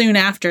learned soon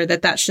after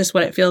that that's just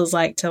what it feels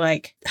like to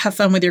like have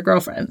fun with your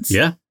girlfriends.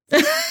 Yeah.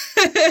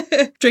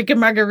 Drinking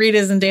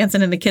margaritas and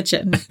dancing in the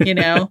kitchen, you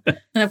know?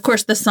 And of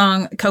course, the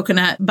song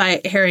Coconut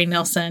by Harry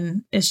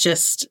Nilsson is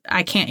just,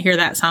 I can't hear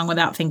that song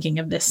without thinking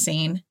of this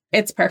scene.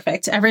 It's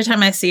perfect. Every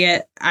time I see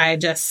it, I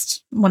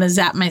just want to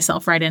zap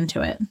myself right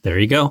into it. There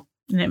you go.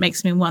 And it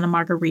makes me want a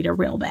margarita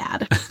real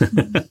bad.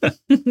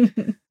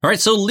 All right.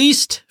 So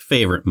least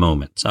favorite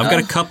moments. I've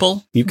got a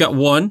couple. You've got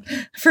one.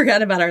 I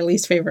forgot about our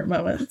least favorite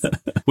moments.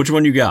 Which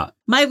one you got?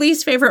 My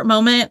least favorite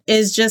moment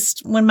is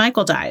just when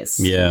Michael dies.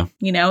 Yeah.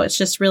 You know, it's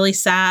just really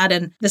sad.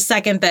 And the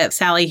second that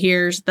Sally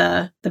hears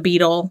the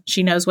beetle,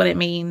 she knows what it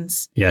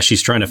means. Yeah.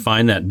 She's trying to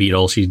find that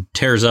beetle. She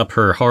tears up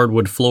her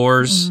hardwood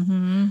floors.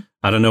 Mm-hmm.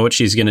 I don't know what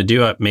she's going to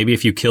do. Maybe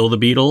if you kill the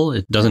beetle,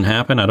 it doesn't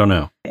happen. I don't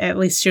know. At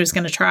least she was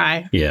going to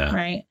try. Yeah.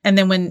 Right. And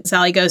then when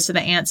Sally goes to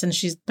the aunts and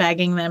she's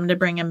begging them to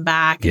bring him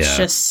back, it's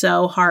just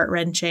so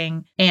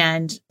heart-wrenching.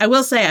 And I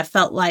will say I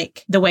felt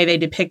like the way they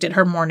depicted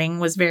her mourning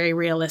was very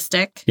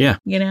realistic. Yeah.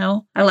 You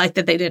know, I like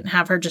that they didn't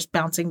have her just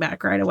bouncing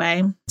back right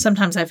away.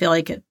 Sometimes I feel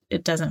like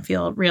it doesn't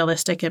feel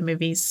realistic in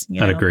movies. You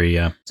know? I'd agree.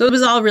 Yeah. So it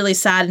was all really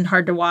sad and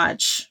hard to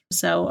watch.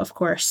 So, of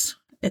course,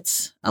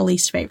 it's a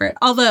least favorite,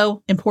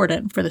 although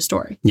important for the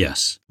story.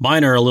 Yes.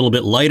 Mine are a little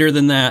bit lighter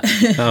than that.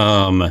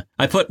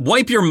 I put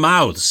wipe your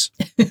mouths.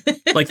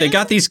 Like they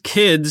got these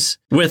kids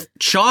with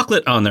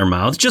chocolate on their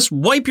mouths. Just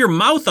wipe your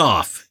mouth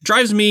off.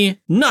 Drives me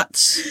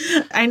nuts.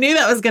 I knew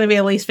that was going to be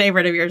a least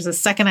favorite of yours the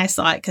second I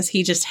saw it because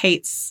he just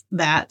hates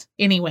that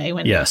anyway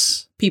when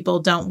people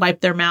don't wipe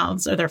their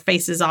mouths or their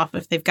faces off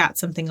if they've got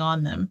something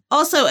on them.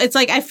 Also, it's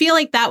like I feel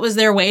like that was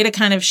their way to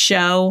kind of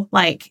show,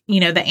 like, you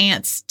know, the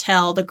aunts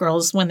tell the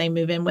girls when they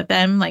move in with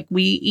them, like,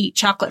 we eat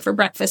chocolate for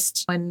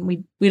breakfast and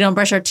we don't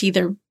brush our teeth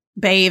or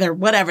bathe or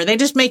whatever. They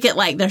just make it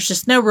like there's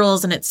just no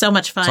rules and it's so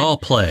much fun. It's all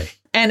play.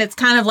 And it's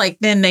kind of like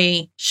then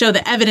they show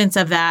the evidence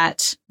of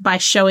that by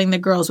showing the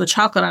girls with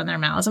chocolate on their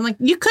mouths. I'm like,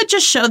 you could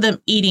just show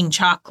them eating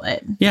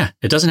chocolate. Yeah.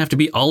 It doesn't have to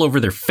be all over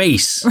their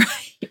face.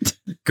 Right.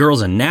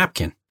 Girls, a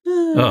napkin.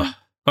 Ugh.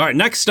 All right,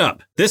 next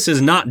up. This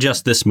is not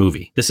just this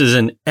movie. This is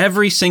in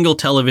every single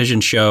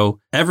television show,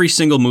 every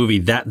single movie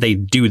that they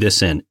do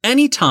this in.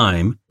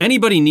 Anytime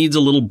anybody needs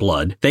a little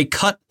blood, they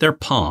cut their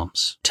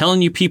palms.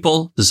 Telling you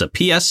people, this is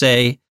a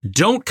PSA,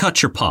 don't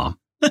cut your palm.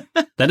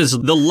 That is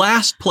the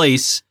last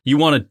place you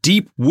want a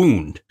deep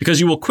wound because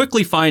you will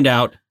quickly find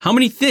out how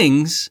many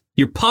things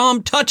your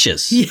palm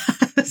touches.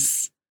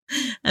 Yes.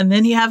 And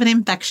then you have an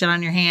infection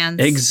on your hands.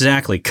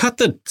 Exactly. Cut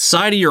the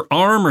side of your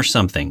arm or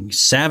something,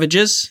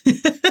 savages.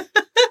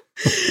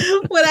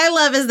 What I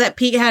love is that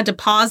Pete had to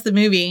pause the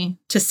movie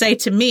to say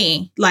to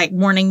me, like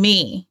warning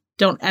me,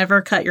 don't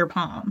ever cut your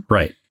palm.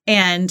 Right.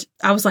 And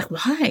I was like,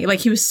 why? Like,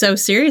 he was so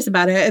serious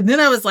about it. And then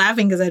I was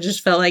laughing because I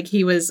just felt like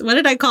he was, what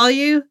did I call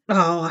you?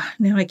 Oh,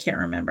 now I can't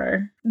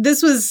remember.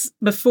 This was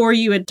before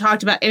you had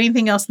talked about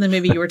anything else in the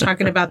movie. You were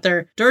talking about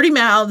their dirty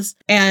mouths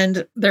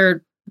and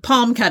their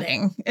palm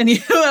cutting. And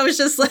I was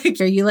just like,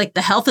 are you like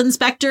the health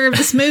inspector of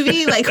this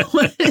movie? Like,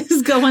 what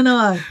is going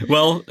on?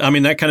 Well, I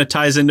mean, that kind of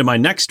ties into my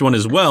next one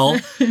as well,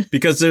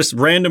 because this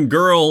random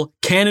girl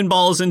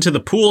cannonballs into the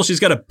pool. She's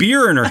got a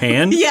beer in her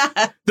hand. Yeah.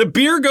 The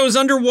beer goes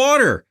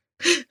underwater.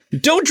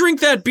 Don't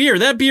drink that beer.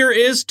 That beer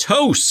is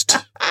toast.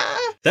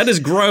 That is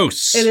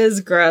gross. It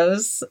is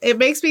gross. It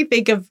makes me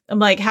think of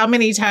like how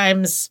many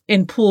times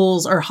in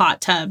pools or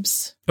hot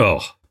tubs.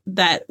 Oh.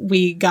 That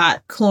we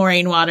got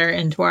chlorine water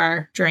into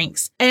our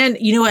drinks. And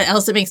you know what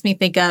else it makes me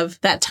think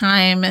of? That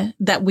time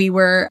that we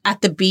were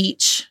at the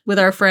beach with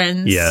our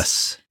friends.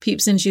 Yes.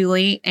 Peeps and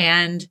Julie,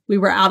 and we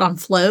were out on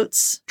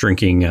floats.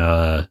 Drinking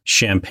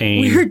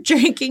champagne. We were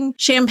drinking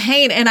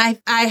champagne, and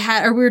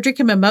we were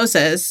drinking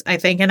mimosas, I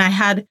think, and I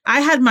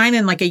had mine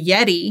in like a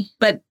Yeti,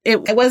 but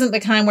it wasn't the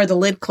kind where the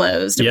lid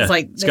closed. It was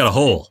like it's got a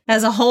hole.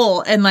 As a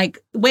hole, and like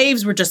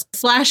waves were just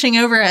slashing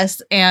over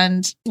us,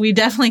 and we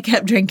definitely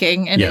kept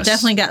drinking, and it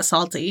definitely got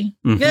salty.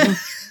 Mm-hmm.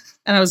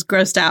 And I was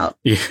grossed out.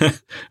 Yeah.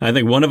 I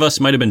think one of us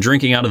might have been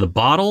drinking out of the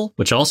bottle,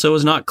 which also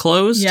is not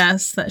closed.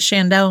 Yes, that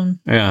Shandong.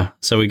 Yeah.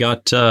 So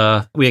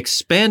we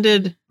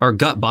expanded our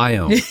gut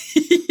biome.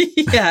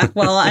 Yeah.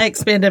 Well, I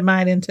expanded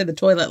mine into the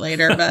toilet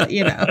later, but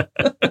you know,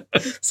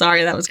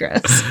 sorry, that was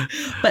gross,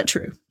 but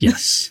true.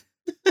 Yes.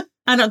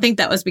 I don't think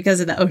that was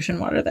because of the ocean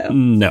water, though.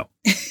 No.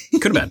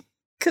 Could have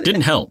been.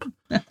 Didn't help.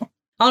 No.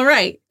 All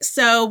right.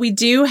 So we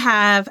do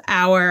have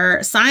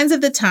our signs of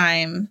the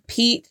time.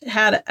 Pete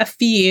had a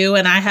few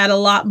and I had a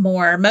lot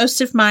more. Most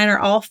of mine are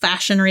all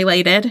fashion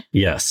related.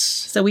 Yes.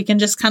 So we can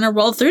just kind of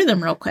roll through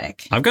them real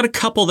quick. I've got a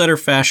couple that are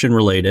fashion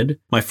related.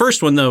 My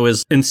first one, though,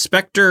 is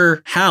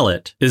Inspector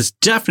Hallett is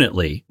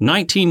definitely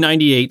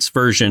 1998's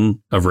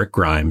version of Rick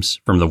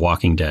Grimes from The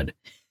Walking Dead.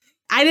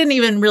 I didn't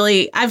even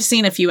really, I've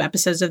seen a few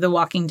episodes of The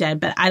Walking Dead,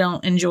 but I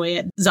don't enjoy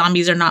it.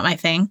 Zombies are not my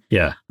thing.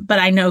 Yeah. But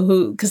I know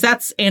who, because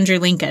that's Andrew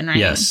Lincoln, right?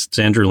 Yes, it's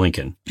Andrew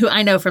Lincoln. Who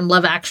I know from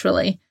Love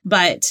Actually.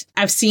 But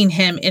I've seen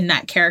him in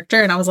that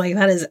character, and I was like,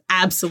 that is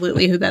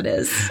absolutely who that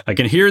is. I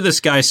can hear this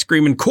guy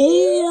screaming,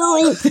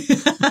 Coral!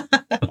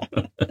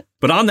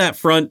 But on that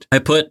front, I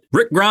put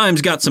Rick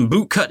Grimes got some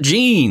bootcut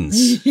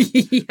jeans,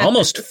 Yes.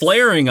 almost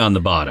flaring on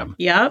the bottom.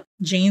 Yep.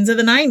 Jeans of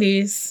the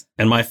 90s.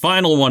 And my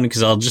final one,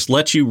 because I'll just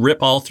let you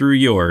rip all through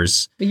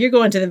yours. But you're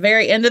going to the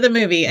very end of the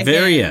movie. Again.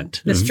 Very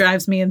end. This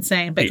drives me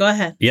insane, but go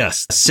ahead.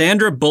 Yes.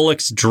 Sandra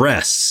Bullock's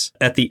dress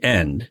at the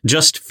end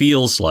just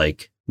feels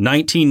like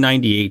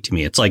 1998 to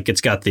me. It's like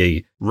it's got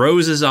the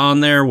roses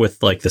on there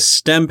with like the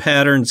stem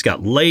pattern. It's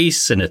got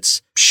lace and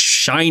it's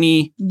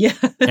shiny. Yeah.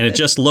 And it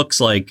just looks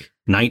like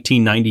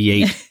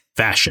 1998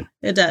 fashion.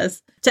 It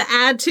does. To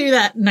add to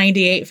that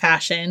 98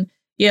 fashion,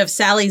 you have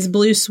Sally's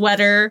blue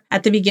sweater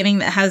at the beginning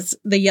that has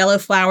the yellow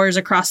flowers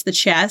across the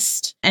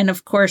chest. And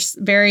of course,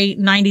 very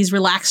 90s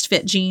relaxed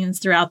fit jeans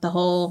throughout the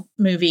whole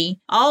movie.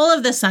 All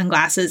of the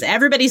sunglasses,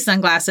 everybody's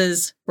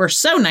sunglasses were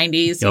so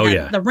 90s. Oh, You had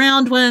yeah. The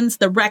round ones,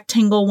 the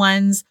rectangle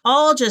ones,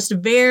 all just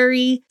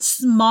very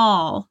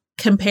small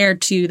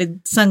compared to the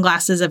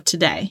sunglasses of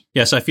today.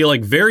 Yes, I feel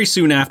like very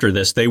soon after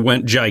this, they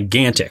went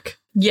gigantic.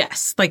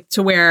 Yes, like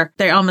to where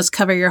they almost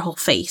cover your whole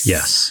face.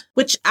 Yes.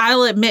 Which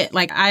I'll admit,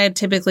 like I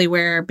typically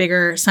wear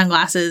bigger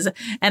sunglasses.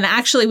 And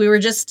actually, we were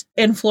just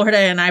in Florida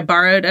and I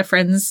borrowed a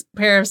friend's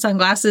pair of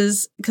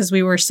sunglasses because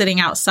we were sitting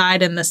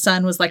outside and the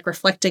sun was like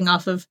reflecting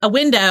off of a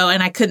window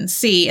and I couldn't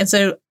see. And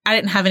so I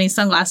didn't have any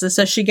sunglasses.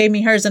 So she gave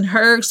me hers and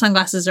her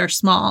sunglasses are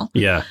small.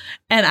 Yeah.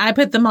 And I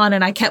put them on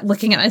and I kept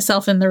looking at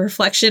myself in the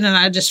reflection and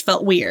I just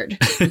felt weird.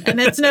 And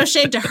it's no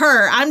shade to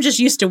her. I'm just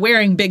used to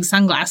wearing big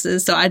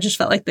sunglasses. So I just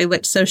felt like they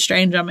looked so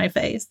strange on my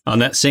face. On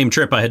that same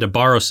trip, I had to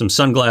borrow some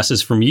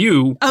sunglasses from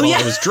you while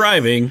I was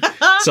driving.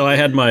 So I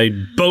had my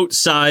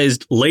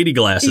boat-sized lady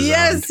glasses on.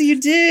 Yes, you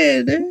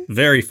did.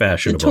 Very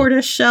fashionable. The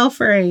tortoise shell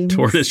frame.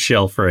 Tortoise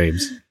shell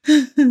frames.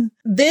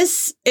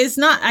 This is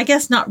not, I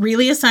guess, not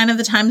really a sign of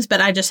the times, but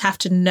I just have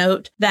to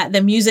note that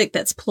the music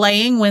that's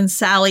playing when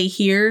Sally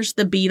hears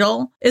the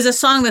beetle is a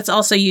song that's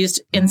also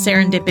used in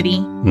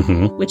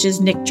Serendipity, which is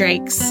Nick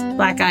Drake's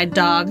Black Eyed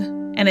Dog.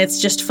 And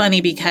it's just funny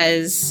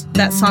because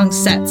that song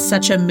sets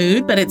such a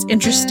mood, but it's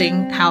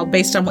interesting how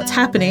based on what's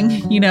happening,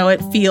 you know,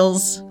 it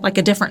feels like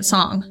a different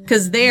song.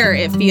 Because there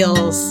it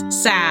feels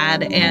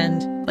sad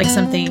and like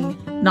something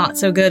not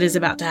so good is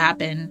about to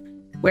happen.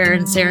 Where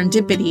in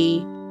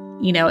Serendipity,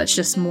 you know, it's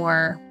just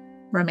more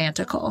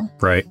romantical.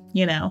 Right.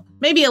 You know,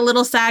 maybe a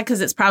little sad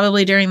because it's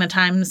probably during the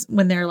times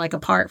when they're like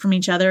apart from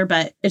each other,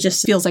 but it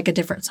just feels like a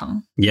different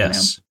song.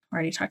 Yes. You know?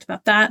 Already talked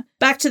about that.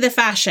 Back to the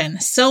fashion.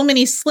 So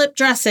many slip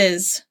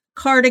dresses,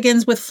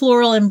 cardigans with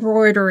floral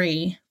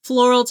embroidery,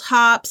 floral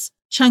tops,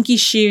 chunky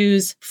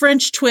shoes,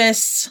 French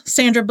twists.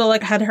 Sandra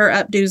Bullock had her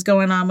updos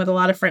going on with a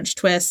lot of French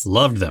twists.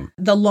 Loved them.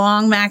 The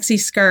long maxi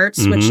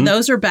skirts, which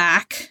those are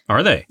back.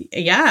 Are they?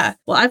 Yeah.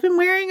 Well, I've been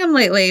wearing them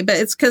lately, but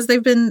it's because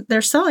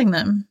they're selling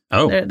them.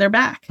 Oh. They're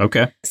back.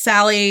 Okay.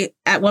 Sally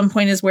at one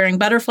point is wearing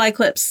butterfly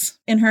clips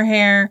in her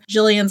hair.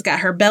 Jillian's got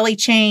her belly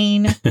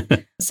chain.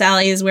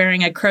 Sally is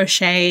wearing a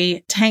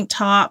crochet tank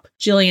top.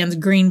 Jillian's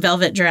green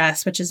velvet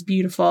dress, which is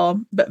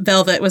beautiful. But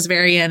velvet was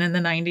very in the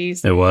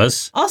 90s. It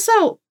was?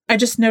 Also, I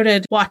just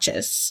noted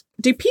watches.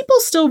 Do people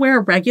still wear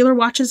regular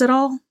watches at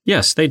all?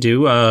 Yes, they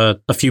do. A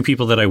few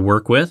people that I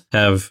work with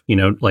have, you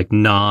know, like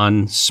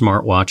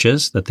non-smart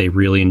watches that they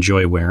really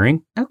enjoy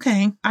wearing.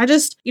 Okay. I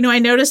just, you know, I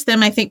noticed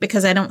them, I think,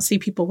 because I don't see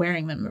people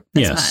wearing them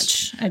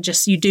as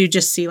much. You do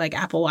just see like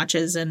Apple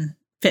Watches and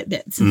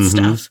Fitbits and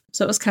stuff.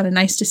 So it was kind of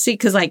nice to see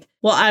because like,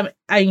 well,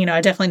 I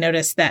definitely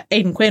noticed that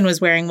Aidan Quinn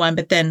was wearing one,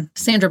 but then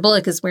Sandra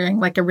Bullock is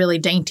wearing like a really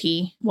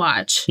dainty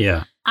watch.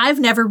 Yeah.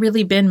 I've never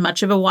really been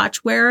much of a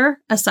watch wearer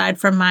aside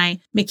from my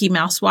Mickey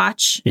Mouse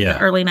watch in the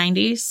early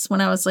 90s when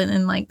I was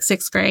in like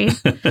 6th grade.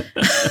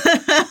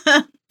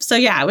 So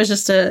yeah, it was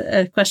just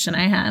a question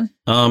I had.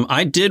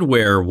 I did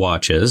wear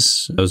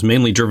watches. I was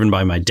mainly driven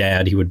by my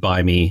dad. He would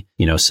buy me,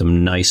 you know,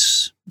 some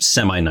nice,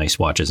 semi-nice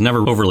watches. Never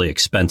overly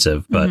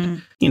expensive, but,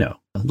 you know,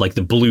 like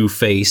the blue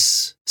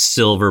face,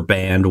 silver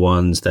band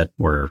ones that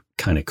were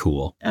kind of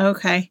cool.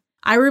 Okay.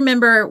 I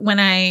remember when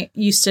I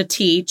used to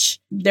teach,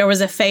 there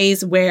was a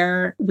phase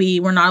where we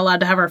were not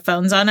allowed to have our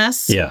phones on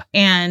us. Yeah.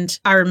 And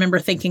I remember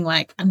thinking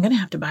like, I'm going to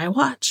have to buy a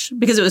watch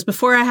because it was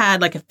before I had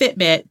like a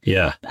Fitbit.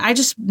 Yeah. I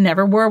just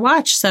never wore a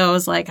watch. So I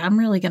was like, I'm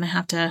really going to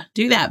have to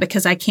do that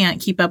because I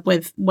can't keep up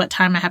with what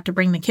time I have to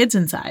bring the kids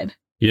inside.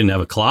 You didn't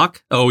have a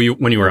clock? Oh,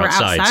 when you were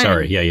outside.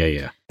 Sorry.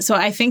 Yeah. So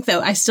I think,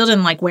 though, I still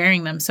didn't like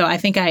wearing them. So I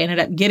think I ended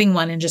up getting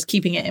one and just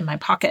keeping it in my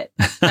pocket.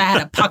 I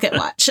had a pocket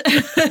watch.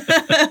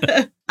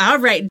 All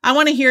right. I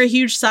want to hear a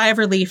huge sigh of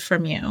relief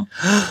from you.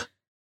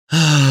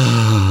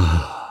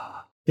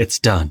 It's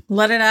done.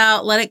 Let it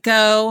out. Let it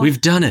go.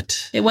 We've done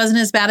it. It wasn't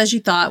as bad as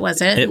you thought,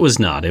 was it? It was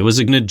not. It was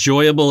an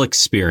enjoyable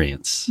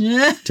experience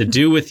to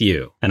do with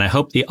you. And I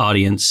hope the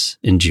audience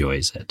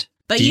enjoys it.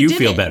 But Do you did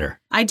feel it. better?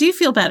 I do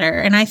feel better,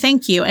 and I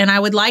thank you. And I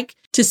would like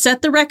to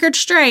set the record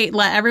straight,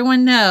 let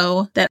everyone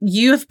know that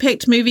you have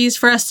picked movies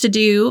for us to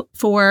do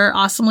for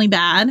Awesomely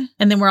Bad.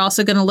 And then we're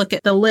also going to look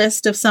at the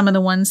list of some of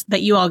the ones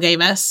that you all gave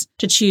us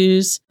to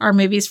choose our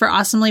movies for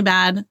Awesomely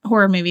Bad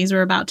horror movies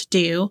we're about to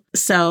do.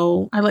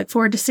 So I look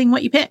forward to seeing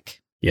what you pick.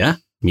 Yeah,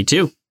 me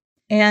too.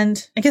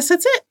 And I guess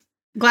that's it.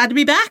 Glad to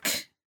be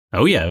back.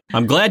 Oh, yeah.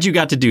 I'm glad you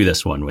got to do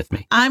this one with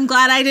me. I'm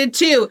glad I did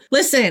too.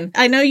 Listen,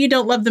 I know you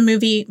don't love the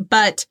movie,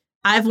 but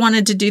I've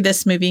wanted to do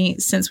this movie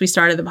since we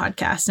started the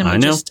podcast, and we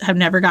just have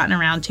never gotten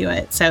around to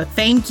it. So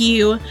thank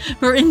you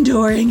for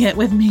enduring it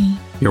with me.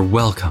 You're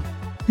welcome.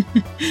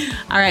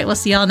 All right, we'll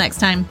see y'all next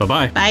time.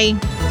 Bye-bye. Bye.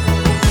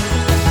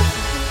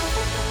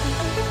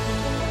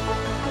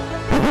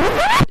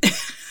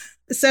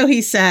 So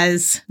he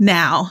says,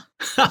 now.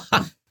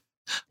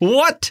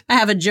 What? I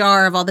have a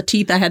jar of all the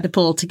teeth I had to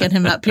pull to get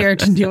him up here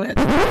to do it.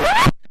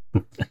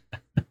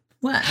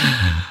 What?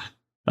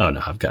 Oh,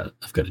 no, I've got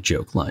a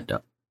joke lined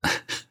up.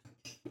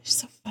 You're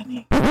so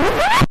funny.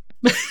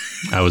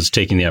 I was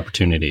taking the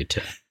opportunity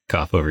to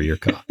cough over your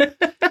cough.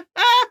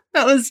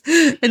 That was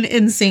an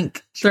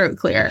in-sync throat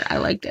clear. I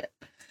liked it.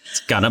 It's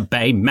gonna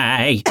be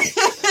me.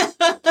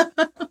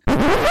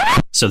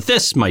 So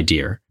this, my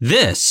dear,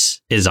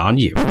 this is on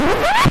you.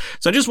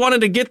 So I just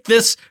wanted to get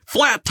this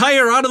flat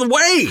tire out of the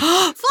way.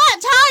 Flat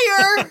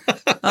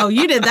tire? Oh,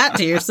 you did that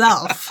to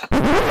yourself.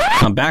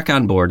 I'm back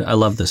on board. I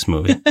love this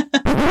movie.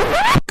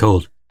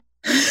 Cold.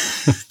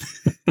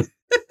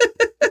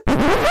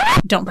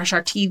 Don't brush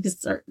our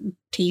teeth or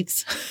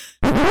teeths.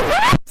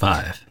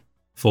 5,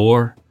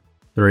 4,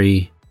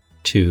 3,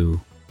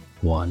 2,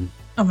 1.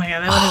 Oh my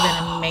God, that would have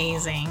been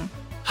amazing.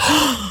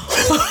 Oh,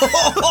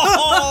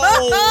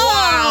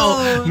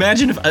 wow.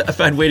 Imagine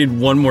if I'd waited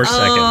one more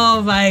second.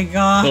 Oh my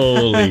God.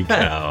 Holy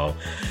cow.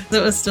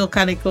 That was still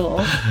kind of cool.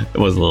 It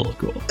was a little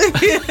cool.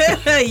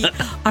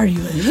 Are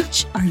you a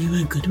witch? Are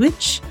you a good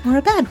witch or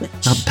a bad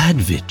witch? A bad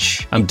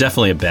witch. I'm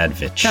definitely a bad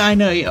witch. I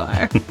know you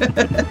are.